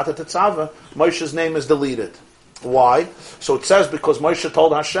Parshas Va'ata Tetzaveh, Moshe's name is deleted. Why? So it says, because Moshe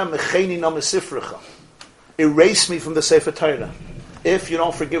told Hashem, Mecheni na mesifrecha. Erase me from the Sefer Torah. If you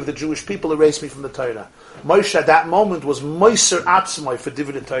don't forgive the Jewish people, erase me from the Torah. Moshe at that moment was Moiser Atzmai for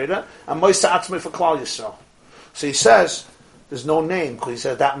Divrei Torah and Moiser Atzmai for Klal Yisrael. So he says, there's no name, because he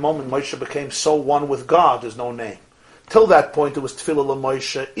said at that moment Moshe became so one with God, there's no name. Till that point, it was Tefillah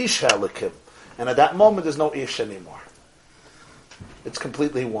LaMoshe Ish Helikim. And at that moment, there's no Ish anymore. It's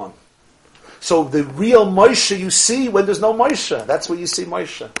completely one. So the real Moshe you see when there's no Moshe. That's where you see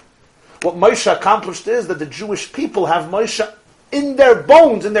Moshe. What Moshe accomplished is that the Jewish people have Moshe in their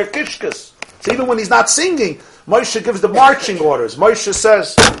bones, in their kishkas. So even when he's not singing, Moshe gives the marching orders. Moshe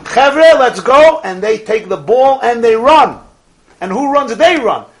says, Chevre, let's go. And they take the ball and they run. And who runs? They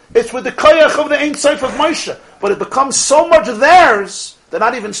run. It's with the koyach of the Ein Sof of Moshe. But it becomes so much theirs, they're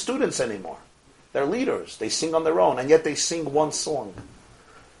not even students anymore. They're leaders. They sing on their own, and yet they sing one song.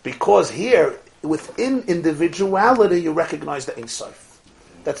 Because here, within individuality, you recognize the Ein Sof.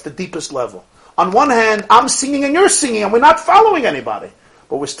 That's the deepest level. On one hand, I'm singing and you're singing, and we're not following anybody.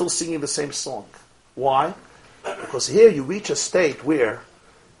 But we're still singing the same song. Why? Because here you reach a state where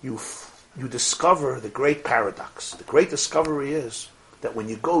you discover the great paradox. The great discovery is that when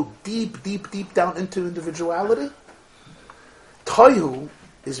you go deep, deep, deep down into individuality, Tohu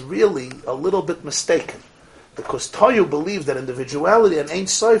is really a little bit mistaken, because Tohu believes that individuality and Ein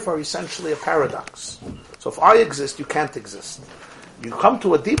Sof are essentially a paradox. So if I exist, you can't exist. You come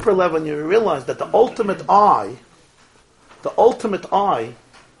to a deeper level and you realize that the ultimate I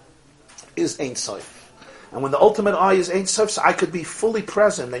is Ein Sof. And when the ultimate I is Ein Sof, so I could be fully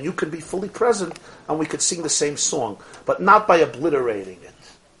present and you could be fully present and we could sing the same song, but not by obliterating it.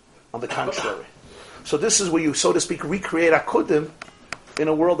 On the contrary. So this is where you, so to speak, recreate Akudim in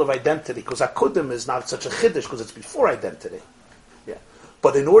a world of identity, because Akudim is not such a chiddush because it's before identity. Yeah.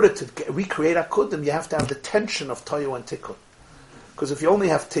 But in order to recreate Akudim, you have to have the tension of Tohu and Tikkun. Because if you only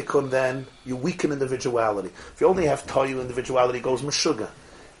have Tikkun, then you weaken individuality. If you only have Tohu, individuality goes Meshuggah.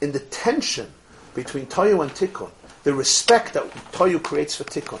 In the tension between Tohu and Tikkun, the respect that Tohu creates for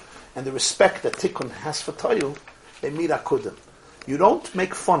Tikkun, and the respect that Tikkun has for Tohu, they meet Akudim. You don't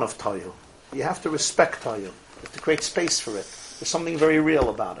make fun of Tohu. You have to respect Tohu. You have to create space for it. There's something very real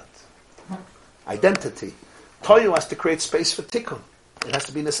about it. Identity. Tohu has to create space for Tikkun. It has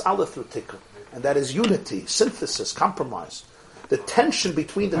to be nis'ala through Tikkun. And that is unity, synthesis, compromise. The tension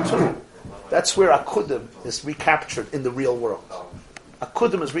between the two. That's where Akudim is recaptured in the real world.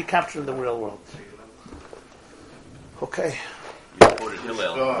 Akudim is recaptured in the real world. Okay. You quoted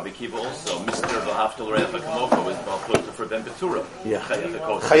Hillel. Rabbi Kiva also, Mr. V'haftal Re'echa Kamocha was Balchut for Ben Betura. Yeah.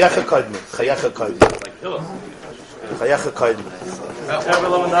 Chayacha Kodmi. Chayacha Kodmi. Like Hillel. Chayacha Kodmi.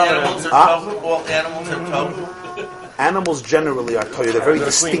 Animals are tohu. All animals are tohu. Animals generally are Tohu. They're very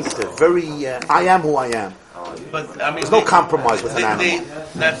distinctive. Very, I am who I am. But I mean, there's no compromise with an animal.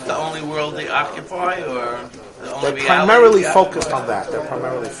 That's the only world they occupy, or the only they're primarily focused on that. They're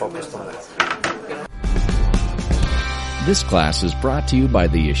primarily focused on that. This class is brought to you by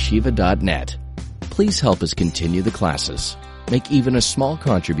theyeshiva.net. Please help us continue the classes. Make even a small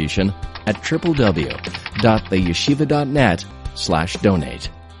contribution at www.theyeshiva.net/donate.